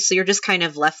boy. So you're just kind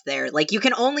of left there. Like, you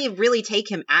can only really take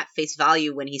him at face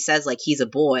value when he says, like, he's a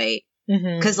boy.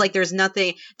 Because, like, there's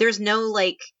no,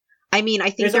 like, I mean,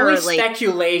 I think there's only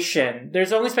speculation.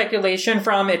 There's only speculation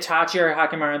from Itachi or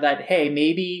Hyakkimaru that, hey,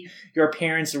 maybe your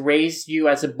parents raised you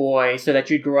as a boy so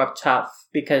that you'd grow up tough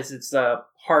because it's a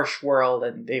harsh world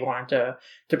and they wanted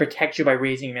to protect you by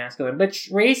raising masculine, which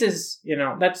raises, you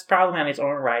know, that's problem in its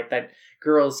own right, that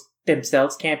girls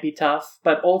themselves can't be tough,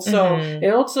 but also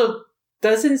it also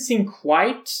doesn't seem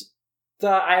quite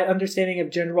the understanding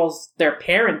of gender roles their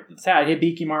parents had,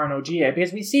 Hibikimaru and Ojiie,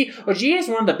 because we see Ojiie is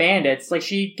one of the bandits, like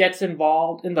she gets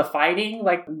involved in the fighting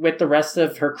like with the rest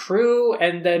of her crew,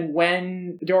 and then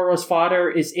when Dororo's father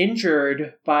is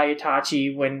injured by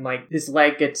Itachi, when like his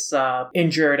leg gets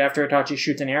injured after Itachi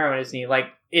shoots an arrow in his knee, like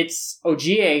it's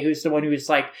Ojiie who's the one who's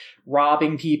like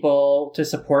robbing people to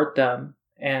support them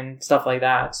and stuff like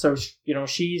that. So, you know,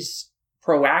 she's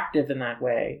proactive in that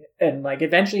way, and like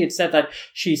eventually it's said that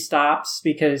she stops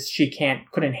because she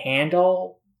couldn't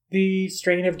handle the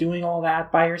strain of doing all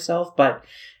that by herself. But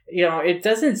you know, it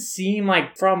doesn't seem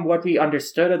like, from what we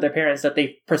understood of their parents, that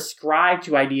they prescribe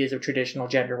to ideas of traditional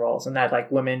gender roles and that like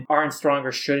women aren't strong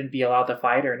or shouldn't be allowed to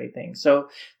fight or anything. So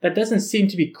that doesn't seem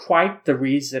to be quite the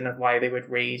reason of why they would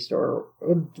raise or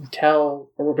tell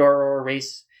Dororo or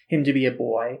raise him to be a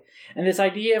boy. And this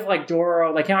idea of like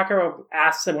Dororo, like Hyakkimaru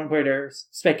asks at one point or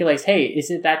speculates, hey,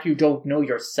 is it that you don't know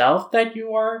yourself that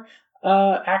you are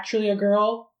actually a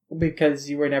girl because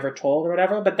you were never told or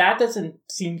whatever? But that doesn't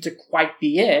seem to quite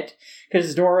be it,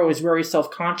 because Dororo is very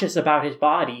self-conscious about his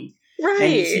body. Right.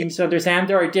 And he seems to understand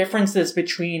there are differences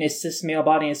between a cis male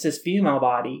body and a cis female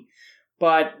body.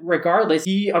 But regardless,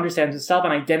 he understands himself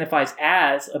and identifies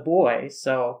as a boy.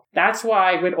 So that's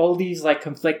why with all these like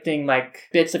conflicting like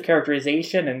bits of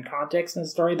characterization and context in the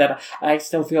story, that I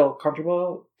still feel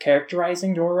comfortable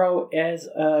characterizing Dororo as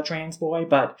a trans boy.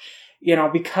 But, you know,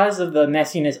 because of the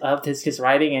messiness of his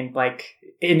writing and like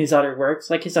in his other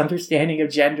works, like his understanding of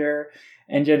gender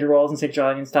and gender roles and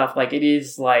sexuality and stuff, like it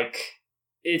is like,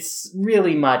 it's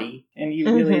really muddy. And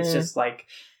you really, it's just like,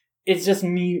 it's just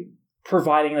me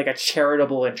providing like a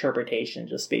charitable interpretation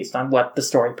just based on what the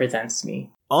story presents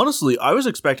me. Honestly, I was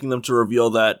expecting them to reveal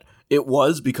that it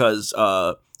was because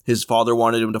his father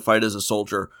wanted him to fight as a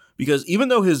soldier. Because even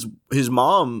though his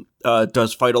mom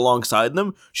does fight alongside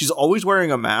them, she's always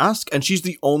wearing a mask, and she's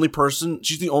the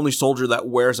only soldier that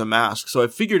wears a mask. So I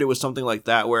figured it was something like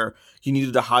that, where he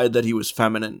needed to hide that he was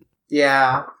feminine.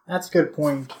 Yeah, that's a good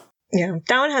point. Yeah,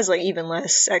 that one has like even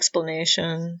less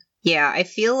explanation. Yeah, I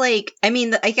feel like, I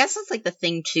mean, I guess that's like the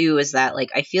thing too, is that like,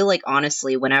 I feel like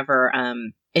honestly, whenever,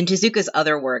 in Tezuka's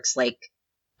other works, like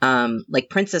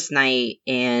Princess Knight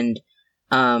and,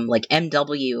 like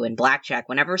MW and Blackjack,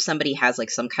 whenever somebody has like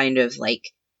some kind of like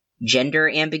gender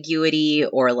ambiguity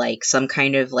or like some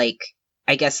kind of like,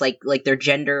 I guess like their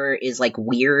gender is like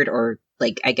weird or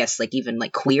like, I guess like even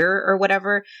like queer or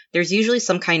whatever, there's usually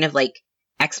some kind of like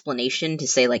explanation to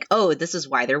say like, oh, this is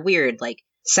why they're weird. Like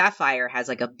Sapphire has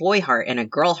like a boy heart and a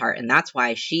girl heart, and that's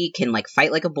why she can like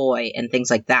fight like a boy and things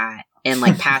like that, and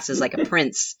like passes like a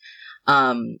prince.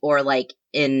 Or like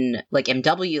in like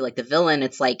MW, like the villain,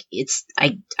 it's like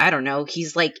I don't know,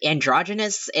 he's like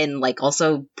androgynous and like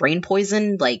also brain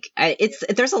poisoned. Like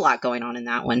there's a lot going on in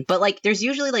that one, but like there's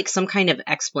usually like some kind of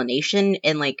explanation,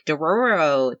 and like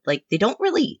Dororo, like they don't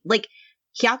really like.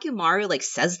 Hyakumaru like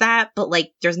says that, but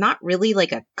like there's not really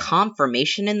like a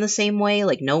confirmation in the same way.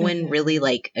 Like no one really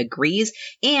like agrees.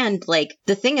 And like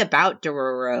the thing about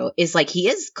Dororo is like he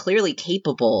is clearly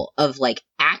capable of like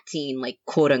acting like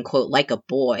quote unquote like a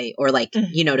boy, or like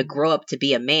you know, to grow up to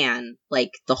be a man.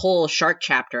 Like the whole shark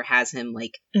chapter has him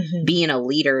like being a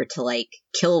leader to like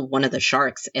kill one of the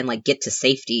sharks and like get to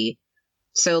safety.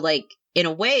 So like in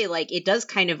a way, like it does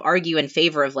kind of argue in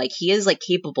favor of like he is like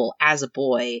capable as a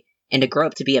boy and to grow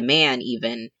up to be a man,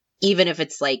 even if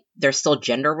it's like there's still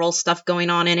gender role stuff going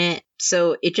on in it.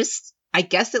 So it just, I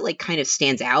guess it like kind of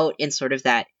stands out in sort of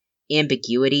that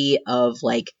ambiguity of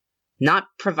like not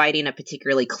providing a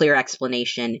particularly clear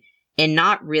explanation and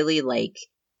not really like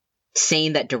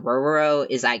saying that Dororo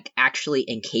is like actually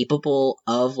incapable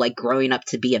of like growing up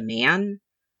to be a man.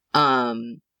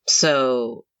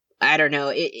 So I don't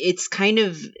know. It's kind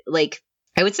of like,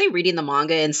 I would say reading the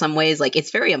manga in some ways, like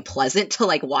it's very unpleasant to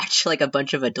like watch like a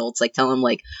bunch of adults like tell them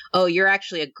like, oh, you're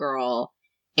actually a girl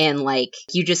and like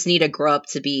you just need to grow up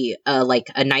to be like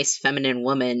a nice feminine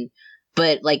woman.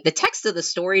 But like the text of the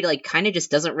story like kind of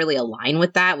just doesn't really align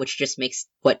with that, which just makes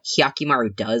what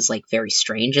Hyakumaru does like very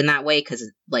strange in that way,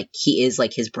 because like he is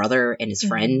like his brother and his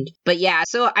friend. But yeah,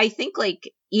 so I think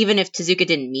like even if Tezuka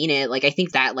didn't mean it, like I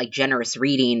think that like generous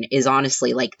reading is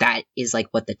honestly like that is like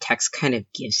what the text kind of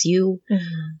gives you,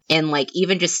 and like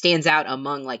even just stands out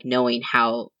among like knowing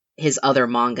how his other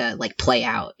manga like play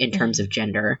out in terms of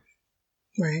gender.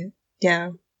 Right.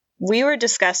 Yeah. We were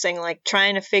discussing like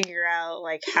trying to figure out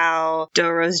like how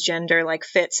Dororo's gender like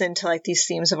fits into like these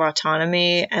themes of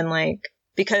autonomy, and like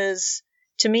because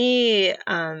to me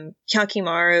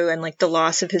Hyakumaru and like the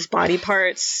loss of his body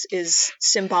parts is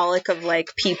symbolic of like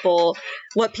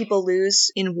what people lose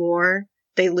in war.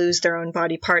 They lose their own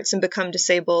body parts and become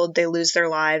disabled. They lose their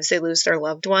lives. They lose their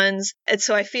loved ones. And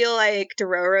so I feel like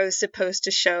Dororo is supposed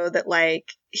to show that like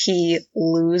he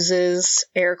loses,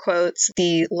 air quotes,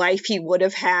 the life he would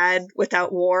have had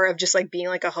without war of just like being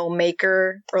like a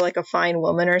homemaker or like a fine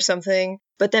woman or something.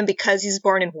 But then because he's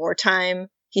born in wartime,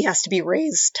 he has to be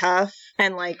raised tough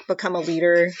and like become a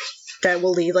leader that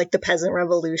will lead like the peasant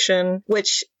revolution,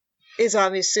 which is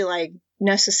obviously like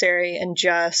necessary and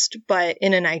just, but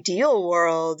in an ideal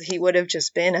world he would have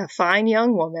just been a fine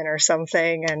young woman or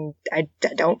something, and I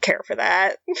don't care for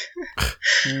that.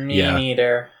 Me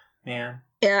neither, man.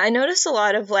 Yeah, I notice a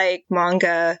lot of like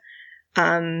manga,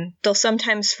 they'll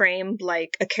sometimes frame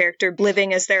like a character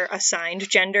living as their assigned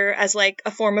gender as like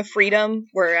a form of freedom,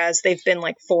 whereas they've been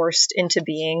like forced into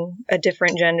being a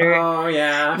different gender. Oh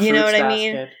yeah, you know what Fruits I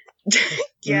mean? Basket.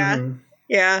 Yeah.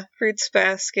 Yeah, Fruits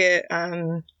Basket,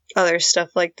 other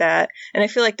stuff like that. And I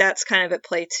feel like that's kind of at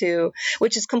play too,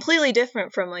 which is completely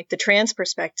different from like the trans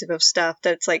perspective of stuff,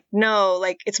 that it's like, no,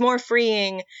 like it's more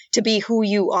freeing to be who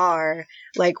you are,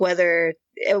 like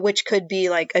which could be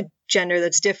like a gender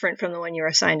that's different from the one you were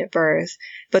assigned at birth.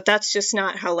 But that's just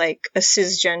not how like a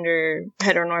cisgender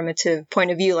heteronormative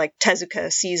point of view like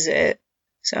Tezuka sees it.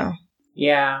 So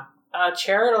yeah. A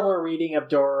charitable reading of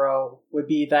Dororo would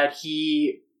be that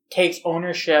he takes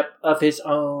ownership of his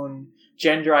own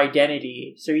gender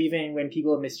identity. So even when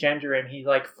people misgender him, he's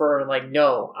like firm, like,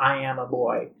 no, I am a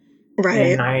boy.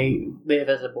 Right. And I live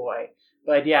as a boy.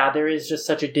 But yeah, there is just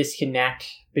such a disconnect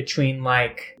between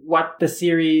like what the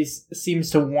series seems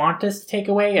to want us to take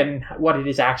away and what it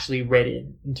is actually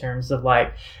written, in terms of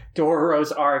like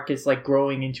Dororo's arc is like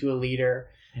growing into a leader.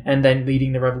 and then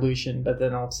leading the revolution, but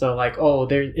then also like, oh,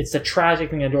 it's a tragic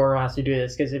thing that Dororo has to do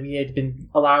this, because if he had been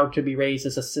allowed to be raised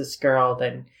as a cis girl,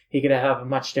 then he could have a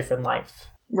much different life.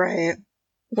 Right.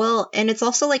 Well, and it's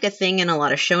also like a thing in a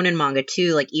lot of shonen manga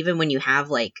too, like even when you have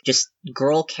like just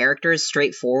girl characters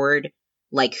straightforward,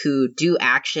 like who do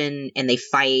action and they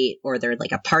fight or they're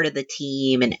like a part of the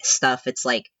team and stuff, it's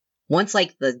like once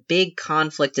like the big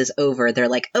conflict is over, they're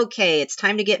like, okay, it's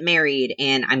time to get married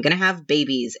and I'm gonna have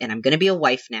babies and I'm gonna be a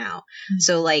wife now.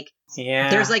 So like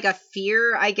there's like a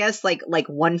fear, I guess, like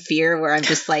one fear where I'm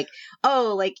just like,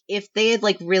 oh, like if they had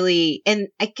like really, and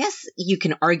I guess you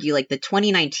can argue like the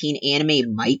 2019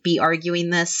 anime might be arguing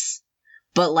this,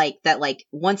 but like that, like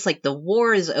once like the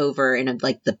war is over and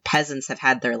like the peasants have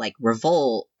had their like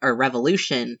revolt or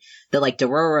revolution, that like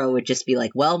Dororo would just be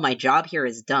like, well, my job here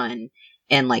is done.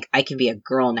 And, like, I can be a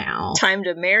girl now. Time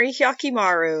to marry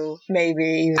Hyakimaru,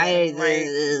 maybe. I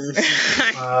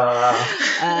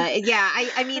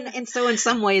mean, and so in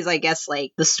some ways, I guess,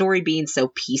 like, the story being so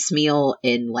piecemeal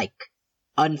and, like,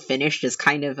 unfinished is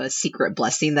kind of a secret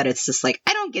blessing that it's just like,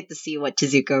 I don't get to see what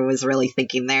Tezuka was really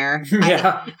thinking there.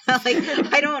 Yeah.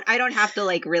 I don't have to,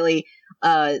 like, really,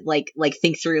 like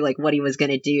think through, like, what he was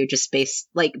gonna do just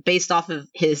based off of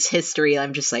his history.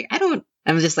 I'm just like,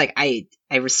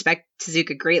 I respect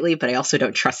Tezuka greatly, but I also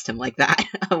don't trust him like that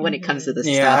when it comes to this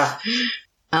stuff.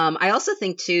 I also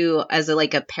think too, as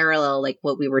a parallel, like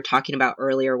what we were talking about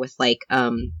earlier with like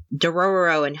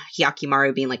Dororo and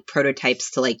Hyakimaru being like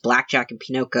prototypes to like Blackjack and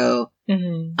Pinocchio.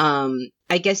 Mm-hmm.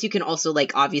 I guess you can also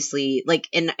like obviously like,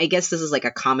 and I guess this is like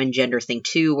a common gender thing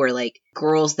too, where like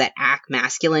girls that act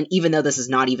masculine, even though this is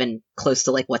not even close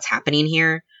to like what's happening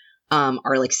here,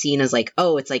 are like seen as like,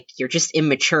 oh, it's like you're just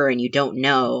immature and you don't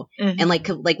know. Mm-hmm. And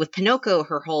like with Pinocchio,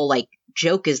 her whole like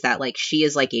joke is that like she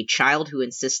is like a child who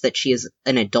insists that she is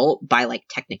an adult by like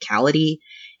technicality,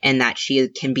 and that she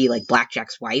can be like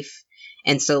Blackjack's wife.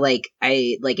 And so like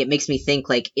it makes me think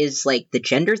like, is like the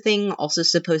gender thing also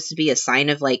supposed to be a sign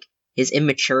of like his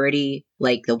immaturity,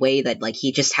 like the way that like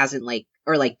he just hasn't like,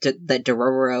 or like that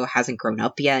Dororo hasn't grown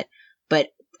up yet. But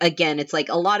again, it's like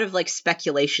a lot of like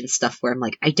speculation stuff where I'm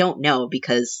like, I don't know,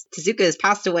 because Tezuka has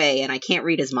passed away and I can't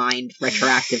read his mind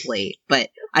retroactively, but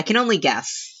I can only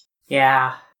guess.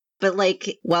 Yeah. But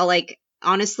like, well, like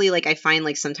honestly, like I find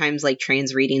like sometimes like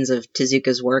trans readings of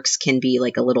Tezuka's works can be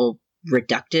like a little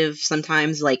reductive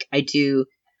sometimes. Like I do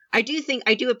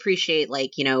appreciate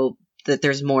like, you know, that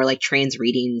there's more like trans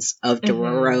readings of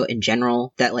Dororo in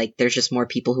general, that like there's just more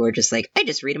people who are just like, I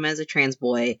just read him as a trans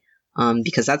boy.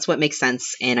 Because that's what makes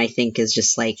sense and I think is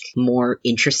just like more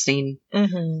interesting.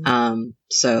 Mm-hmm.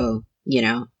 So, you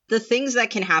know, the things that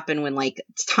can happen when like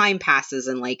time passes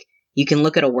and like you can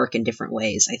look at a work in different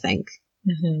ways, I think.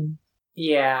 Mm-hmm.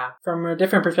 Yeah, from a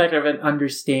different perspective and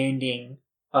understanding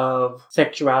of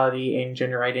sexuality and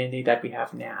gender identity that we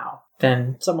have now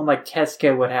than someone like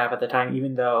Tezuka would have at the time,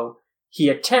 even though he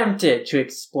attempted to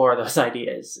explore those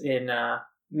ideas in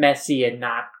messy and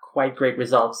not quite great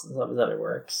results in some of his other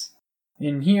works.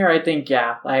 And here, I think,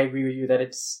 yeah, I agree with you that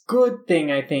it's a good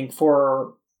thing, I think,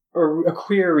 for a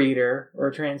queer reader or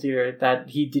a trans reader that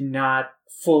he did not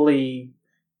fully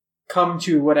come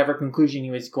to whatever conclusion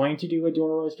he was going to do with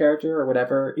Dororo's character or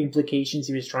whatever implications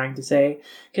he was trying to say.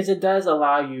 Because it does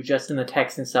allow you, just in the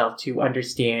text itself, to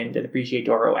understand and appreciate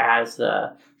Dororo as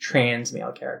the trans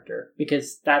male character.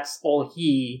 Because that's all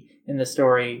he, in the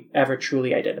story, ever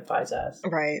truly identifies as.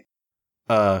 Right.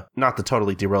 Not to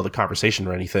totally derail the conversation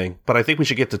or anything, but I think we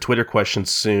should get to Twitter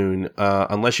questions soon,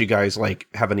 unless you guys like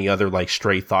have any other like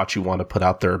stray thoughts you want to put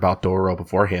out there about Dororo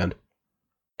beforehand.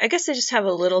 I guess I just have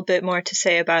a little bit more to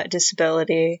say about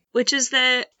disability, which is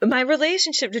that my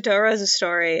relationship to Dororo as a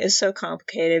story is so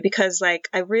complicated because like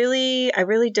I really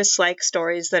dislike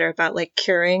stories that are about like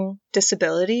curing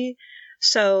disability.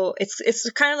 So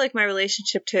it's kind of like my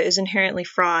relationship to it is inherently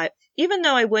fraught. Even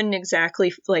though I wouldn't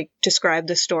exactly like describe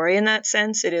the story in that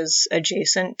sense, it is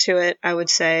adjacent to it, I would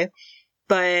say.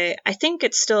 But I think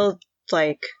it's still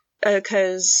like,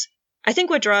 because I think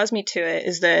what draws me to it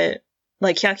is that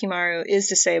like Hyakimaru is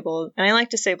disabled and I like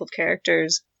disabled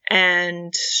characters.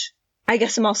 And I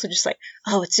guess I'm also just like,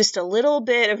 oh, it's just a little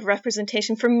bit of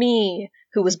representation for me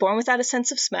who was born without a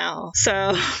sense of smell.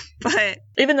 So, but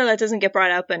even though that doesn't get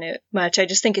brought up in it much, I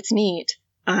just think it's neat.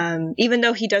 Even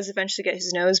though he does eventually get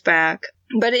his nose back.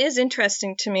 But it is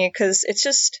interesting to me because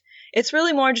it's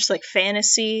really more just like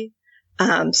fantasy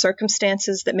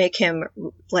circumstances that make him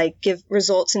like give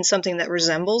results in something that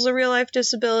resembles a real life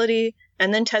disability.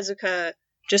 And then Tezuka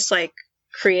just like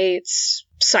creates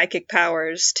psychic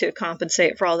powers to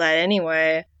compensate for all that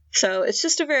anyway. So it's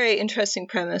just a very interesting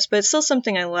premise, but it's still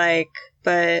something I like.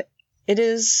 But it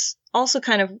is also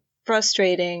kind of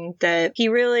frustrating that he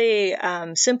really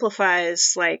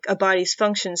simplifies like a body's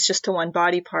functions just to one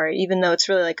body part, even though it's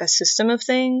really like a system of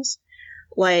things.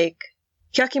 Like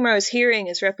Hyakimaru's hearing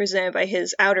is represented by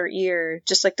his outer ear,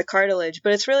 just like the cartilage,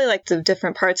 but it's really like the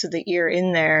different parts of the ear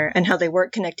in there and how they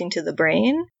work connecting to the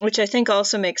brain, which I think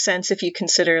also makes sense if you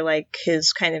consider like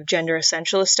his kind of gender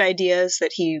essentialist ideas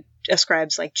that he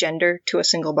ascribes like gender to a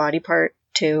single body part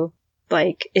too.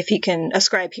 Like if he can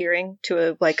ascribe hearing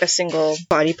to a single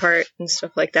body part and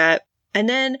stuff like that. And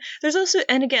then there's also,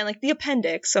 and again, like the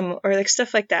appendix, or like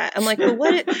stuff like that. I'm like, well,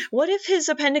 what if his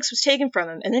appendix was taken from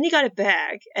him and then he got it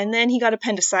back and then he got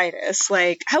appendicitis?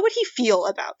 Like, how would he feel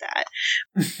about that?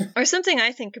 Or something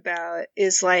I think about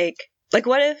is like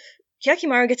what if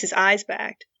Hyakimaru gets his eyes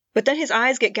back, but then his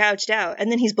eyes get gouged out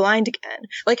and then he's blind again?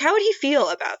 Like, how would he feel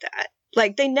about that?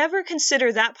 Like, they never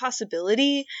consider that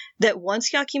possibility that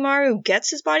once Hyakimaru gets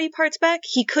his body parts back,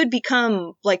 he could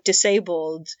become, like,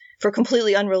 disabled for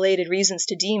completely unrelated reasons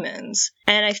to demons.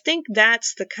 And I think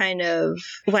that's the kind of,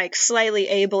 like, slightly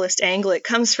ableist angle it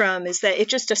comes from, is that it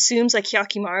just assumes, like,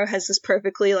 Hyakimaru has this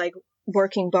perfectly, like,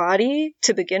 working body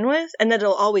to begin with, and that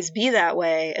it'll always be that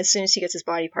way as soon as he gets his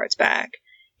body parts back.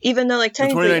 Even though, like,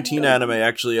 technically... The 2019 anime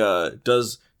actually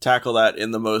does tackle that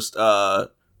in the most...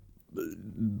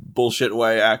 bullshit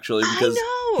way, actually, because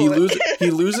he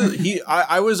loses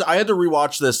I had to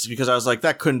rewatch this because I was like,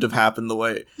 that couldn't have happened the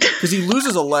way, because he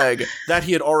loses a leg that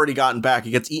he had already gotten back.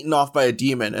 He gets eaten off by a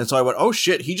demon, and so I went, oh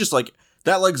shit, he just like,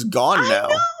 that leg's gone now.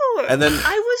 And then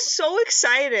I was so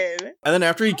excited. And then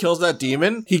after he kills that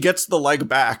demon, he gets the leg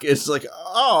back. It's like,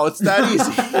 oh, it's that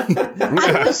easy.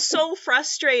 I was so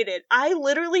frustrated. I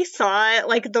literally thought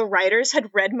like the writers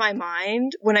had read my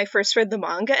mind when I first read the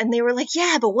manga, and they were like,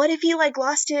 yeah, but what if he like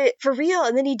lost it for real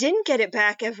and then he didn't get it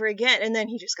back ever again, and then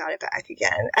he just got it back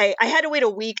again. I had to wait a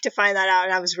week to find that out,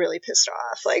 and I was really pissed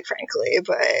off, like, frankly,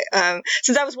 but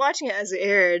since I was watching it as it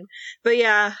aired. But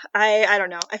yeah, I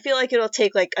don't know. I feel like it'll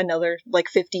take like another like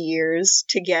 50 years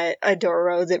to get a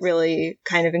Doro that really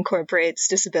kind of incorporates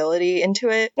disability into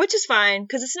it, which is fine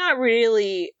because it's not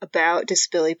really about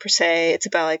disability per se. It's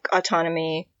about like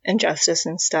autonomy and justice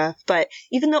and stuff. But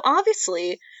even though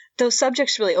obviously those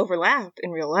subjects really overlap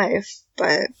in real life,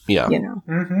 but yeah, you know.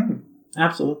 Mm-hmm.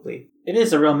 Absolutely. It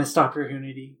is a real missed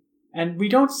opportunity. And we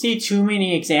don't see too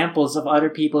many examples of other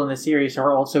people in the series who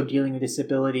are also dealing with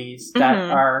disabilities that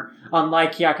are,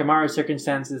 unlike Hyakimaru's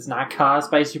circumstances, not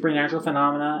caused by supernatural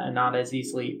phenomena and not as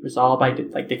easily resolved by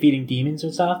like defeating demons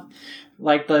or stuff.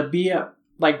 Like the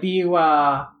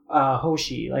Biwa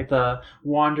Hoshi, like the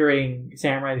wandering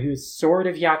samurai who's sort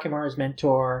of Hyakimaru's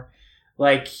mentor.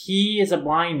 Like, he is a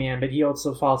blind man, but he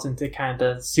also falls into kind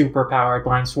of superpowered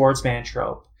blind swordsman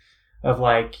trope. Of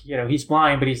like, you know, he's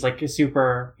blind, but he's like he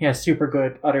has super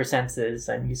good other senses,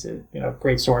 and he's a, you know,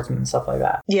 great swordsman and stuff like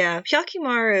that. Yeah,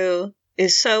 Hyakimaru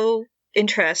is so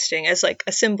interesting as like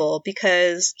a symbol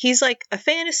because he's like a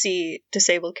fantasy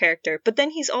disabled character, but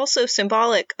then he's also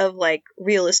symbolic of like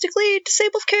realistically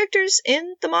disabled characters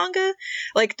in the manga,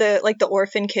 like the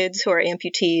orphan kids who are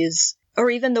amputees. Or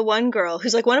even the one girl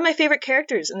who's like one of my favorite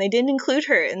characters, and they didn't include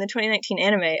her in the 2019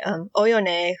 anime,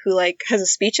 Oyone, who like has a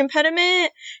speech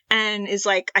impediment and is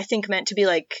like, I think meant to be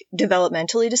like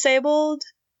developmentally disabled.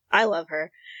 I love her.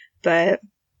 But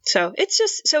so it's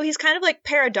just, so he's kind of like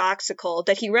paradoxical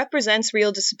that he represents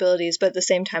real disabilities, but at the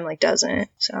same time like doesn't.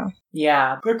 So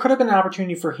yeah, there could have been an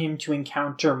opportunity for him to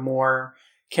encounter more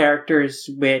characters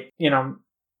with, you know,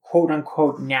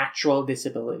 quote-unquote natural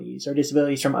disabilities or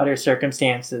disabilities from other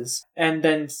circumstances, and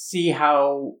then see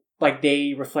how like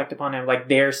they reflect upon him, like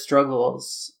their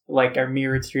struggles like are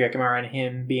mirrored through Hyakimaru and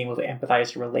him being able to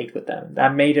empathize or relate with them.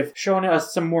 That may have shown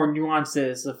us some more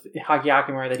nuances of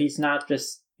Hyakimaru, that he's not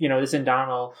just, you know, this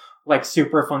indomitable like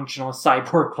super functional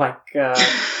cyborg like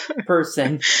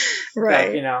person right,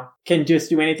 that, you know, can just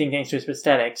do anything thanks to his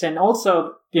prosthetics. And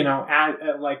also, you know,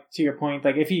 like to your point,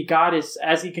 like if he got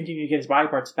as he continued to get his body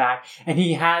parts back, and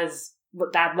he has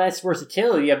that less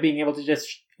versatility of being able to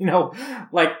just, you know,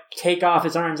 like take off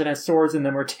his arms and have swords in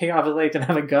them, or take off his legs and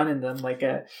have a gun in them, like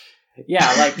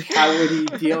like how would he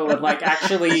deal with like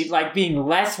actually like being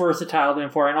less versatile than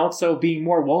before, and also being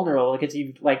more vulnerable because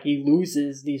he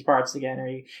loses these parts again, or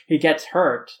he gets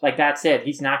hurt, like that's it,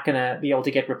 he's not gonna be able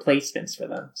to get replacements for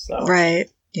them. So right,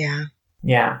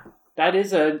 yeah, that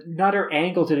is another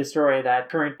angle to the story that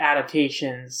current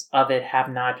adaptations of it have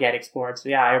not yet explored. So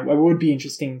yeah, it would be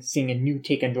interesting seeing a new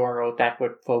take on Doro that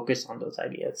would focus on those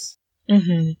ideas.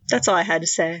 That's all I had to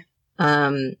say.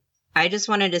 I just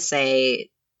wanted to say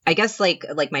I guess like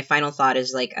my final thought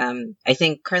is like I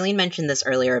think Carlene mentioned this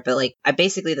earlier, but like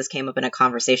basically this came up in a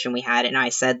conversation we had, and I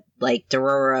said like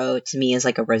Dororo to me is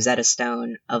like a Rosetta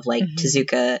Stone of like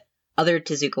other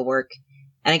Tezuka work.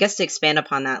 And I guess to expand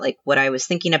upon that, like what I was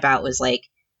thinking about was like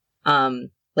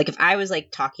if I was like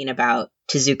talking about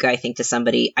Tezuka, I think to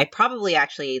somebody, I probably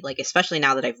actually like, especially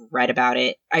now that I've read about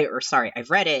it, I've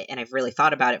read it and I've really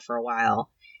thought about it for a while,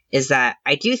 is that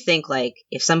I do think like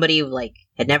if somebody like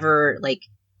had never like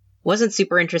wasn't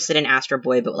super interested in Astro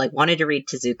Boy, but like wanted to read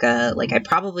Tezuka, like I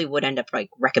probably would end up like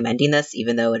recommending this,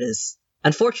 even though it is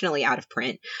unfortunately out of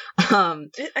print. I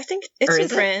think it's in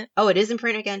print. Oh, it is in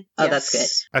print again? Oh, Yes. that's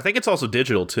good. I think it's also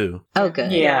digital too. Oh,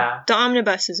 good. Yeah. The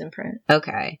omnibus is in print.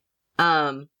 Okay.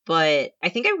 But I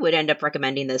think I would end up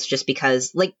recommending this just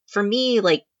because, like, for me,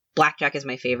 like, Blackjack is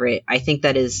my favorite. I think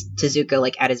that is Tezuka,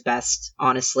 like, at his best,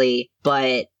 honestly.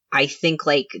 But I think,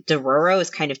 like, Dororo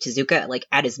is kind of Tezuka, like,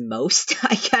 at his most,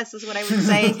 I guess is what I would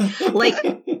say. Like,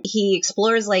 he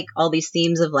explores, like, all these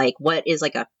themes of, like, what is,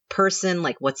 like, a person,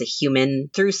 like, what's a human,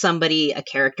 through somebody, a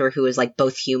character who is, like,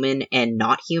 both human and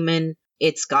not human.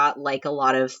 It's got, like, a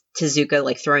lot of Tezuka,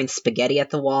 like, throwing spaghetti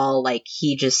at the wall. Like,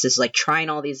 he just is, like, trying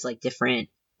all these, like, different,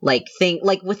 like,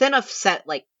 like, within a set,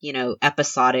 like, you know,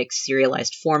 episodic,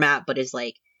 serialized format, but is,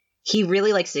 like, he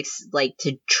really likes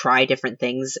to try different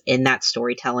things in that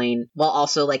storytelling, while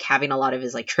also, like, having a lot of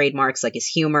his, like, trademarks, like, his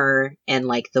humor and,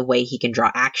 like, the way he can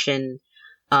draw action.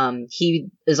 He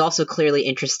is also clearly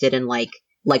interested in, like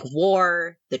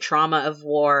war, the trauma of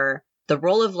war, the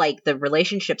role of, like, the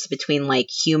relationships between, like,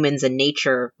 humans and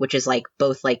nature, which is, like,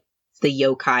 both, like, the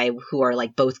yokai who are,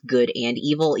 like, both good and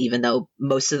evil, even though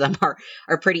most of them are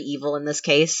pretty evil in this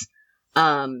case.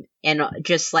 And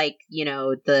just, like, you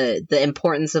know, the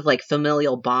importance of, like,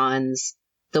 familial bonds,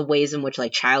 the ways in which,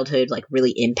 like, childhood, like,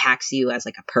 really impacts you as,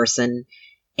 like, a person.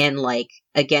 And, like,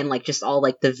 again, like, just all,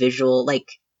 like, the visual, like,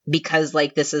 because,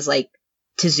 like, this is, like,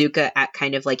 Tezuka at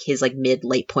kind of like his like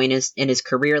late point in his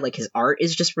career, like his art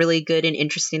is just really good and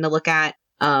interesting to look at.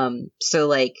 So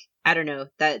like I don't know,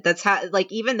 that's how,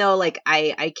 like, even though like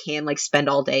I can like spend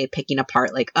all day picking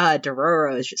apart like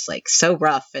Dororo is just like so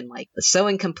rough and like so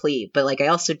incomplete, but like I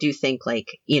also do think like,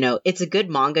 you know, it's a good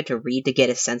manga to read to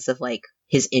get a sense of like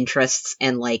his interests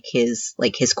and like his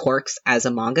quirks as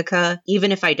a mangaka.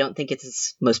 Even if I don't think it's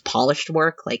his most polished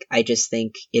work, like I just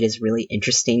think it is really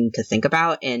interesting to think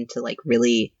about and to like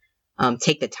really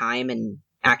take the time and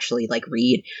actually like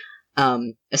read.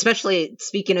 Especially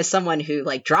speaking as someone who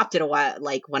like dropped it a while,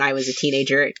 like when I was a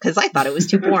teenager, because I thought it was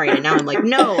too boring, and now I'm like,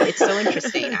 no, it's so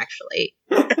interesting, actually.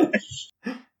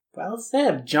 Well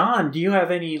said. John, do you have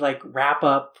any like wrap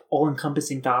up, all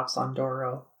encompassing thoughts on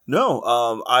Dororo? No,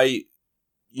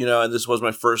 and this was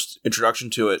my first introduction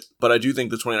to it, but I do think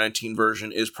the 2019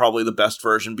 version is probably the best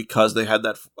version because they had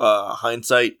that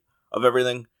hindsight of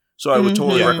everything. So I would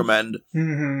totally recommend.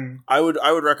 Mm-hmm. I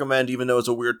would recommend, even though it's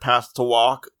a weird path to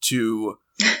walk, to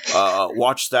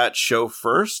watch that show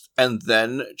first and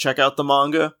then check out the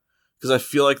manga, because I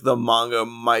feel like the manga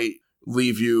might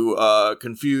leave you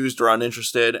confused or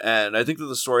uninterested, and I think that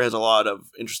the story has a lot of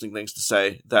interesting things to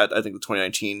say that I think the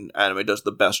 2019 anime does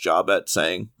the best job at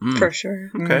saying. For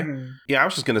sure. Okay. Mm-hmm. Yeah, I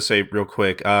was just gonna say real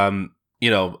quick.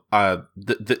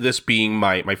 This being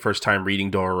my first time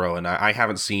reading Dororo, and I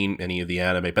haven't seen any of the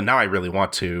anime, but now I really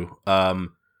want to.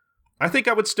 I think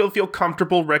I would still feel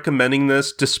comfortable recommending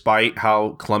this, despite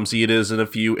how clumsy it is in a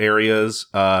few areas.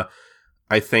 I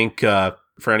think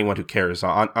for anyone who cares,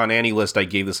 on AniList, I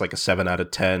gave this like a 7 out of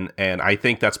 10, and I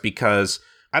think that's because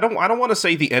I don't want to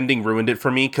say the ending ruined it for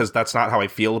me, because that's not how I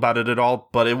feel about it at all,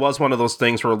 but it was one of those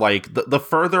things where, like, the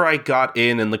further I got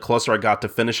in and the closer I got to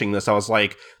finishing this, I was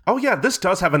like, oh yeah, this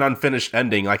does have an unfinished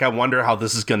ending. Like, I wonder how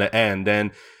this is going to end.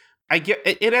 And I get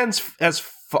it ends as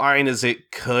fine as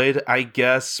it could, I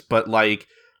guess, but, like,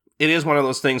 it is one of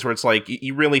those things where it's like,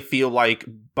 you really feel like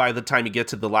by the time you get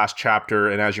to the last chapter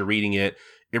and as you're reading it,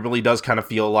 it really does kind of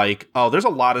feel like, oh, there's a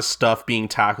lot of stuff being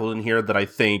tackled in here that I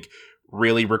think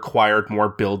really required more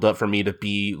build-up for me to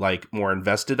be, like, more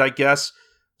invested, I guess.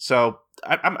 So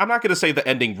I'm not going to say the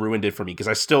ending ruined it for me, because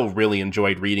I still really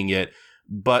enjoyed reading it,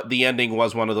 but the ending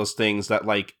was one of those things that,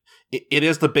 like, it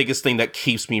is the biggest thing that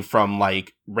keeps me from,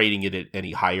 like, rating it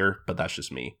any higher, but that's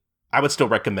just me. I would still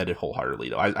recommend it wholeheartedly,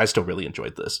 though. I still really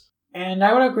enjoyed this. And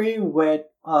I would agree with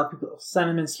people's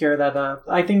sentiments here that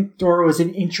I think Dororo is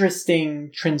an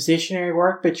interesting transitionary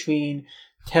work between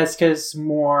Tezuka's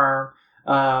more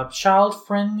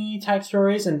child-friendly type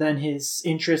stories and then his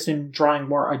interest in drawing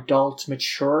more adult,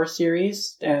 mature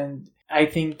series. And I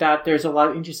think that there's a lot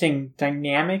of interesting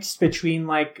dynamics between,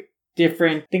 like,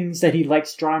 different things that he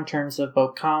likes to draw in terms of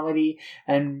both comedy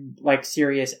and like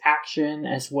serious action,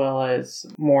 as well as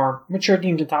more mature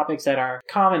themes and topics that are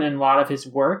common in a lot of his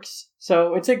works.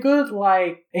 So it's a good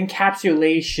like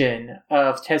encapsulation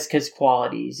of Tezuka's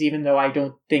qualities, even though I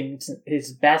don't think it's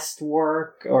his best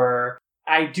work, or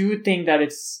I do think that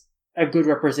it's a good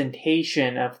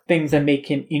representation of things that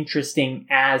make him interesting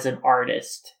as an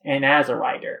artist and as a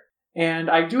writer. And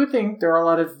I do think there are a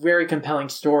lot of very compelling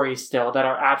stories still that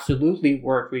are absolutely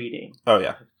worth reading. Oh,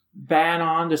 yeah.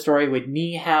 Banon, the story with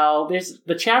Nihil. There's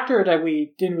the chapter that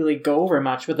we didn't really go over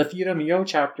much, but the Futomyo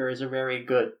chapter is a very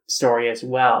good story as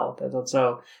well. That's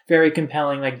also very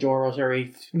compelling, like Doro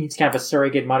meets kind of a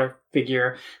surrogate mother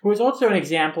figure, who is also an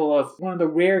example of one of the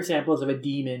rare examples of a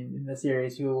demon in the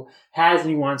series who has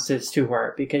nuances to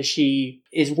her, because she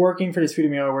is working for this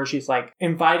Futomyo where she's like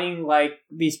inviting like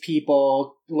these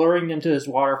people, luring them to this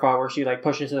waterfall where she like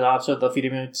pushes it off so the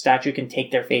Futomyo statue can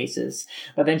take their faces.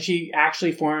 But then she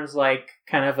actually forms like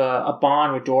kind of a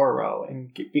bond with Doro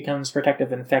and becomes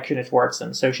protective and affectionate towards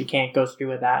him, so she can't go through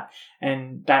with that,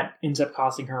 and that ends up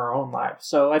costing her own life.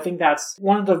 So I think that's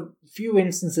one of the few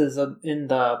instances in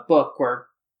the book where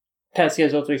Tezuka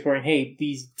is also exploring, hey,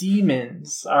 these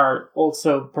demons are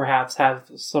also perhaps have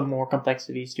some more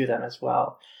complexities to them as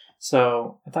well.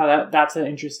 So I thought that's an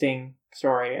interesting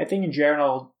story. I think in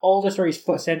general, all the stories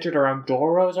centered around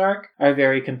Doro's arc are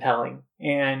very compelling.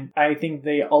 And I think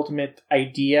the ultimate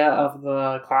idea of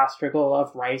the class struggle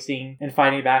of rising and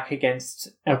fighting back against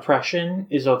oppression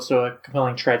is also a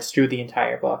compelling thread through the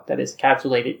entire book that is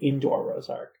encapsulated in Doro's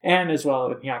arc. And as well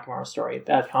with Hyakimaru's story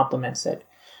that complements it.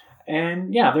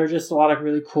 And yeah, there's just a lot of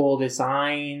really cool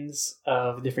designs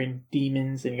of different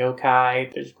demons and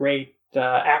yokai. There's great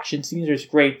action scenes. There's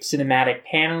great cinematic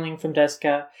paneling from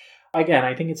Tezuka. Again,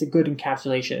 I think it's a good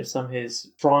encapsulation of some of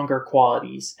his stronger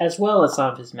qualities, as well as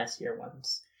some of his messier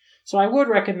ones. So I would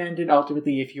recommend it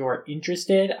ultimately if you're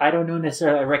interested. I don't know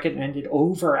necessarily I recommend it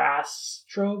over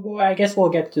Astro Boy. I guess we'll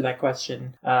get to that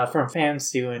question from fans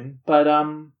soon. But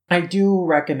I do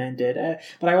recommend it.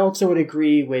 But I also would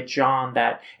agree with John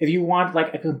that if you want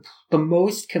like the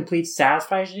most complete,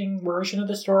 satisfying version of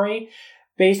the story,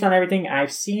 based on everything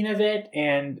I've seen of it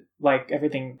and like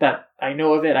everything that I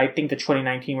know of it, I think the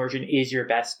 2019 version is your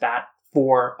best bet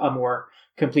for a more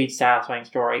complete, satisfying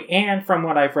story. And from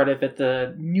what I've read of it,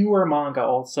 the newer manga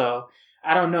also,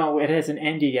 I don't know, it hasn't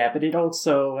ended yet, but it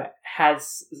also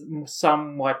has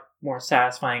somewhat more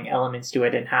satisfying elements to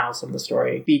it and how some of the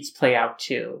story beats play out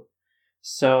too.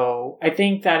 So I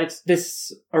think that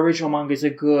this original manga is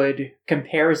a good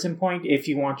comparison point if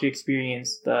you want to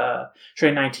experience the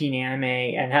 2019 anime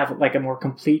and have like a more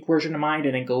complete version of mind,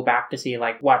 and then go back to see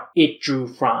like what it drew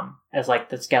from as like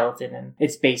the skeleton and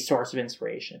its base source of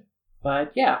inspiration.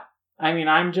 But yeah, I mean,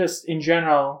 I'm just in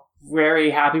general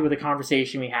very happy with the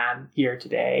conversation we had here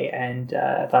today, and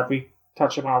I thought we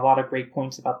touched upon a lot of great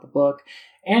points about the book.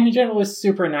 And in general, it's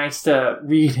super nice to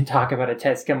read and talk about a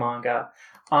Tezuka manga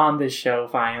on this show,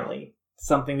 finally.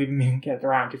 Something we've been getting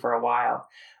around to for a while.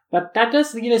 But that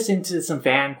does lead us into some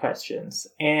fan questions.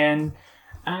 And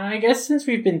I guess since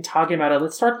we've been talking about it,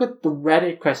 let's start with the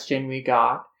Reddit question we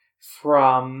got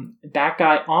from that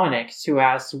guy Onyx, who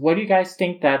asks, what do you guys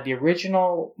think that the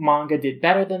original manga did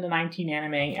better than the 19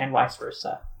 anime, and vice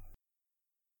versa?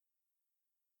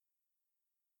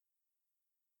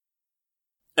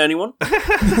 Anyone?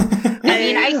 I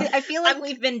mean, I feel like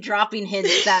we've been dropping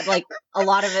hints that like a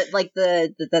lot of it, like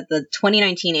the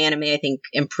 2019 anime, I think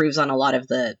improves on a lot of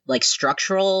the like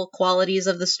structural qualities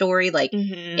of the story. Like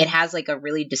it has like a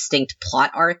really distinct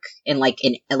plot arc and like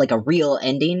a real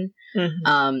ending.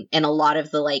 And a lot of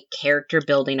the like character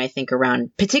building, I think,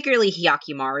 around particularly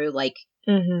Hyakimaru,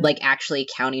 like actually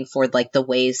accounting for like the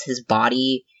ways his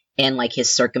body and like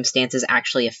his circumstances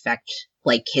actually affect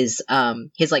like his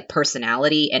like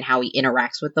personality and how he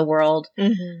interacts with the world.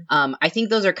 I think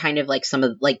those are kind of like some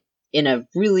of like, in a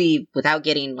really, without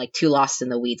getting like too lost in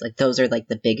the weeds, like those are like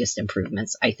the biggest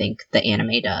improvements I think the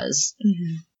anime does.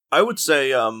 I would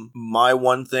say my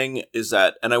one thing is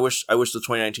that, and I wish the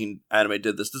 2019 anime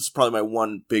did this. This is probably my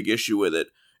one big issue with it,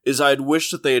 is I'd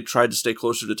wish that they had tried to stay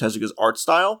closer to Tezuka's art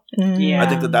style. Yeah. I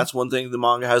think that's one thing the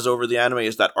manga has over the anime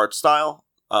is that art style.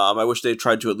 I wish they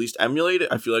tried to at least emulate it.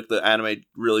 I feel like the anime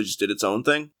really just did its own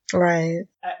thing. Right.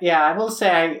 Yeah, I will say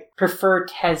I prefer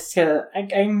Tezuka.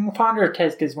 I'm fonder of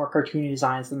Tezuka's more cartoony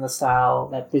designs than the style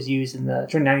that was used in the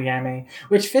 2019 anime,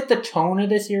 which fit the tone of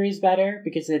the series better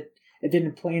because it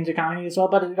didn't play into comedy as well,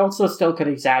 but it also still could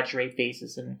exaggerate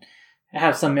faces and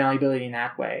have some malleability in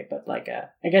that way. But like,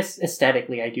 I guess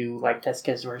aesthetically, I do like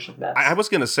Tezuka's version best. I was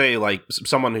gonna say, like,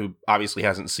 someone who obviously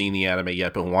hasn't seen the anime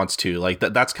yet but wants to, like,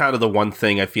 that's kind of the one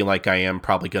thing I feel like I am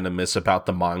probably gonna miss about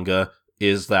the manga,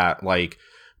 is that, like,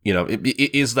 you know,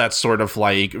 it is that sort of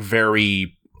like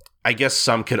very, I guess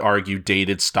some could argue,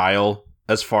 dated style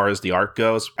as far as the art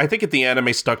goes. I think if the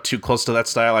anime stuck too close to that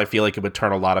style, I feel like it would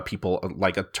turn a lot of people,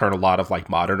 like, turn a lot of like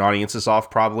modern audiences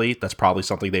off. Probably that's probably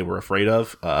something they were afraid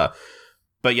of.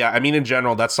 But yeah, I mean, in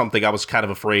general, that's something I was kind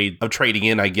of afraid of trading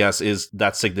in, I guess, is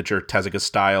that signature Tezuka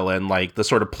style and like the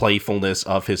sort of playfulness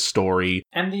of his story.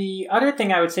 And the other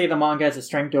thing I would say the manga has a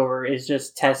strength over is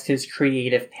just Tezuka's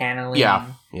creative paneling.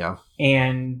 Yeah.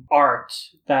 And art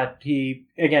that he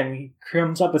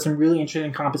comes up with some really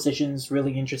interesting compositions,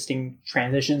 really interesting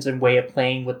transitions and way of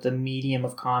playing with the medium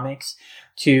of comics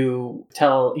to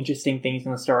tell interesting things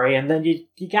in the story. And then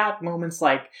you got moments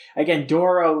like, again,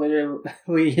 Doro,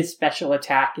 literally his special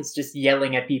attack is just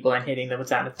yelling at people and hitting them with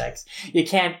sound effects. You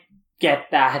can't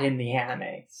get that in the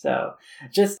anime. So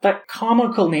just the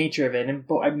comical nature of it, and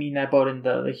I mean that both in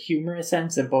the humorous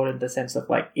sense and both in the sense of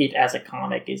like it as a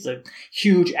comic is a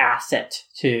huge asset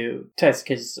to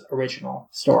Tezuka's original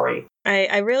story.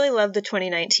 I really love the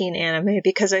 2019 anime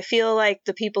because I feel like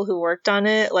the people who worked on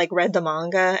it like read the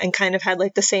manga and kind of had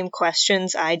like the same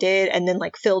questions I did and then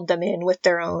like filled them in with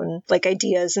their own like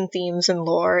ideas and themes and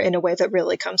lore in a way that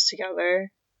really comes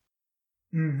together.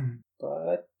 Mm-hmm.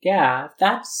 But yeah,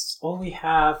 that's all we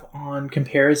have on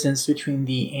comparisons between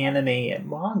the anime and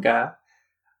manga.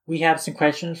 We have some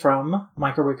questions from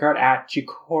Michael Rickard at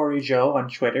Chikorijo on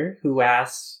Twitter, who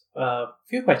asks a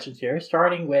few questions here,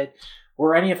 starting with,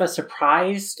 were any of us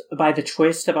surprised by the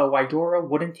twist about why Doro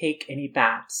wouldn't take any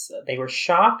baths? They were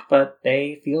shocked, but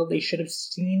they feel they should have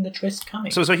seen the twist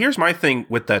coming. So here's my thing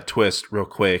with that twist real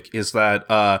quick, is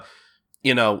that,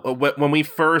 you know, when we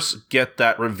first get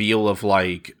that reveal of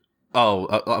like,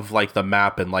 of like the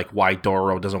map and like why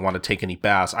Doro doesn't want to take any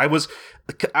baths, I was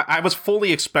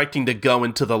fully expecting to go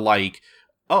into the like,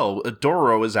 oh,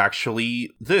 Doro is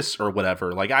actually this or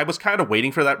whatever. Like, I was kind of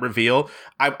waiting for that reveal.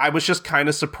 I was just kind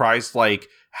of surprised like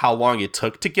how long it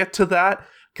took to get to that,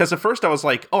 because at first I was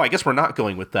like, oh, I guess we're not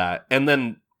going with that, and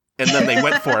then they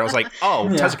went for it. I was like, oh,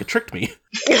 yeah. Tezuka tricked me.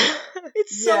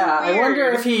 It's so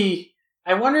weird.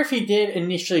 I wonder if he did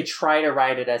initially try to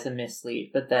write it as a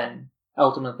mislead, but then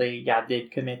ultimately,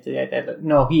 did commit to that.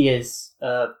 No, he is.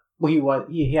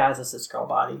 He has a cis girl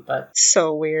body, but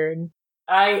so weird.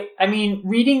 I mean,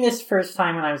 reading this first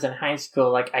time when I was in high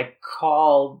school, like I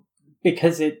called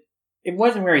because it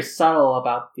wasn't very subtle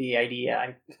about the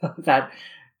idea that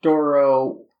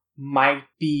Doro might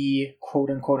be quote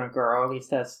unquote a girl, at least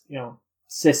that's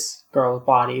cis girl's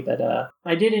body, but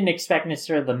I didn't expect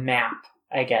necessarily the map,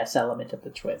 I guess, element of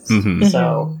the twist. Mm-hmm.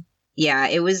 So. Yeah,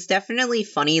 it was definitely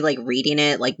funny, like, reading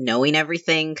it, like, knowing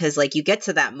everything, because, like, you get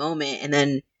to that moment, and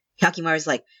then Hyakimaru's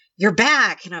like, you're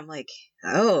back! And I'm like,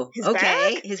 oh,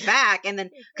 he's back! And then,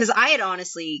 because I had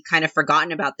honestly kind of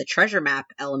forgotten about the treasure map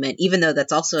element, even though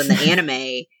that's also in the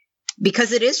anime,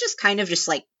 because it is just kind of just,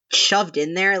 like, shoved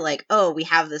in there, like, oh, we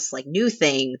have this, like, new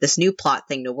thing, this new plot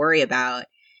thing to worry about,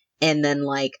 and then,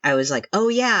 like, I was like, oh,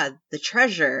 yeah, the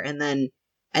treasure, and then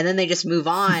they just move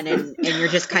on, and you're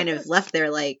just kind of left there,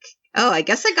 like, oh, I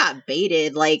guess I got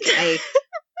baited. Like,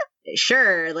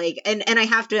 sure. Like, and I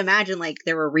have to imagine, like,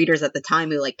 there were readers at the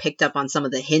time who, like, picked up on some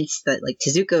of the hints that, like,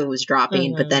 Tezuka was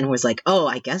dropping, but then was like, oh,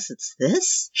 I guess it's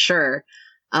this? Sure.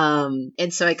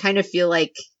 And so I kind of feel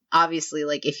like, obviously,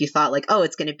 like, if you thought, like, oh,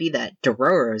 it's going to be that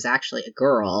Dororo is actually a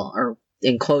girl, or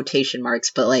in quotation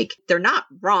marks, but, like, they're not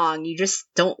wrong. You just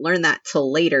don't learn that till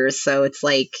later. So it's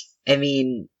like, I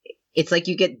mean, it's like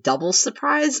you get double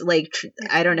surprise. Like,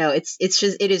 I don't know. It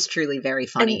is truly very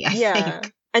funny. I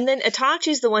think. And then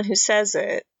Itachi's the one who says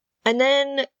it. And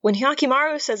then when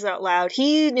Hyakimaru says it out loud,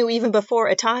 he knew even before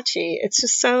Itachi. It's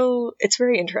just it's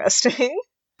very interesting.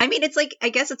 I mean, it's like, I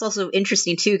guess it's also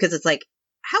interesting too, because it's like,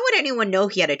 how would anyone know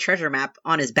he had a treasure map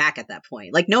on his back at that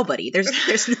point? Like, nobody.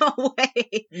 There's no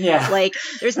way. Yeah. Like,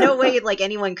 there's no way, like,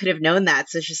 anyone could have known that.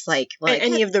 So it's just like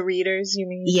any of the readers, you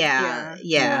mean?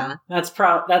 Yeah. That's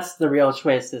the real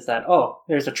twist, is that, oh,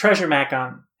 there's a treasure map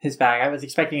on his back. I was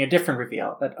expecting a different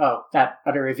reveal, but oh, that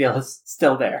other reveal is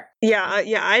still there. Yeah,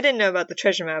 I didn't know about the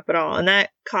treasure map at all, and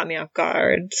that caught me off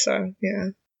guard. So yeah.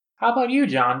 How about you,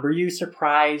 John? Were you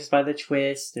surprised by the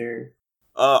twist, or?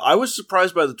 I was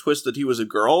surprised by the twist that he was a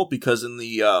girl, because in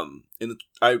the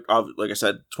like I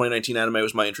said, 2019 anime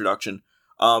was my introduction.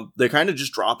 They kind of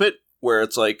just drop it, where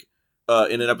it's like,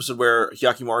 in an episode where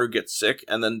Hyakimaru gets sick,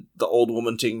 and then the old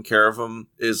woman taking care of him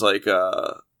is like,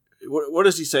 what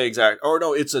does he say exactly? Or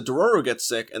no, it's a Dororo gets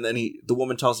sick, and then the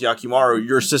woman tells Yakimaru,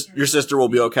 your sister will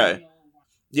be okay.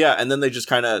 Yeah, and then they just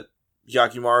kind of,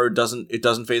 Yakimaru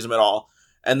doesn't faze him at all.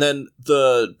 And then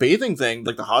the bathing thing,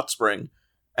 like the hot spring,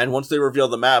 and once they reveal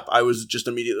the map, I was just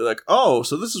immediately like, oh,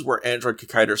 so this is where Android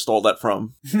Kikaider stole that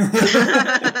from.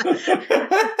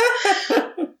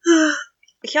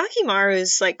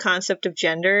 Hyakimaru's like concept of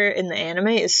gender in the anime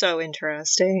is so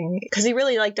interesting because he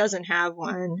really like doesn't have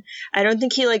one. I don't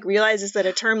think he like realizes that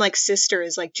a term like sister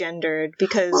is like gendered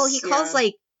because he calls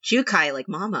like Jukai like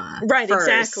mama. Right, first.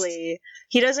 Exactly.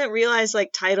 He doesn't realize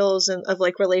like titles of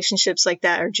like relationships like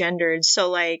that are gendered.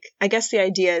 So like I guess the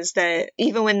idea is that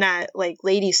even when that like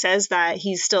lady says that,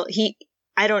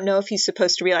 I don't know if he's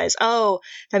supposed to realize, oh,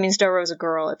 that means Dororo's a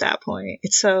girl at that point.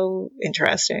 It's so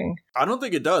interesting. I don't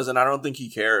think it does, and I don't think he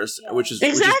cares, which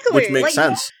exactly makes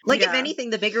sense. Like, if anything,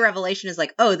 the bigger revelation is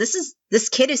like, oh, this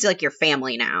kid is like your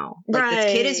family now. Like, right.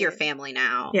 This kid is your family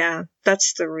now. Yeah,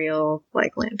 that's the real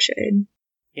like lampshade.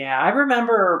 Yeah, I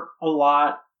remember a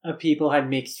lot of people had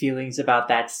mixed feelings about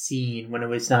that scene when it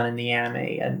was done in the anime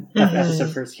and the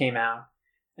episode first came out.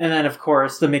 And then, of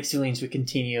course, the mixed feelings would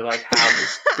continue, like how the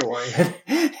story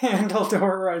had handled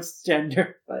Dororo's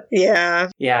gender. But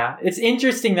yeah, it's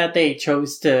interesting that they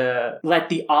chose to let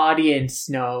the audience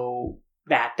know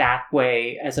that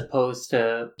way, as opposed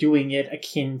to doing it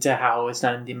akin to how it's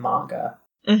done in the manga.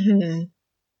 Mm-hmm.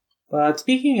 But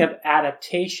speaking of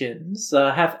adaptations,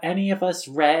 have any of us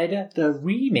read the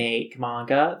remake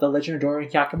manga, The Legend of Dora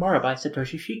and Hyakimaru by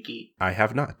Satoshi Shiki? I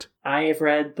have not. I have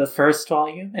read the first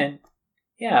volume, and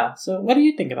yeah, so what do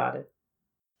you think about it?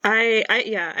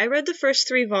 I read the first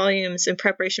 3 volumes in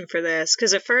preparation for this,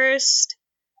 because at first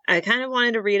I kind of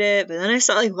wanted to read it, but then I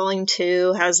saw like volume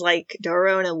 2 has like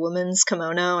Dororo in a woman's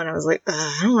kimono, and I was like,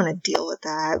 I don't want to deal with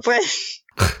that. But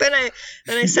then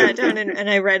I sat down and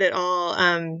I read it all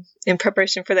in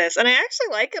preparation for this, and I actually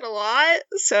like it a lot,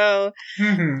 so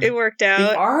it worked out.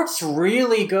 The art's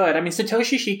really good. I mean,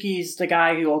 Satoshi Shiki's the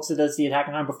guy who also does the Attack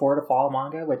on Titan Before the Fall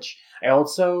manga, which I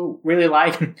also really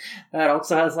like. That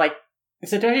also has like,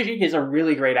 Satoshi Shiki is a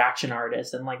really great action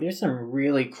artist, and like there's some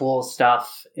really cool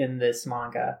stuff in this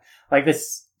manga. Like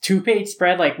this 2-page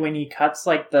spread, like when he cuts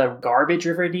like the garbage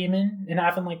river demon in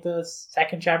half in like the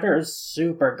second chapter, is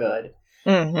super good.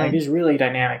 Mm-hmm. Like, there's really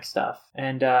dynamic stuff.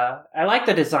 And I like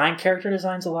the character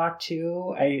designs a lot,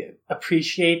 too. I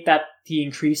appreciate that he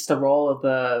increased the role of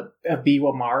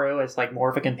Biwa Maru as, like, more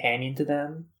of a companion to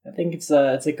them. I think it's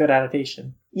a good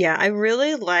adaptation. Yeah, I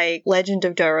really like Legend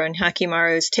of Doro and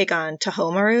Hakimaru's take on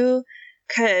Tahomaru,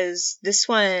 because this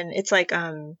one, it's like,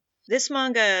 this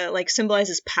manga, like,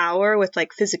 symbolizes power with,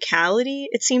 like, physicality.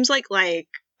 It seems like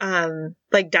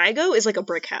Daigo is like a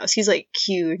brick house. He's like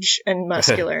huge and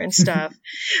muscular and stuff.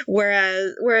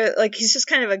 Where like he's just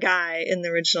kind of a guy in the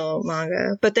original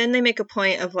manga. But then they make a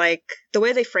point of like, the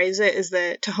way they phrase it is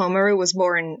that Tahomaru was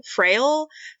born frail,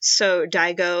 so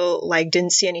Daigo like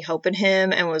didn't see any hope in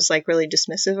him and was like really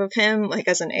dismissive of him like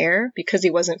as an heir because he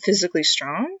wasn't physically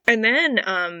strong. And then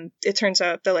it turns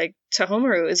out that like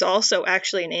Tahomaru is also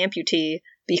actually an amputee,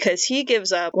 because he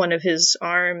gives up one of his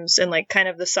arms and like kind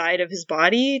of the side of his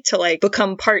body to like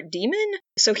become part demon.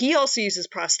 So he also uses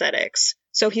prosthetics.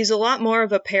 So he's a lot more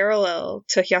of a parallel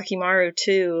to Hyakimaru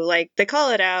too. Like they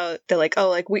call it out. They're like, oh,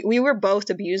 like we were both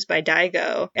abused by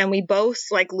Daigo, and we both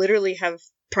like literally have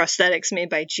prosthetics made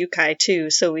by Jukai too.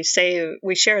 So we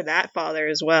share that father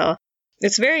as well.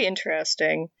 It's very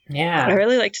interesting. Yeah. I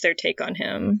really liked their take on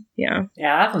him. Yeah.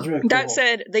 Yeah, that was really cool. That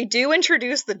said, they do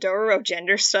introduce the Dororo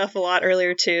gender stuff a lot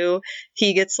earlier too.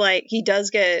 He does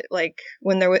get like,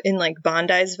 when they're in like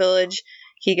Bandai's village,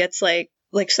 he gets like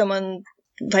someone,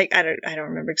 like, I don't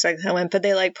remember exactly how it went, but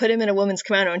they like put him in a woman's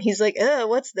kimono and he's like,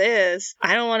 what's this?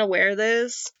 I don't want to wear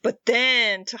this. But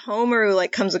then Tahomaru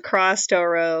like comes across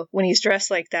Dororo when he's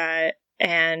dressed like that.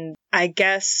 And I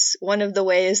guess one of the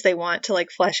ways they want to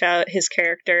like flesh out his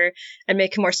character and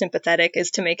make him more sympathetic is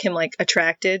to make him like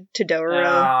attracted to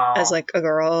Dororo as like a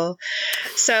girl.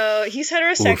 So he's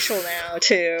heterosexual now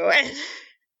too.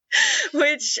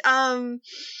 Which,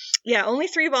 yeah, only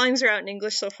 3 volumes are out in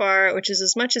English so far, which is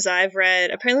as much as I've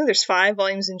read. Apparently there's 5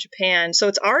 volumes in Japan, so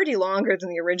it's already longer than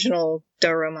the original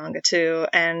Dororo manga too.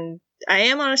 And I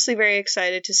am honestly very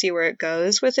excited to see where it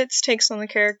goes with its takes on the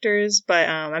characters, but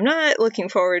I'm not looking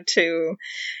forward to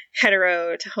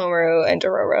hetero Tahomaru and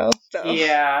Dororo. So.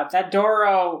 Yeah, that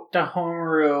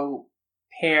Dororo-Tahomaru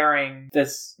pairing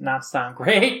does not sound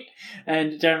great.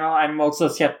 And in general, I'm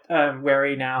also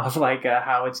wary now of like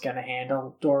how it's going to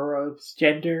handle Dororo's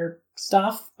gender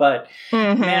stuff, but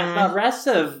Mhm. man, the rest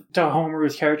of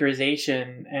Tohomaru's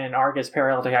characterization and arc as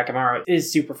parallel to Hyakkimaru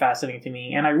is super fascinating to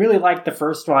me, and I really like the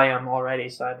first volume already,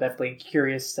 so I'm definitely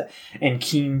curious and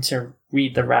keen to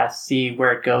read the rest, see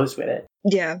where it goes with it.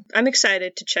 Yeah, I'm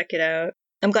excited to check it out.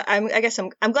 I'm glad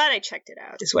I checked it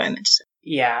out, is what I meant to say.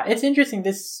 Yeah, it's interesting.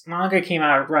 This manga came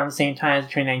out around the same time as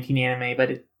the 2019 anime,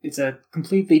 but it's a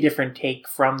completely different take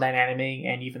from that anime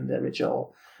and even the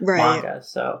original manga.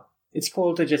 So it's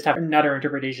cool to just have another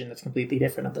interpretation that's completely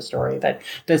different of the story, that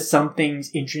does some things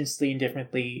interestingly and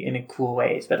differently in cool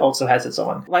ways, but also has its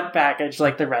own like baggage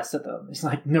like the rest of them. It's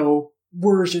like no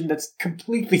version that's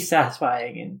completely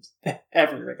satisfying in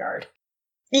every regard.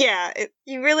 Yeah,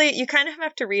 you kind of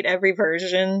have to read every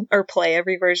version, or play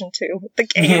every version too, with the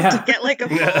game to get like a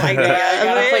full idea. Yeah, you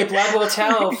gotta of play it. Blood Will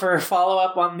Tell for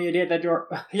follow-up on the idea that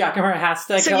Hyakkimaru has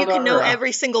to So kill you can know Dororo.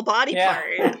 every single body Yeah.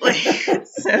 part. Like,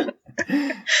 so.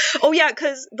 Oh yeah,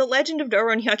 because the Legend of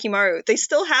Dororo and Hyakkimaru, they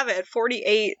still have it at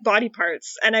 48 body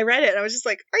parts, and I read it and I was just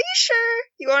like, are you sure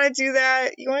you want to do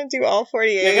that? You want to do all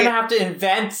 48? You're gonna have to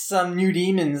invent some new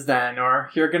demons then, or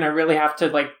you're gonna really have to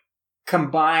like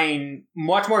combine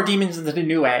much more demons into the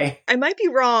new way. I might be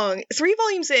wrong. 3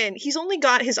 volumes in, he's only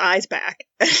got his eyes back.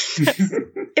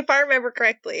 If I remember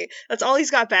correctly. That's all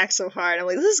he's got back so far. And I'm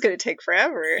like, this is going to take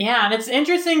forever. Yeah, and it's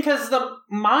interesting because the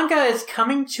manga is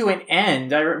coming to an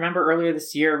end. I remember earlier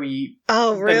this year the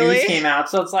news came out,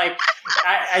 so it's like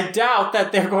I doubt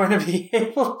that they're going to be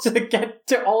able to get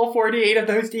to all 48 of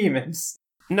those demons.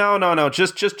 No.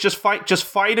 Just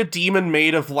fight a demon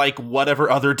made of like whatever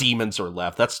other demons are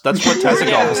left. That's what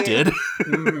Tezuka almost did.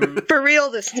 Mhm. For real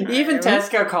this time. Even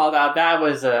Tezuka called out that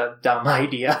was a dumb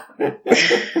idea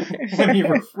when he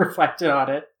reflected on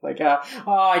it. Like,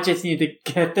 I just need to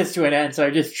get this to an end, so I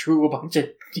just threw a bunch of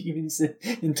demons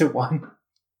into one.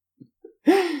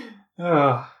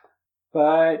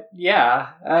 But yeah,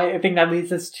 I think that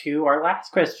leads us to our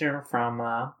last question from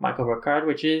Michael Ricard,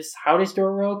 which is, how does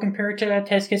Dororo compare to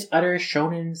Tezuka's other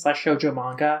shonen/shoujo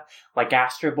manga, like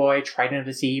Astro Boy, Trident of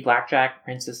the Sea, Blackjack,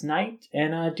 Princess Knight?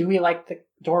 And do we like the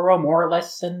Dororo more or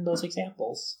less than those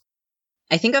examples?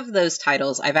 I think of those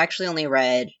titles, I've actually only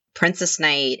read Princess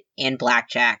Knight and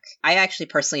Blackjack. I actually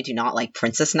personally do not like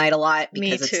Princess Knight a lot.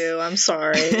 Me Because too, I'm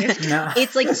sorry. No.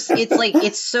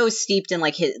 it's so steeped in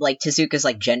like Tezuka's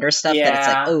like gender stuff that it's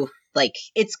like, oh, like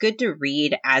it's good to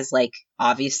read as like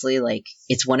obviously like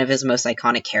it's one of his most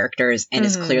iconic characters and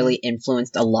has clearly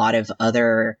influenced a lot of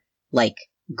other like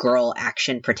girl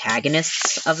action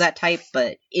protagonists of that type,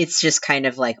 but it's just kind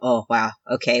of like, oh wow,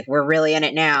 okay, we're really in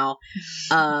it now.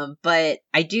 But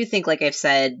I do think, like I've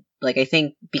said, like I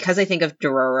think because I think of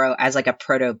Dororo as like a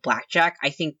proto Blackjack,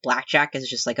 I think Blackjack is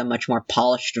just like a much more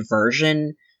polished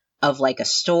version of like a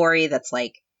story that's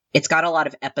like, it's got a lot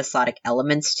of episodic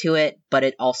elements to it, but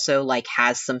it also like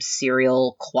has some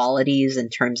serial qualities in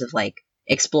terms of like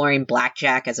exploring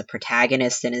Blackjack as a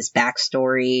protagonist and his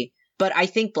backstory. But I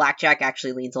think Blackjack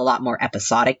actually leans a lot more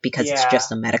episodic because it's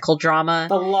just a medical drama.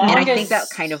 And I think that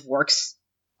kind of works.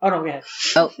 Oh, no, go ahead.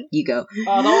 Oh, you go. The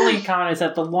only comment is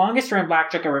that the longest run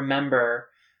Blackjack I remember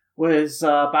was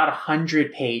about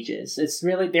 100 pages. It's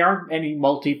really, there aren't any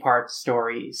multi-part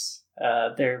stories.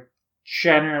 They're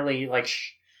generally like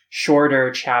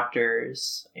shorter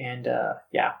chapters and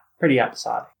pretty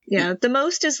episodic. Yeah, the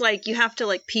most is like you have to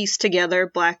like piece together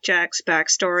Blackjack's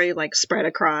backstory, like spread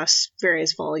across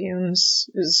various volumes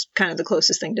is kind of the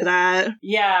closest thing to that.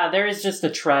 Yeah, there is just a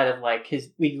thread of like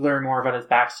we learn more about his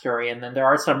backstory, and then there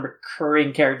are some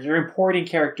recurring characters or important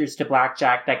characters to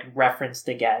Blackjack that get referenced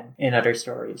again in other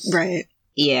stories. Right.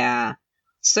 Yeah.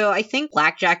 So I think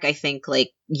Blackjack,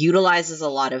 like utilizes a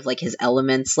lot of like his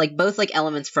elements, like both like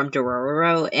elements from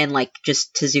Dororo and like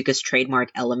just Tezuka's trademark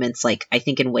elements, like I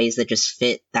think in ways that just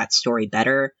fit that story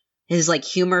better. His like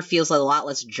humor feels a lot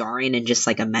less jarring and just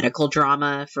like a medical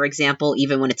drama, for example,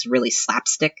 even when it's really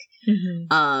slapstick.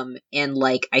 Mm-hmm. And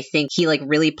like I think he like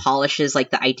really polishes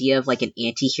like the idea of like an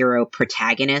anti-hero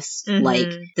protagonist. Mm-hmm.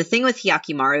 Like the thing with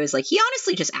Hyakkimaru is like he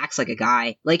honestly just acts like a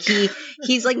guy. Like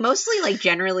he's like mostly like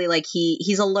generally like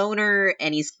he's a loner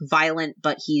and he's violent,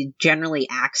 but he generally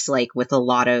acts like with a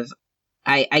lot of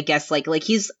I guess like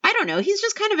he's, I don't know, he's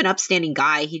just kind of an upstanding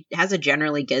guy. He has a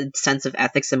generally good sense of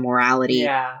ethics and morality.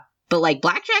 Yeah. But like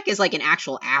Blackjack is like an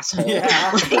actual asshole.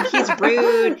 Yeah. Like he's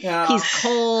rude, Yeah. he's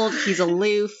cold, he's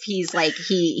aloof, he's like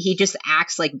he just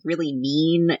acts like really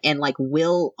mean and like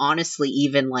will honestly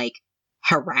even like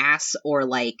harass or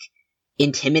like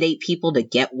intimidate people to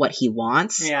get what he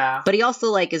wants. Yeah. But he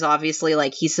also like is obviously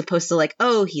like he's supposed to like,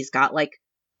 oh, he's got like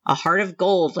a heart of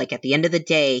gold. Like at the end of the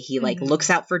day, he like looks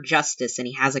out for justice and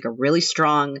he has like a really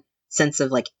strong sense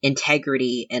of like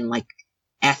integrity and like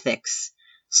ethics.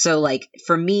 So like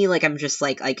for me, like I'm just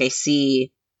like I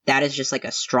see that is just like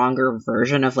a stronger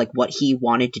version of like what he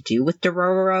wanted to do with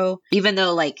Dororo. Even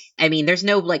though like, I mean, there's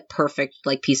no like perfect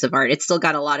like piece of art. It's still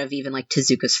got a lot of even like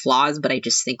Tezuka's flaws, but I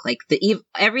just think like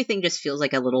everything just feels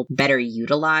like a little better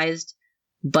utilized.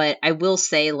 But I will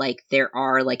say like there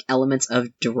are like elements of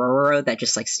Dororo that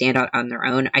just like stand out on their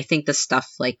own. I think the stuff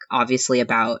like obviously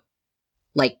about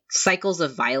like cycles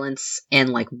of violence and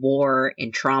like war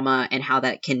and trauma and how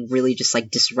that can really just like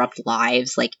disrupt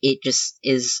lives. Like it just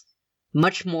is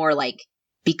much more like,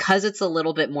 because it's a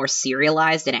little bit more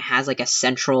serialized and it has like a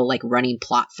central like running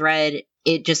plot thread,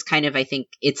 it just kind of, I think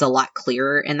it's a lot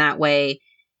clearer in that way,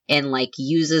 and like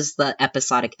uses the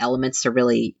episodic elements to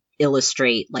really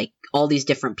illustrate like all these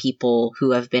different people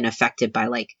who have been affected by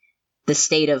like the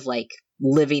state of like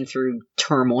living through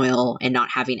turmoil and not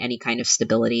having any kind of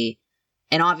stability.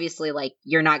 And obviously, like,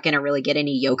 you're not going to really get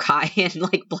any yokai in,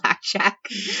 like, Blackjack.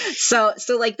 So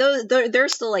like,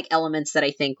 there's still, like, elements that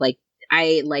I think, like,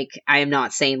 I am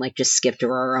not saying, like, just skip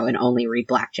Dororo and only read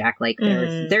Blackjack. Like,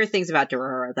 there are things about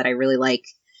Dororo that I really like.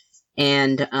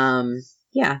 And,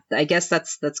 yeah, I guess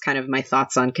that's kind of my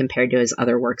thoughts on compared to his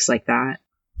other works like that.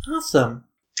 Awesome.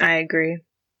 I agree.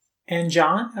 And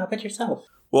John, how about yourself?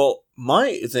 Well,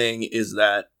 my thing is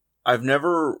that I've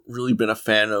never really been a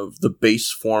fan of the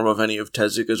base form of any of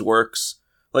Tezuka's works.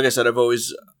 Like I said, I've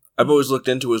always looked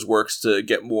into his works to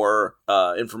get more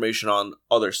information on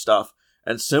other stuff.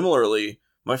 And similarly,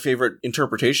 my favorite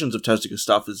interpretations of Tezuka's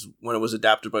stuff is when it was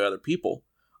adapted by other people.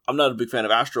 I'm not a big fan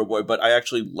of Astro Boy, but I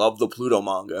actually love the Pluto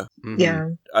manga. Mhm. Yeah.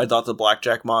 I thought the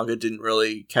Blackjack manga didn't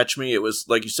really catch me. It was,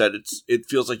 like you said, it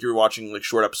feels like you're watching like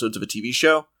short episodes of a TV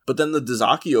show. But then the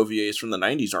Dazaki OVAs from the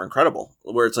 90s are incredible,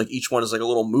 where it's like each one is like a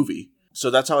little movie.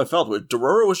 So that's how I felt with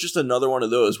Dororo. Was just another one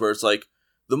of those where it's like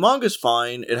the manga's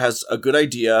fine, it has a good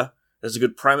idea, it has a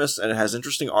good premise, and it has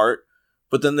interesting art,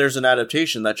 but then there's an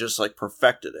adaptation that just like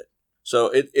perfected it. So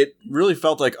it really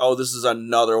felt like, oh, this is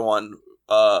another one,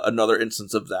 another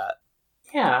instance of that.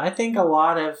 Yeah, I think a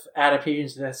lot of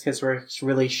adaptations of this his works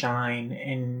really shine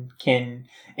and can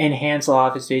enhance a lot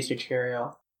of his base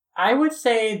material. I would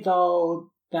say, though,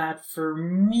 that for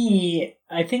me,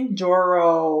 I think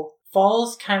Dororo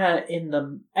falls kind of in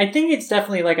the... I think it's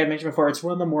definitely, like I mentioned before, it's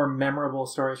one of the more memorable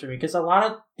stories for me, because a lot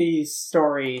of these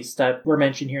stories that were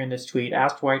mentioned here in this tweet,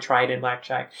 Astro Boy, Triton,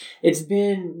 Blackjack, it's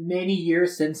been many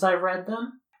years since I've read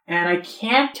them, and I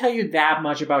can't tell you that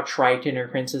much about Triton or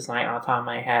Princess Knight off the top of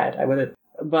my head. I would have...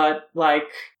 But, like,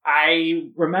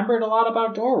 I remembered a lot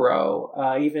about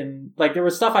Dororo. Even, like, there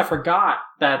was stuff I forgot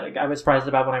that like, I was surprised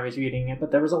about when I was reading it,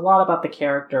 but there was a lot about the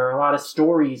character, a lot of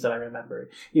stories that I remembered,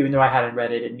 even though I hadn't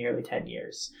read it in nearly 10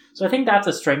 years. So I think that's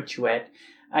a strength to it.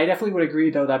 I definitely would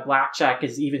agree, though, that Blackjack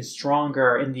is even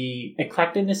stronger in the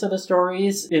eclecticness of the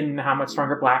stories, in how much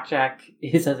stronger Blackjack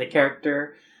is as a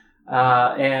character,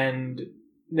 and...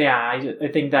 Yeah, I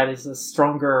think that is a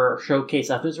stronger showcase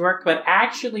of his work. But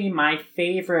actually, my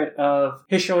favorite of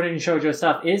his shonen and shoujo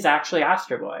stuff is actually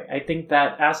Astro Boy. I think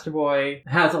that Astro Boy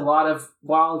has a lot of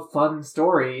wild, fun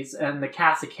stories, and the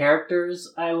cast of characters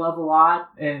I love a lot,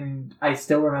 and I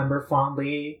still remember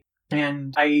fondly.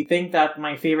 And I think that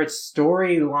my favorite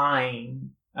storyline,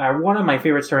 one of my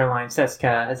favorite storylines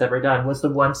Tezuka has ever done, was the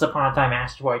Once Upon a Time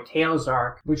Astro Boy Tales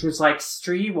arc, which was like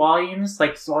 3 volumes,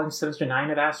 like volumes 7 to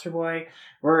 9 of Astro Boy,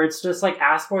 where it's just like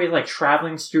Astro Boy is like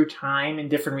traveling through time in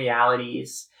different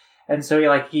realities. And so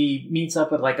he meets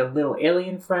up with like a little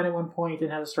alien friend at one point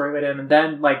and has a story with him. And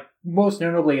then like most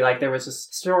notably, like there was a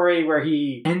story where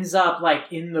he ends up like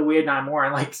in the Vietnam War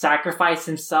and like sacrificed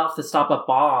himself to stop a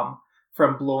bomb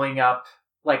from blowing up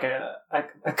like a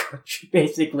country,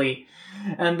 basically.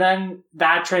 And then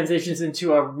that transitions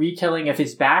into a retelling of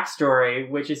his backstory,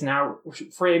 which is now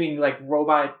framing like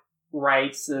robot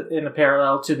rights in a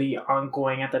parallel to the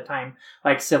ongoing, at the time,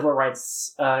 like civil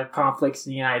rights conflicts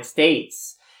in the United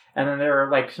States. And then there are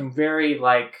like some very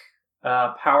like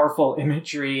powerful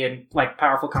imagery and like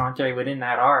powerful commentary within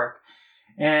that arc.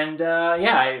 And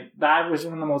that was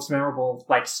one of the most memorable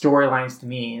like storylines to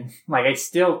me. Like I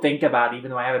still think about it,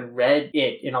 even though I haven't read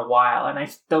it in a while, and I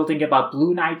still think about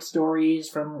Blue Knight stories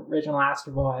from original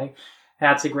Astro Boy.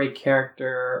 That's a great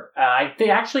character. I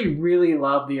actually really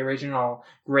love the original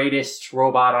Greatest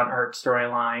Robot on Earth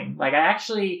storyline. Like I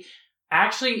actually,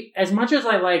 as much as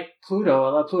I like Pluto, I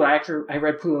love Pluto. I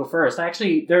read Pluto first.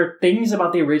 There are things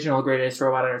about the original Greatest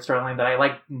Robot on Earth storyline that I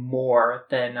like more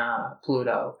than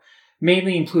Pluto.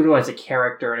 Mainly in Pluto as a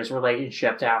character and his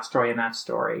relationship to Asteroid in that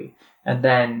story. And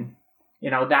then,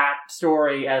 that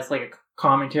story as like a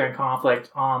commentary and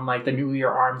conflict on like the nuclear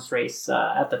arms race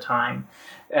at the time.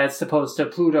 as opposed to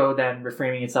Pluto then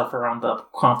reframing itself around the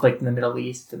conflict in the Middle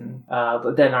East and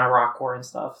then Iraq War and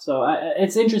stuff. So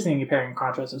it's interesting comparing and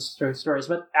contrast those stories.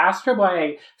 But Astro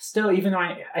Boy, still, even though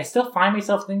I still find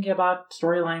myself thinking about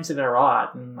storylines in it a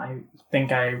lot, and I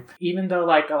think even though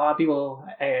like a lot of people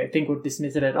I think would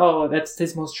dismiss it as, oh, that's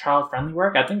his most child-friendly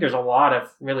work, I think there's a lot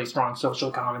of really strong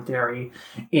social commentary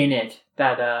in it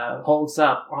that holds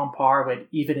up on par with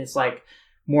even its like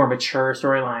more mature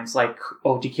storylines like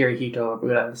Oti Kirihito,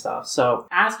 Buddha and stuff. So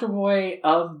Astro Boy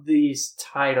of these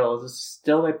titles is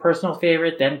still my personal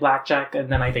favorite, then Blackjack,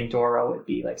 and then I think Doro would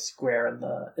be like square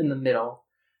in the middle.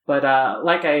 But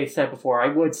like I said before, I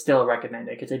would still recommend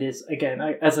it because it is, again,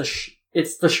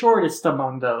 it's the shortest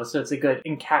among those, so it's a good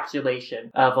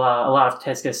encapsulation of a lot of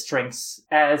Tezuka's strengths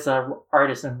as an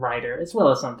artist and writer, as well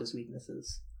as some of his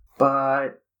weaknesses.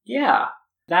 But yeah,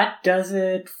 that does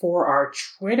it for our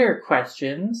Twitter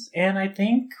questions, and I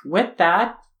think with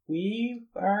that, we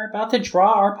are about to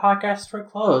draw our podcast to a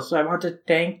close. So I want to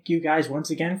thank you guys once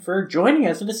again for joining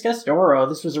us to discuss Doro.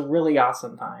 This was a really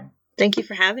awesome time. Thank you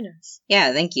for having us.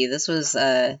 Yeah, thank you. This was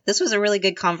a really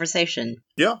good conversation.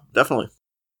 Yeah, definitely.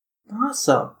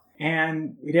 Awesome.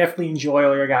 And we definitely enjoy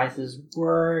all your guys'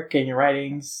 work and your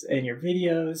writings and your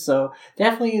videos. So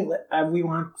definitely we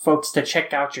want folks to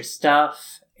check out your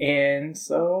stuff. And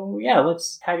so, yeah,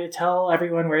 let's have you tell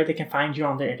everyone where they can find you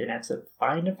on the internet to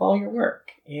find and follow your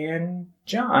work. And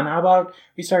John, how about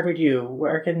we start with you?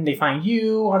 Where can they find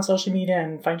you on social media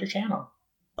and find your channel?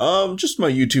 Just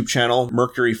my YouTube channel,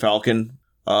 Mercury Falcon.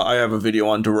 I have a video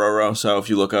on Dororo, so if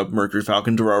you look up Mercury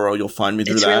Falcon Dororo, you'll find me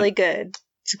through that. It's really good.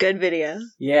 It's a good video.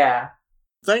 Yeah.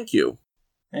 Thank you.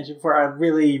 Mentioned before, I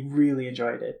really, really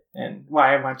enjoyed it, and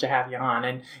why I want to have you on.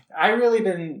 And I've really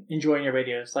been enjoying your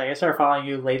videos. Like, I started following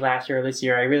you late last year or this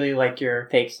year. I really like your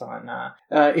takes on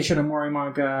Ishinomori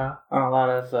manga, on a lot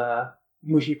of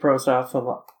Mushi Pro stuff.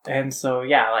 And so,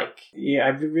 yeah,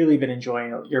 I've really been enjoying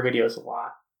your videos a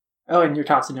lot. Oh, and your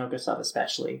Tatsunoko stuff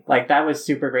especially. Like, that was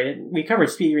super great. We covered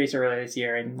Speed Racer earlier this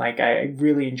year, and, like, I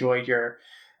really enjoyed your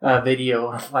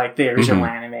video of like the original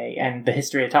anime, and the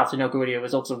history of Tatsunoko video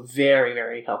was also very,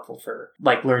 very helpful for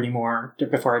like learning more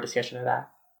before our discussion of that.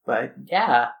 But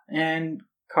yeah, and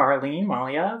Carleen,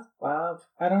 Malia,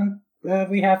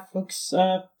 we have folks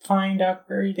find out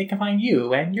where they can find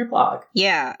you and your blog.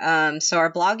 Yeah, so our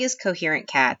blog is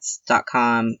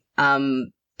coherentcats.com.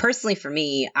 Personally, for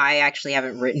me, I actually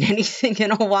haven't written anything in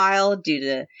a while due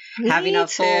to having a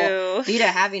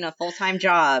full-time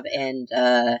job and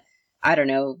I don't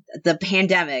know, the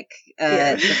pandemic,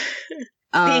 the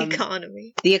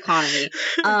economy. The economy.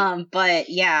 But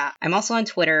yeah, I'm also on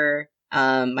Twitter.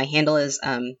 My handle is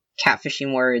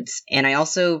Catfishing Words, and I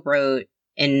also wrote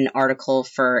an article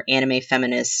for Anime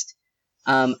Feminist.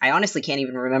 I honestly can't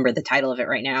even remember the title of it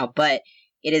right now, but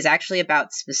it is actually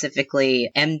about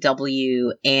specifically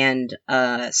MW and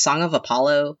Song of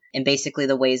Apollo, and basically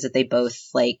the ways that they both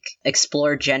like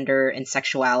explore gender and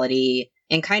sexuality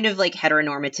in kind of like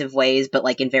heteronormative ways, but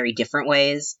like in very different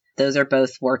ways. Those are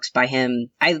both works by him.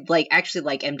 I actually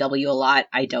like MW a lot.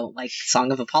 I don't like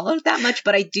Song of Apollo that much,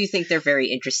 but I do think they're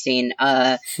very interesting.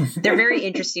 They're very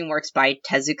interesting works by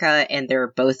Tezuka, and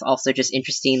they're both also just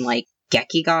interesting like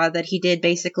Gekiga that he did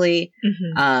basically.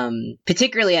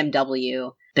 Particularly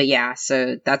MW. But yeah,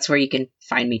 so that's where you can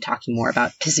find me talking more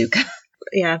about Tezuka.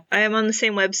 Yeah, I am on the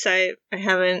same website. I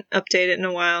haven't updated in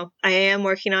a while. I am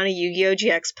working on a Yu-Gi-Oh!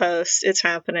 GX post. It's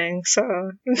happening, so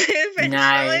eventually.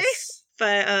 Nice.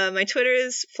 But my Twitter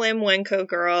is Flamwenko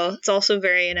Girl. It's also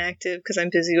very inactive because I'm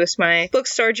busy with my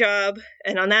bookstore job.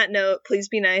 And on that note, please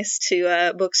be nice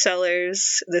to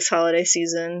booksellers this holiday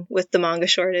season with the manga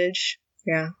shortage.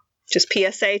 Yeah, just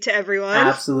PSA to everyone.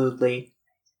 Absolutely.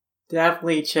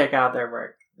 Definitely check out their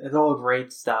work. It's all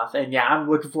great stuff. And yeah, I'm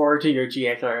looking forward to your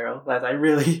GX article.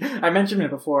 I mentioned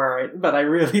it before, but I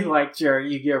really liked your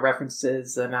Yu-Gi-Oh!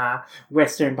 References and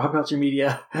Western pop culture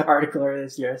media article earlier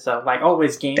this year. So, like,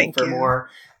 always game for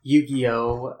more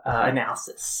Yu-Gi-Oh!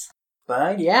 Analysis.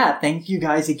 But yeah, thank you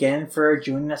guys again for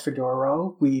joining us for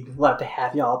Doro. We'd love to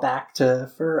have y'all back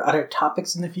for other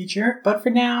topics in the future. But for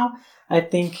now, I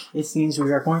think it seems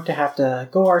we are going to have to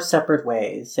go our separate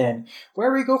ways. And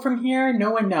where we go from here,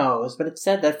 no one knows. But it's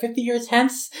said that 50 years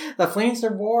hence, the flames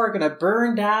of war are going to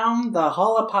burn down the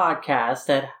Hall of Podcasts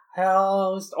that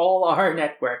housed all our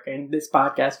network, and this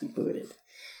podcast included.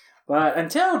 But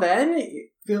until then,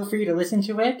 feel free to listen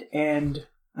to it. And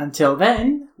until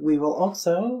then, we will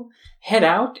also head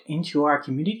out into our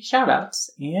community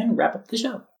shoutouts and wrap up the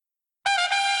show.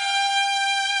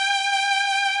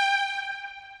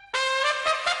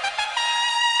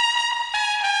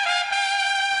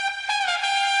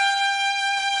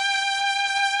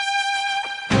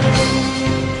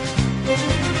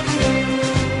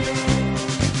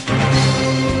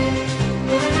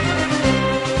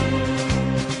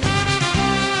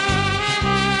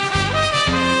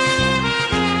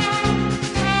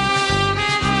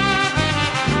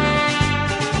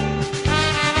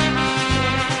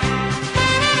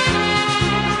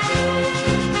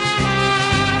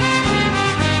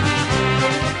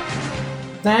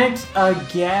 Thanks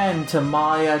again to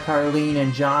Maya, Carlene,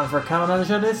 and John for coming on the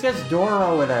show to discuss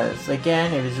Doro with us.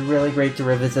 Again, it was really great to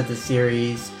revisit the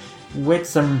series with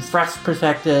some fresh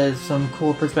perspectives, some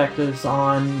cool perspectives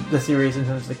on the series in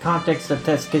terms of the context of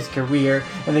Tezuka's career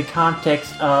and the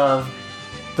context of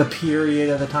the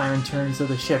period of the time in terms of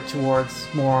the shift towards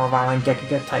more violent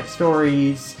Gekiga type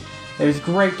stories. It was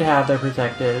great to have their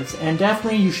perspectives, and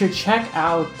definitely you should check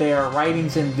out their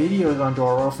writings and videos on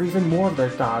Doro for even more of their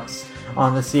thoughts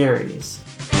on the series.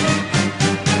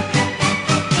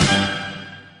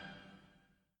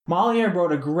 Malia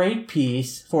wrote a great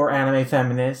piece for Anime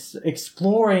Feminists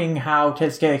exploring how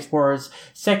Tezuka explores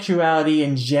sexuality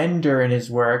and gender in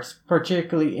his works,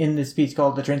 particularly in this piece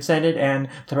called The Transcendent and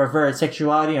the Perverted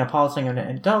Sexuality and a Policy on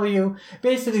NW,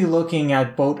 basically looking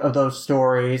at both of those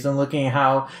stories and looking at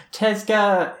how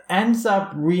Tezuka ends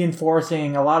up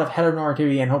reinforcing a lot of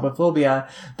heteronormativity and homophobia,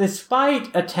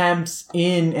 despite attempts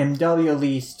in MW at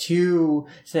least to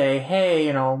say, hey,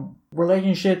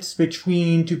 relationships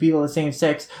between two people of the same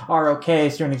sex are okay.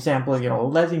 So an example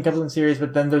of, lesbian coupling series,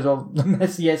 but then there's a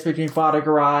mess between Fada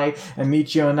Garai and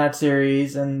Michio in that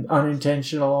series and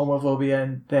unintentional homophobia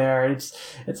in there.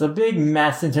 It's a big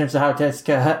mess in terms of how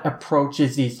Tezuka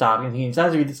approaches these topic themes,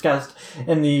 as we discussed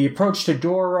in the approach to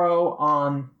Doro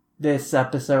on this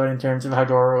episode in terms of how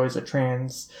Doro is a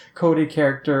trans-coded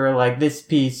character. Like, this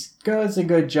piece does a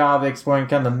good job of exploring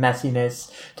kind of the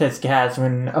messiness Tezuka has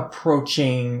when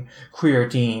approaching queer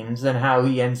themes and how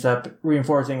he ends up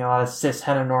reinforcing a lot of cis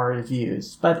heteronormative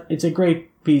views. But it's a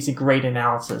great piece, a great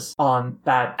analysis on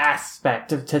that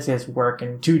aspect of Tezuka's work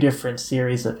in two different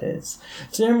series of his.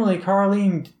 Similarly,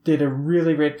 Carlene did a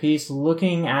really great piece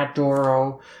looking at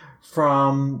Doro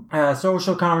from a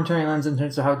social commentary lens in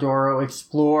terms of how Doro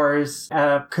explores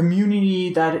a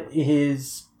community that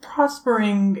is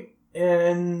prospering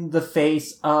in the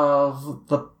face of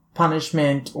the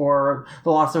punishment or the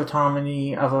loss of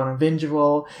autonomy of an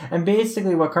individual. And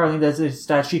basically what Carlene does is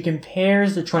that she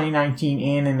compares the 2019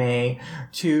 anime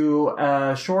to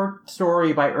a short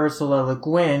story by Ursula Le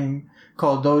Guin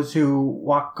called Those Who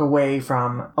Walk Away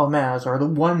from Omelas, or The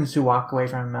Ones Who Walk Away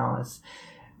from Omelas.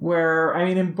 Where,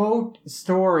 in both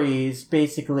stories,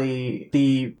 basically,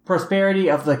 the prosperity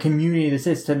of the community, the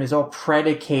system, is all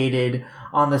predicated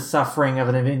on the suffering of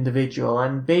an individual.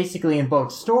 And basically, in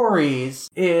both stories,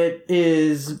 it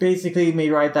is basically made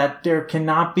right that there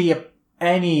cannot be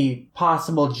any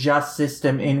possible just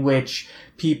system in which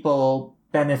people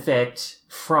benefit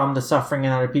from the suffering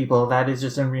in other people. That is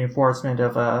just a reinforcement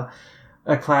of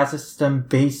a class system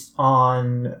based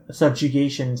on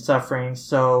subjugation, suffering.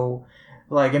 So,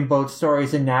 like in both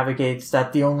stories, it navigates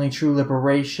that the only true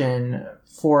liberation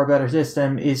for a better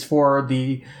system is for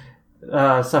the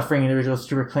suffering individuals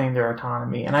to reclaim their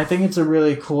autonomy. And I think it's a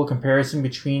really cool comparison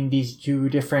between these two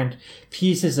different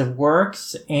pieces of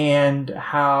works and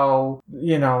how,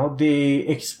 they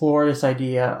explore this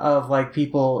idea of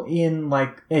people in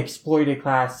exploited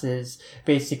classes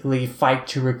basically fight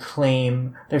to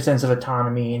reclaim their sense of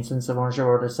autonomy and sense of ownership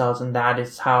over themselves. And that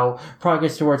is how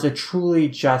progress towards a truly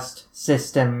just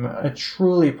system, a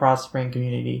truly prospering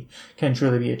community can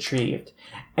truly be achieved.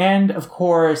 And of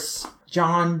course,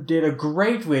 John did a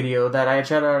great video that I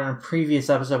shouted out in a previous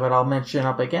episode, but I'll mention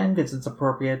up again because it's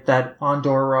appropriate, that on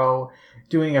Doro,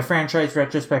 doing a franchise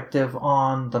retrospective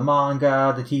on the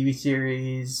manga, the TV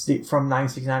series from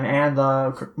 1969, and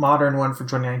the modern one from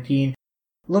 2019,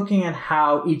 looking at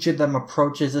how each of them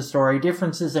approaches the story,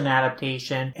 differences in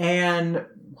adaptation, and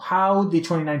how the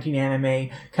 2019 anime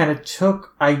kind of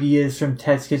took ideas from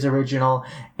Tezuka's original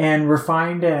and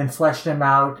refined it and fleshed them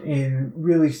out in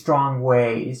really strong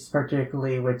ways,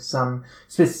 particularly with some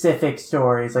specific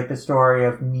stories, like the story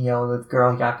of Mio, the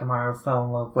girl Hyakkimaru fell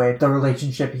in love with, the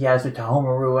relationship he has with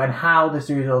Tohomaru, and how the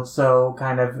series also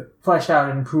kind of fleshed out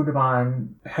and improved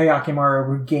upon Hyakkimaru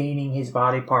regaining his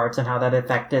body parts and how that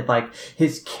affected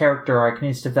his character arc and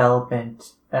his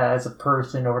development as a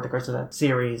person over the course of that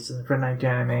series for 19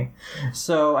 anime.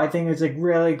 So I think it's a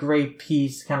really great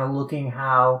piece kind of looking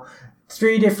how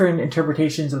three different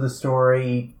interpretations of the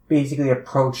story basically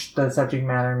approached the subject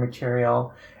matter and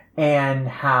material, and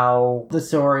how the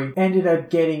story ended up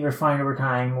getting refined over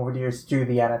time over the years through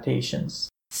the adaptations.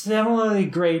 Similarly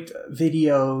great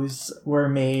videos were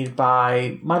made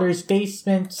by Mother's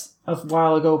Basement a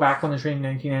while ago, back when the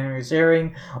 2019 anime was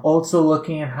airing, also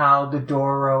looking at how the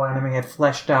Doro anime had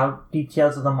fleshed out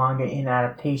details of the manga in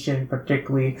adaptation,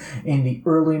 particularly in the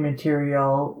early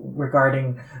material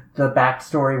regarding the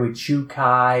backstory with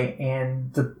Shukai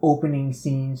and the opening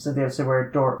scenes of the episode where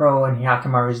Doro and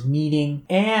Hyakkimaru is meeting.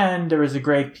 And there was a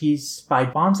great piece by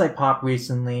Bonsai Pop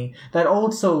recently that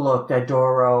also looked at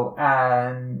Doro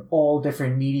and all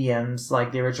different mediums,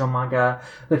 like the original manga,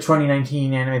 the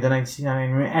 2019 anime, the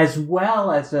 1999 anime, as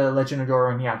well as the Legend of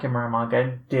Doro and Hyakkimaru manga,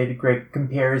 and did great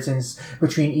comparisons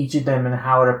between each of them and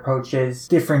how it approaches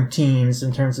different themes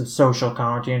in terms of social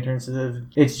commentary, in terms of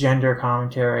its gender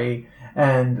commentary,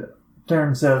 and in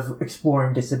terms of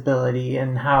exploring disability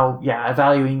and how,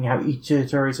 evaluating how each of the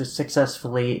stories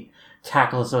successfully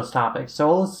tackles those topics. So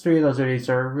all three of those videos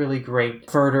are really great.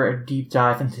 Further a deep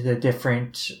dive into the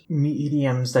different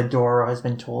mediums that Doro has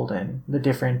been told in, the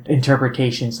different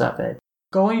interpretations of it.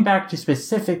 Going back to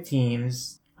specific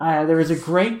themes, there was a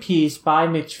great piece by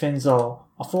Mitch Finzel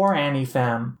for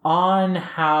AniFem on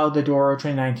how the Doro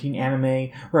 2019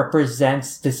 anime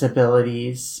represents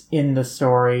disabilities in the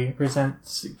story,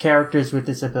 presents characters with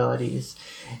disabilities,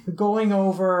 going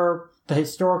over the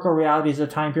historical realities of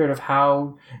the time period of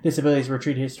how disabilities were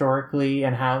treated historically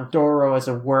and how Doro as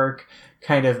a work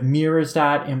kind of mirrors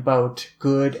that in both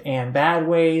good and bad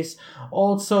ways.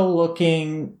 Also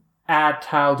looking at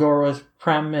how Doro's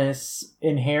premise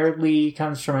inherently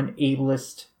comes from an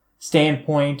ableist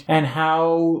standpoint and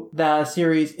how the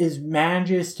series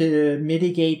manages to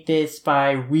mitigate this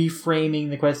by reframing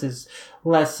the quest as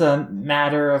less a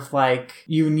matter of like,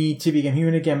 you need to become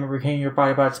human again and regain your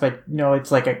body parts, but no,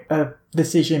 it's like a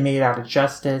decision made out of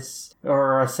justice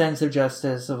or a sense of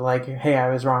justice of like, hey,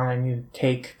 I was wrong, I need to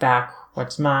take back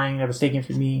what's mine, that was taken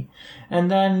from me. And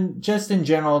then just in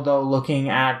general though, looking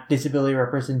at disability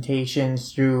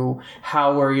representations through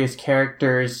how various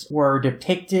characters were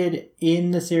depicted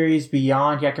in the series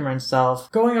beyond Hyakkimaru himself,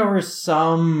 going over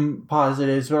some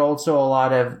positives but also a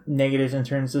lot of negatives in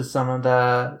terms of some of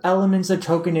the elements of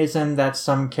tokenism that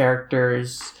some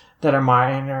characters that are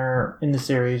minor in the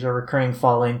series or recurring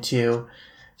fall into.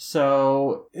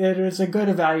 So it was a good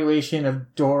evaluation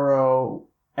of Doro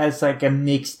as like a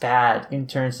mixed bag in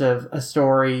terms of a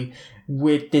story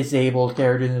with disabled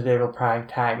characters and disabled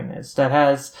protagonists that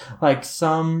has like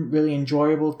some really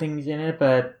enjoyable things in it,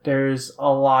 but there's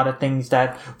a lot of things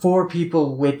that for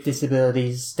people with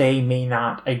disabilities they may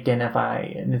not identify,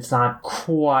 and it's not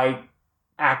quite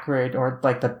accurate or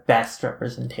like the best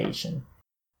representation.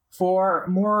 For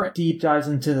more deep dives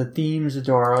into the themes of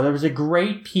Doro, there was a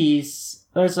great piece.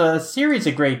 There's a series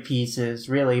of great pieces,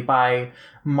 really, by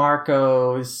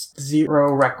Marco's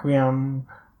Zero Requiem,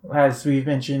 as we've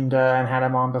mentioned and had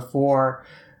him on before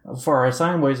for our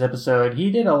Silent Boys episode.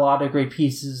 He did a lot of great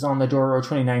pieces on the Doro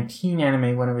 2019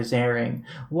 anime when it was airing.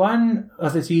 One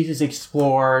of his pieces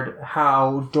explored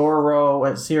how Doro,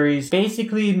 a series,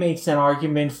 basically makes an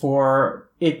argument for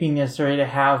it being necessary to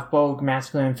have both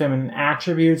masculine and feminine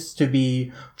attributes to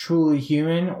be truly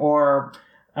human, or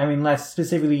less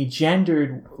specifically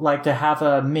gendered, like to have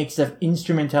a mix of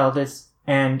instrumentalities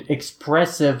and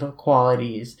expressive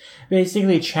qualities,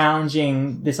 basically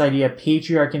challenging this idea of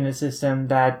patriarchy in the system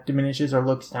that diminishes or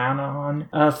looks down on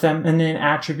feminine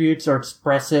attributes or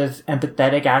expressive,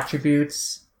 empathetic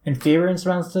attributes in favor of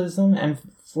instrumentalism, and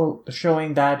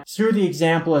showing that through the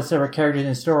example of several characters in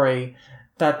the story,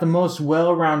 that the most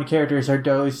well-rounded characters are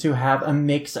those who have a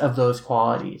mix of those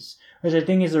qualities, which I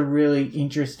think is a really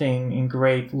interesting and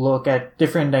great look at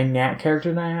different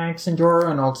character dynamics in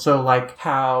Doro, and also like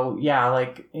how,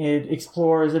 it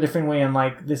explores a different way, and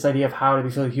like this idea of how to be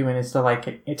fully human is to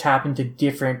like tap into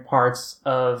different parts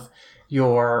of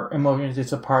your emotions,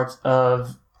 it's a part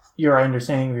of your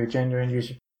understanding of your gender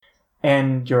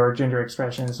and your gender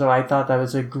expression. So I thought that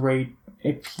was a great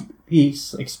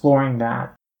piece exploring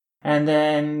that. And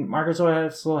then Marcus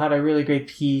also had a really great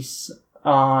piece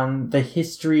on the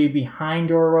history behind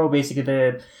Doro, basically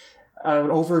an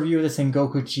overview of the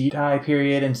Sengoku Jidai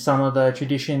period and some of the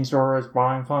traditions Doro is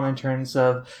drawing from in terms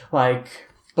of like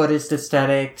Buddhist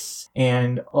aesthetics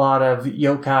and a lot of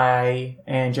yokai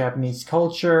and Japanese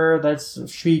culture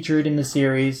that's featured in the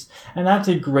series. And that's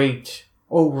a great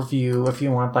overview if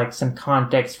you want like some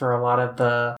context for a lot of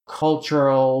the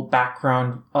cultural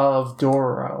background of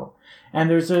Doro. And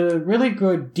there's a really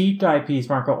good deep dive piece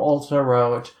Marco also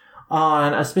wrote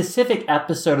on a specific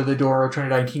episode of the Doro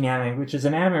 2019 anime, which is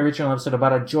an anime original episode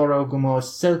about a Jorogumo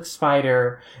silk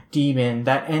spider demon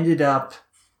that ended up,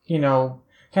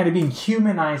 kind of being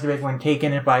humanized a bit when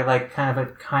taken in by like kind of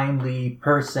a kindly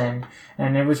person.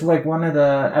 And it was like one of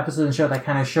the episodes of the show that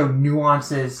kind of showed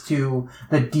nuances to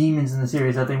the demons in the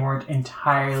series, that they weren't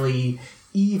entirely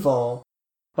evil,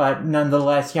 but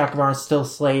nonetheless Hyakkimaru still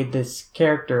slayed this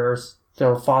character, or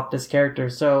still fought this character.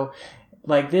 So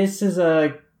like this is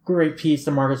a great piece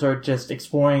the manga sort of just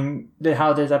exploring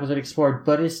how this episode explored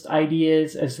Buddhist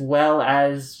ideas as well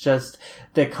as just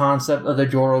the concept of the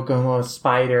Jorogumo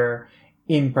spider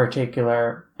in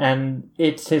particular and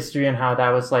its history and how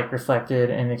that was like reflected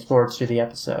and explored through the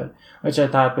episode, which I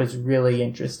thought was really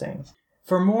interesting.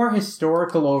 For more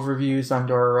historical overviews on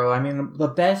Dororo, I mean, the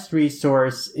best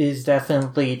resource is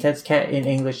definitely Tetsuket in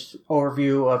English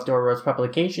overview of Dororo's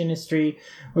publication history,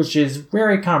 which is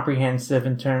very comprehensive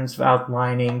in terms of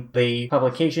outlining the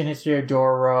publication history of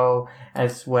Dororo,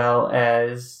 as well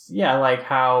as, like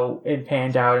how it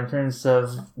panned out in terms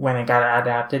of when it got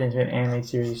adapted into an anime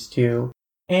series too.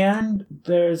 And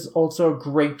there's also a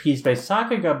great piece by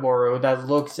Sakagaboro that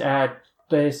looks at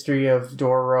the history of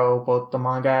Dororo, both the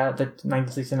manga, the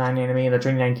 1969 anime, and the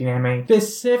 2019 anime,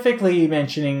 specifically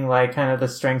mentioning like kind of the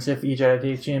strengths of each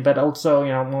adaptation, but also,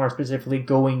 more specifically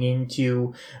going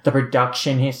into the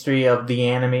production history of the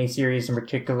anime series in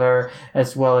particular,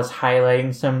 as well as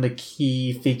highlighting some of the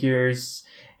key figures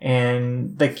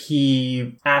and the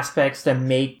key aspects that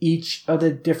make each of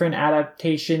the different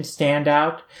adaptations stand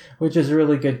out, which is a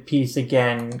really good piece,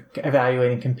 again,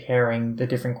 evaluating, comparing the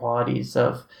different qualities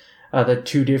of the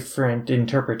two different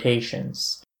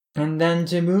interpretations. And then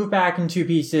to move back in two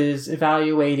pieces,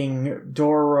 evaluating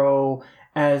Dororo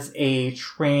as a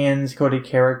trans-coded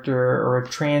character or a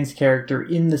trans character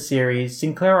in the series,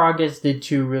 Sinclair August did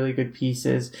two really good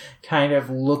pieces, kind of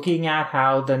looking at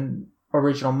how the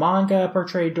original manga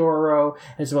portrayed Dororo,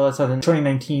 as well as how the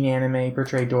 2019 anime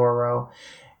portrayed Dororo.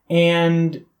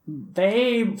 And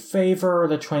they favor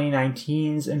the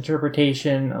 2019's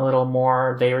interpretation a little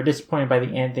more. They were disappointed by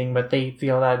the ending, but they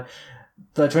feel that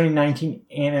the 2019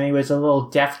 anime was a little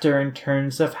defter in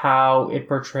terms of how it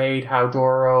portrayed how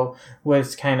Dororo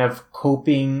was kind of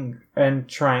coping and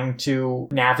trying to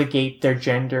navigate their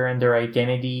gender and their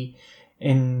identity,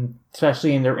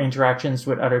 especially in their interactions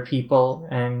with other people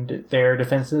and their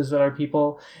defenses with other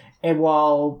people. And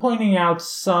while pointing out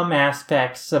some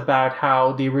aspects about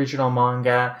how the original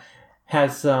manga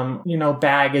has some,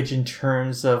 baggage in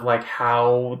terms of like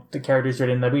how the characters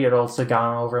written that we had also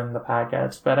gone over in the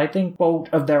podcast. But I think both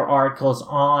of their articles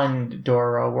on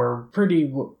Dororo were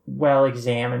pretty well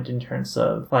examined in terms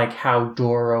of like how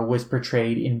Dororo was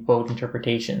portrayed in both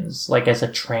interpretations, like as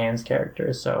a trans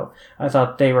character. So I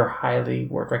thought they were highly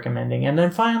worth recommending. And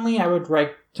then finally, I would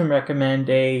like to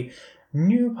recommend a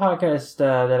new podcast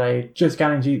that I just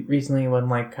got into recently when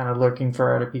like kind of looking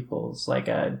for other people's like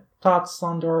thoughts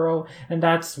on Dororo, and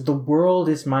that's The World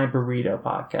Is My Burrito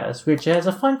podcast, which has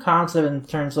a fun concept in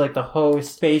terms of like the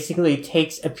host basically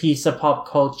takes a piece of pop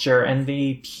culture and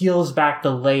he peels back the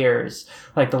layers,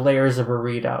 like the layers of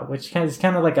burrito, which is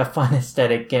kind of like a fun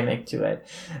aesthetic gimmick to it.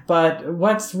 But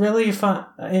what's really fun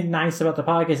and nice about the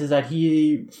podcast is that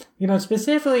he,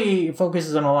 specifically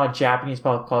focuses on a lot of Japanese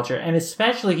pop culture, and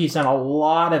especially he's done a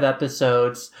lot of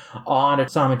episodes on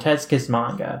Osamu Tezuka's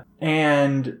manga.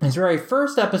 And his very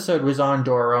first episode was on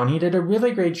Dororo, and he did a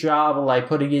really great job of like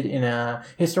putting it in a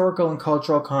historical and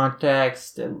cultural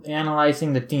context,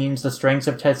 analyzing the themes, the strengths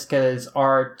of Tezuka's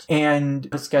art,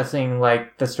 and discussing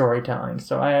like the storytelling.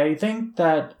 So I think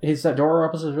that his Dororo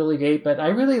episode is really great, but I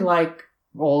really like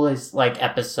all his like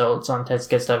episodes on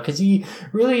Tezuka stuff because he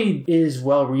really is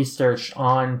well researched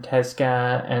on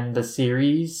Tezuka and the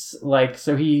series. Like,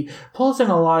 so he pulls in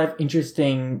a lot of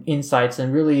interesting insights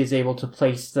and really is able to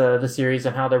place the series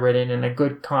and how they're written in a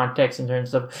good context in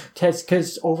terms of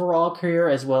Tezuka's overall career,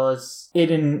 as well as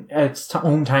it in its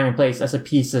own time and place as a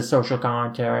piece of social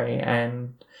commentary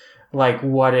and like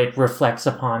what it reflects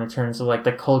upon in terms of like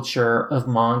the culture of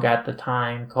manga at the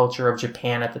time, culture of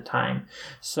Japan at the time.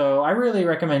 So I really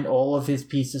recommend all of his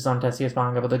pieces on Tezuka's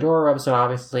manga, but the Dororo episode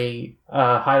obviously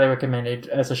highly recommended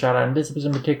as a shout out in this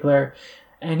episode in particular.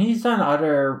 And he's done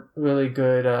other really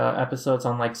good episodes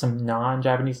on like some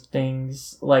non-Japanese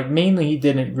things. Like mainly he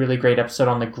did a really great episode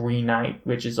on the Green Knight,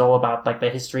 which is all about like the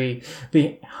history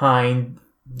behind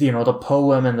the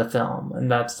poem and the film. And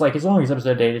that's like his longest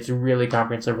episode to date. It's really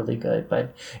comprehensive, really good.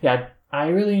 But yeah, I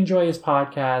really enjoy his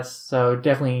podcast, so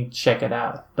definitely check it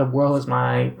out. The World Is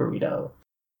My Burrito.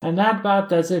 And that about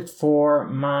does it for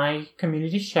my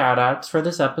community shoutouts for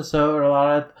this episode. A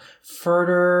lot of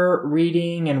further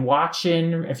reading and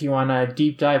watching if you want to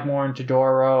deep dive more into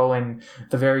Dororo and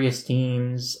the various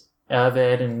themes of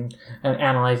it and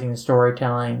analyzing the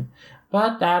storytelling.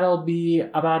 But that'll be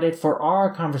about it for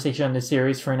our conversation on this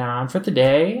series for now and for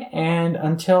today. And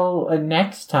until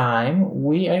next time,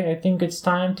 I think it's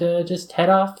time to just head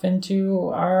off into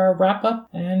our wrap-up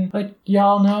and let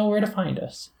y'all know where to find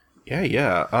us.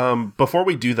 Yeah. Before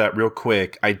we do that real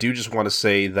quick, I do just want to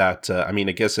say that, I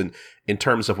guess in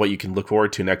terms of what you can look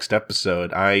forward to next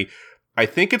episode, I I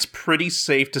think it's pretty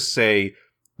safe to say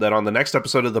that on the next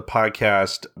episode of the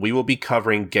podcast, we will be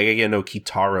covering Gegege no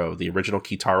Kitaro, the original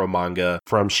Kitaro manga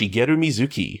from Shigeru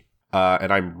Mizuki.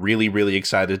 And I'm really, really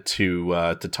excited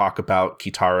to talk about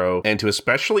Kitaro and to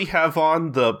especially have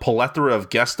on the plethora of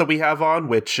guests that we have on,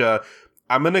 which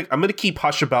I'm gonna keep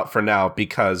hush about for now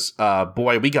because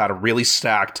boy, we got a really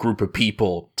stacked group of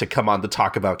people to come on to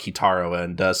talk about Kitaro,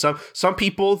 and some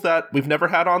people that we've never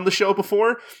had on the show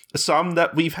before, some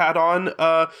that we've had on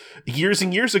years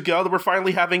and years ago that we're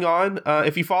finally having on.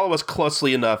 If you follow us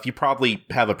closely enough, you probably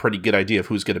have a pretty good idea of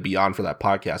who's going to be on for that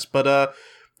podcast, but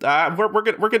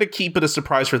we're gonna keep it a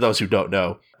surprise for those who don't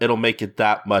know. It'll make it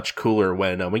that much cooler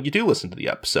when you do listen to the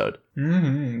episode.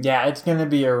 Mm-hmm. Yeah, it's gonna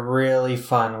be a really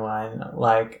fun one.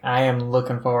 Like, I am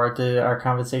looking forward to our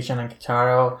conversation on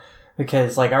Kitaro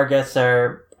because, like, our guests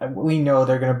we know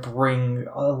they're gonna bring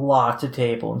a lot to the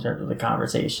table in terms of the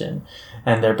conversation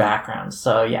and their backgrounds.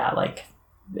 So yeah, like,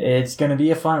 it's gonna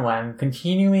be a fun one.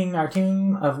 Continuing our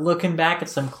theme of looking back at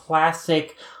some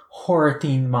classic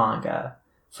horror-themed manga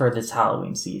for this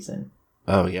Halloween season.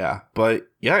 Oh, yeah. But,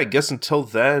 yeah, I guess until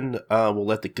then, we'll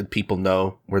let the good people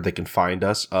know where they can find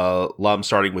us. Lum,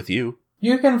 starting with you.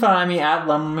 You can find me at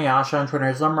Lumromayasha on Twitter.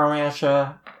 It's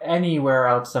Lumromayasha anywhere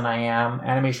else than I am.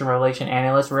 Animation Revelation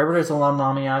Analyst. Wherever there's a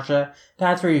Lumromayasha,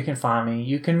 that's where you can find me.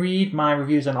 You can read my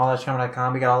reviews on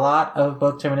allthatchcomic.com. We got a lot of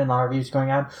book Tim and Law reviews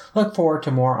going on. Look forward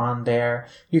to more on there.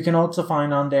 You can also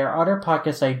find on there other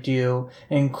podcasts I do,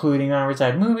 including Memories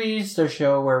Side Movies, the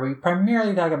show where we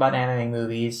primarily talk about anime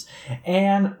movies,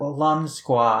 and Lum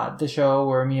Squad, the show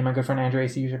where me and my good friend Andrew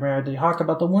A.C. talk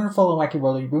about the wonderful and wacky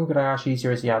world of Bunkuragashi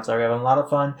series. We're having a lot of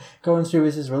fun going through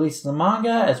his releases of manga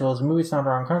as well as movies found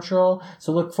on Crunchyroll.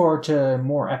 So look forward to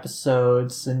more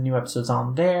episodes and new episodes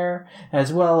on there,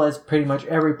 as well as pretty much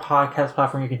every podcast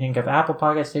platform you can think of: Apple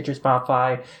Podcasts, Stitcher,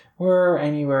 Spotify, or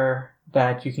anywhere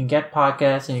that you can get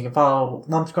podcasts. And you can follow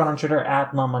Lum Squad on Twitter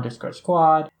at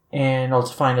Lum_Squad. And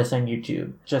also find us on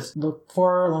YouTube. Just look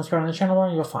for Lum Squad on the channel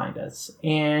and you'll find us.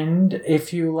 And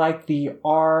if you like the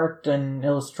art and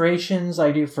illustrations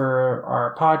I do for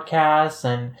our podcasts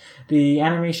and the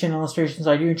animation illustrations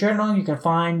I do in general, you can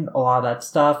find a lot of that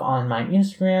stuff on my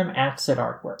Instagram at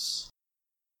SidArtworks.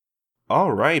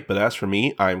 All right, but as for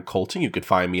me, I'm Colton. You could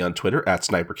find me on Twitter at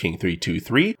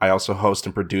SniperKing323. I also host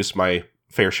and produce my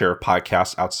fair share of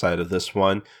podcasts outside of this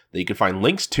one that you can find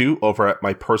links to over at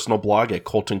my personal blog at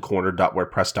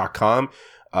coltoncorner.wordpress.com.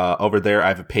 Over there, I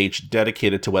have a page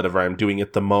dedicated to whatever I'm doing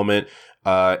at the moment,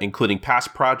 including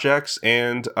past projects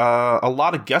and a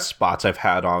lot of guest spots I've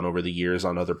had on over the years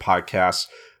on other podcasts.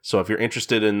 So if you're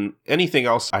interested in anything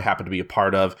else I happen to be a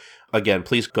part of, again,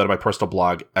 please go to my personal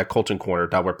blog at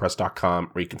coltoncorner.wordpress.com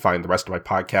where you can find the rest of my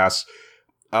podcasts.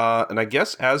 And I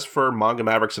guess as for Manga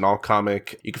Mavericks and All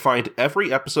Comic, you can find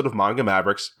every episode of Manga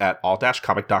Mavericks at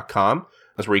all-comic.com.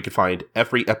 That's where you can find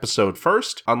every episode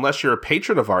first, unless you're a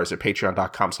patron of ours at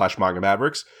patreon.com/Manga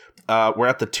Mavericks. We're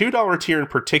at the $2 tier in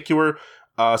particular.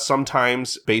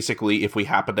 Sometimes, basically, if we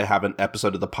happen to have an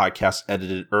episode of the podcast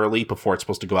edited early before it's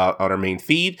supposed to go out on our main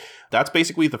feed, that's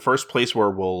basically the first place where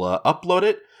we'll upload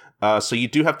it. So you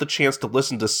do have the chance to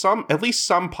listen to at least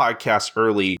some podcasts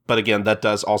early. But again, that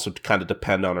does also kind of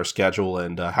depend on our schedule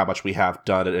and how much we have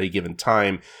done at any given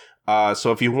time.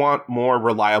 So if you want more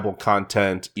reliable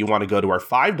content, you want to go to our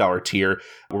 $5 tier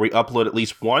where we upload at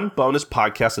least one bonus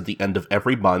podcast at the end of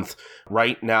every month.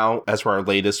 Right now, as for our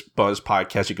latest bonus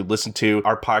podcast, you could listen to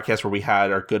our podcast where we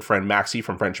had our good friend Maxie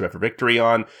from Friendship After Victory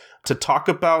on to talk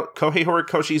about Kohei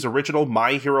Horikoshi's original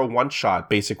My Hero one-shot,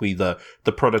 basically the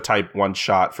prototype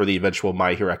one-shot for the eventual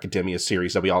My Hero Academia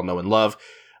series that we all know and love.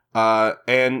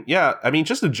 And yeah, I mean,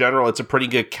 just in general, it's a pretty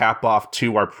good cap off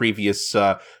to our previous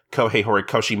Kohei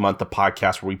Horikoshi month of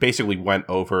podcast where we basically went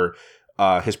over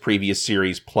his previous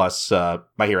series plus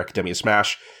My Hero Academia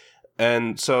Smash.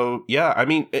 And so, yeah, I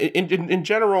mean, in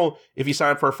general, if you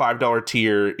sign up for a $5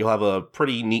 tier, you'll have a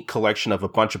pretty neat collection of a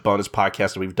bunch of bonus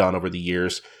podcasts that we've done over the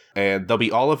years. And they'll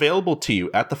be all available to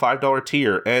you at the $5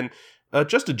 tier. And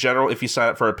just in general, if you sign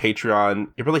up for a Patreon,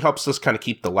 it really helps us kind of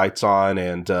keep the lights on.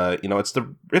 And,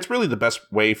 it's really the best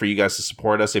way for you guys to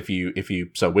support us if you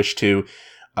so wish to.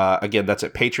 Again, that's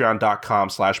at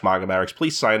patreon.com/Manga Mavericks.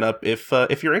 Please sign up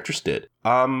if you're interested.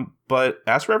 But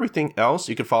as for everything else,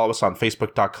 you can follow us on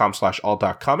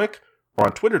facebook.com/all.comic or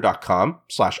on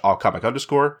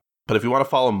twitter.com/allcomic_. But if you want to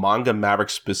follow Manga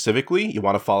Mavericks specifically, you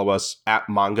want to follow us at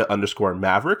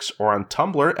manga_mavericks or on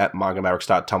Tumblr at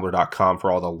mangamavericks.tumblr.com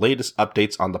for all the latest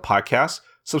updates on the podcast.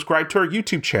 Subscribe to our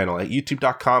YouTube channel at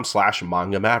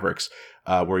youtube.com/Manga Mavericks,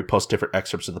 where we post different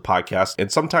excerpts of the podcast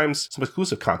and sometimes some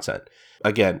exclusive content.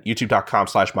 Again,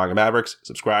 youtube.com/Manga Mavericks.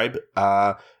 Subscribe.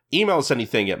 email us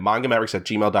anything at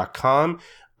mangamavericks@gmail.com.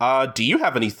 Do you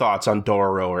have any thoughts on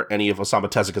Dororo or any of Osamu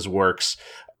Tezuka's works?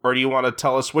 Or do you want to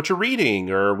tell us what you're reading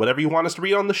or whatever you want us to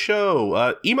read on the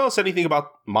show? Email us anything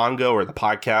about manga or the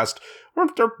podcast or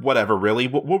whatever, really.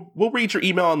 We'll read your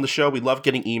email on the show. We love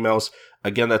getting emails.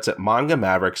 Again, that's at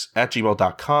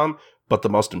mangamavericks@gmail.com. But the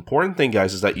most important thing,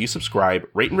 guys, is that you subscribe,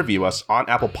 rate and review us on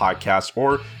Apple Podcasts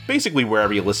or basically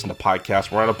wherever you listen to podcasts.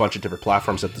 We're on a bunch of different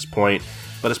platforms at this point.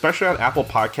 But especially on Apple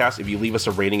Podcasts, if you leave us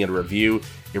a rating and a review,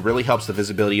 it really helps the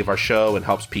visibility of our show and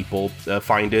helps people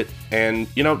find it.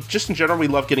 And, just in general, we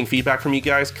love getting feedback from you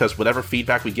guys because whatever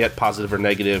feedback we get, positive or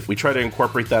negative, we try to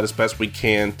incorporate that as best we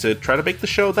can to try to make the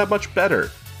show that much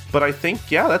better. But I think,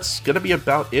 that's going to be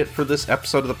about it for this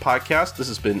episode of the podcast. This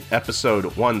has been episode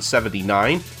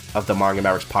 179 of the Manga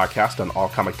Mavericks podcast on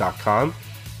allcomic.com.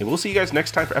 And we'll see you guys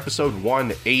next time for episode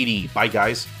 180. Bye,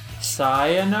 guys.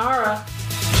 Sayonara.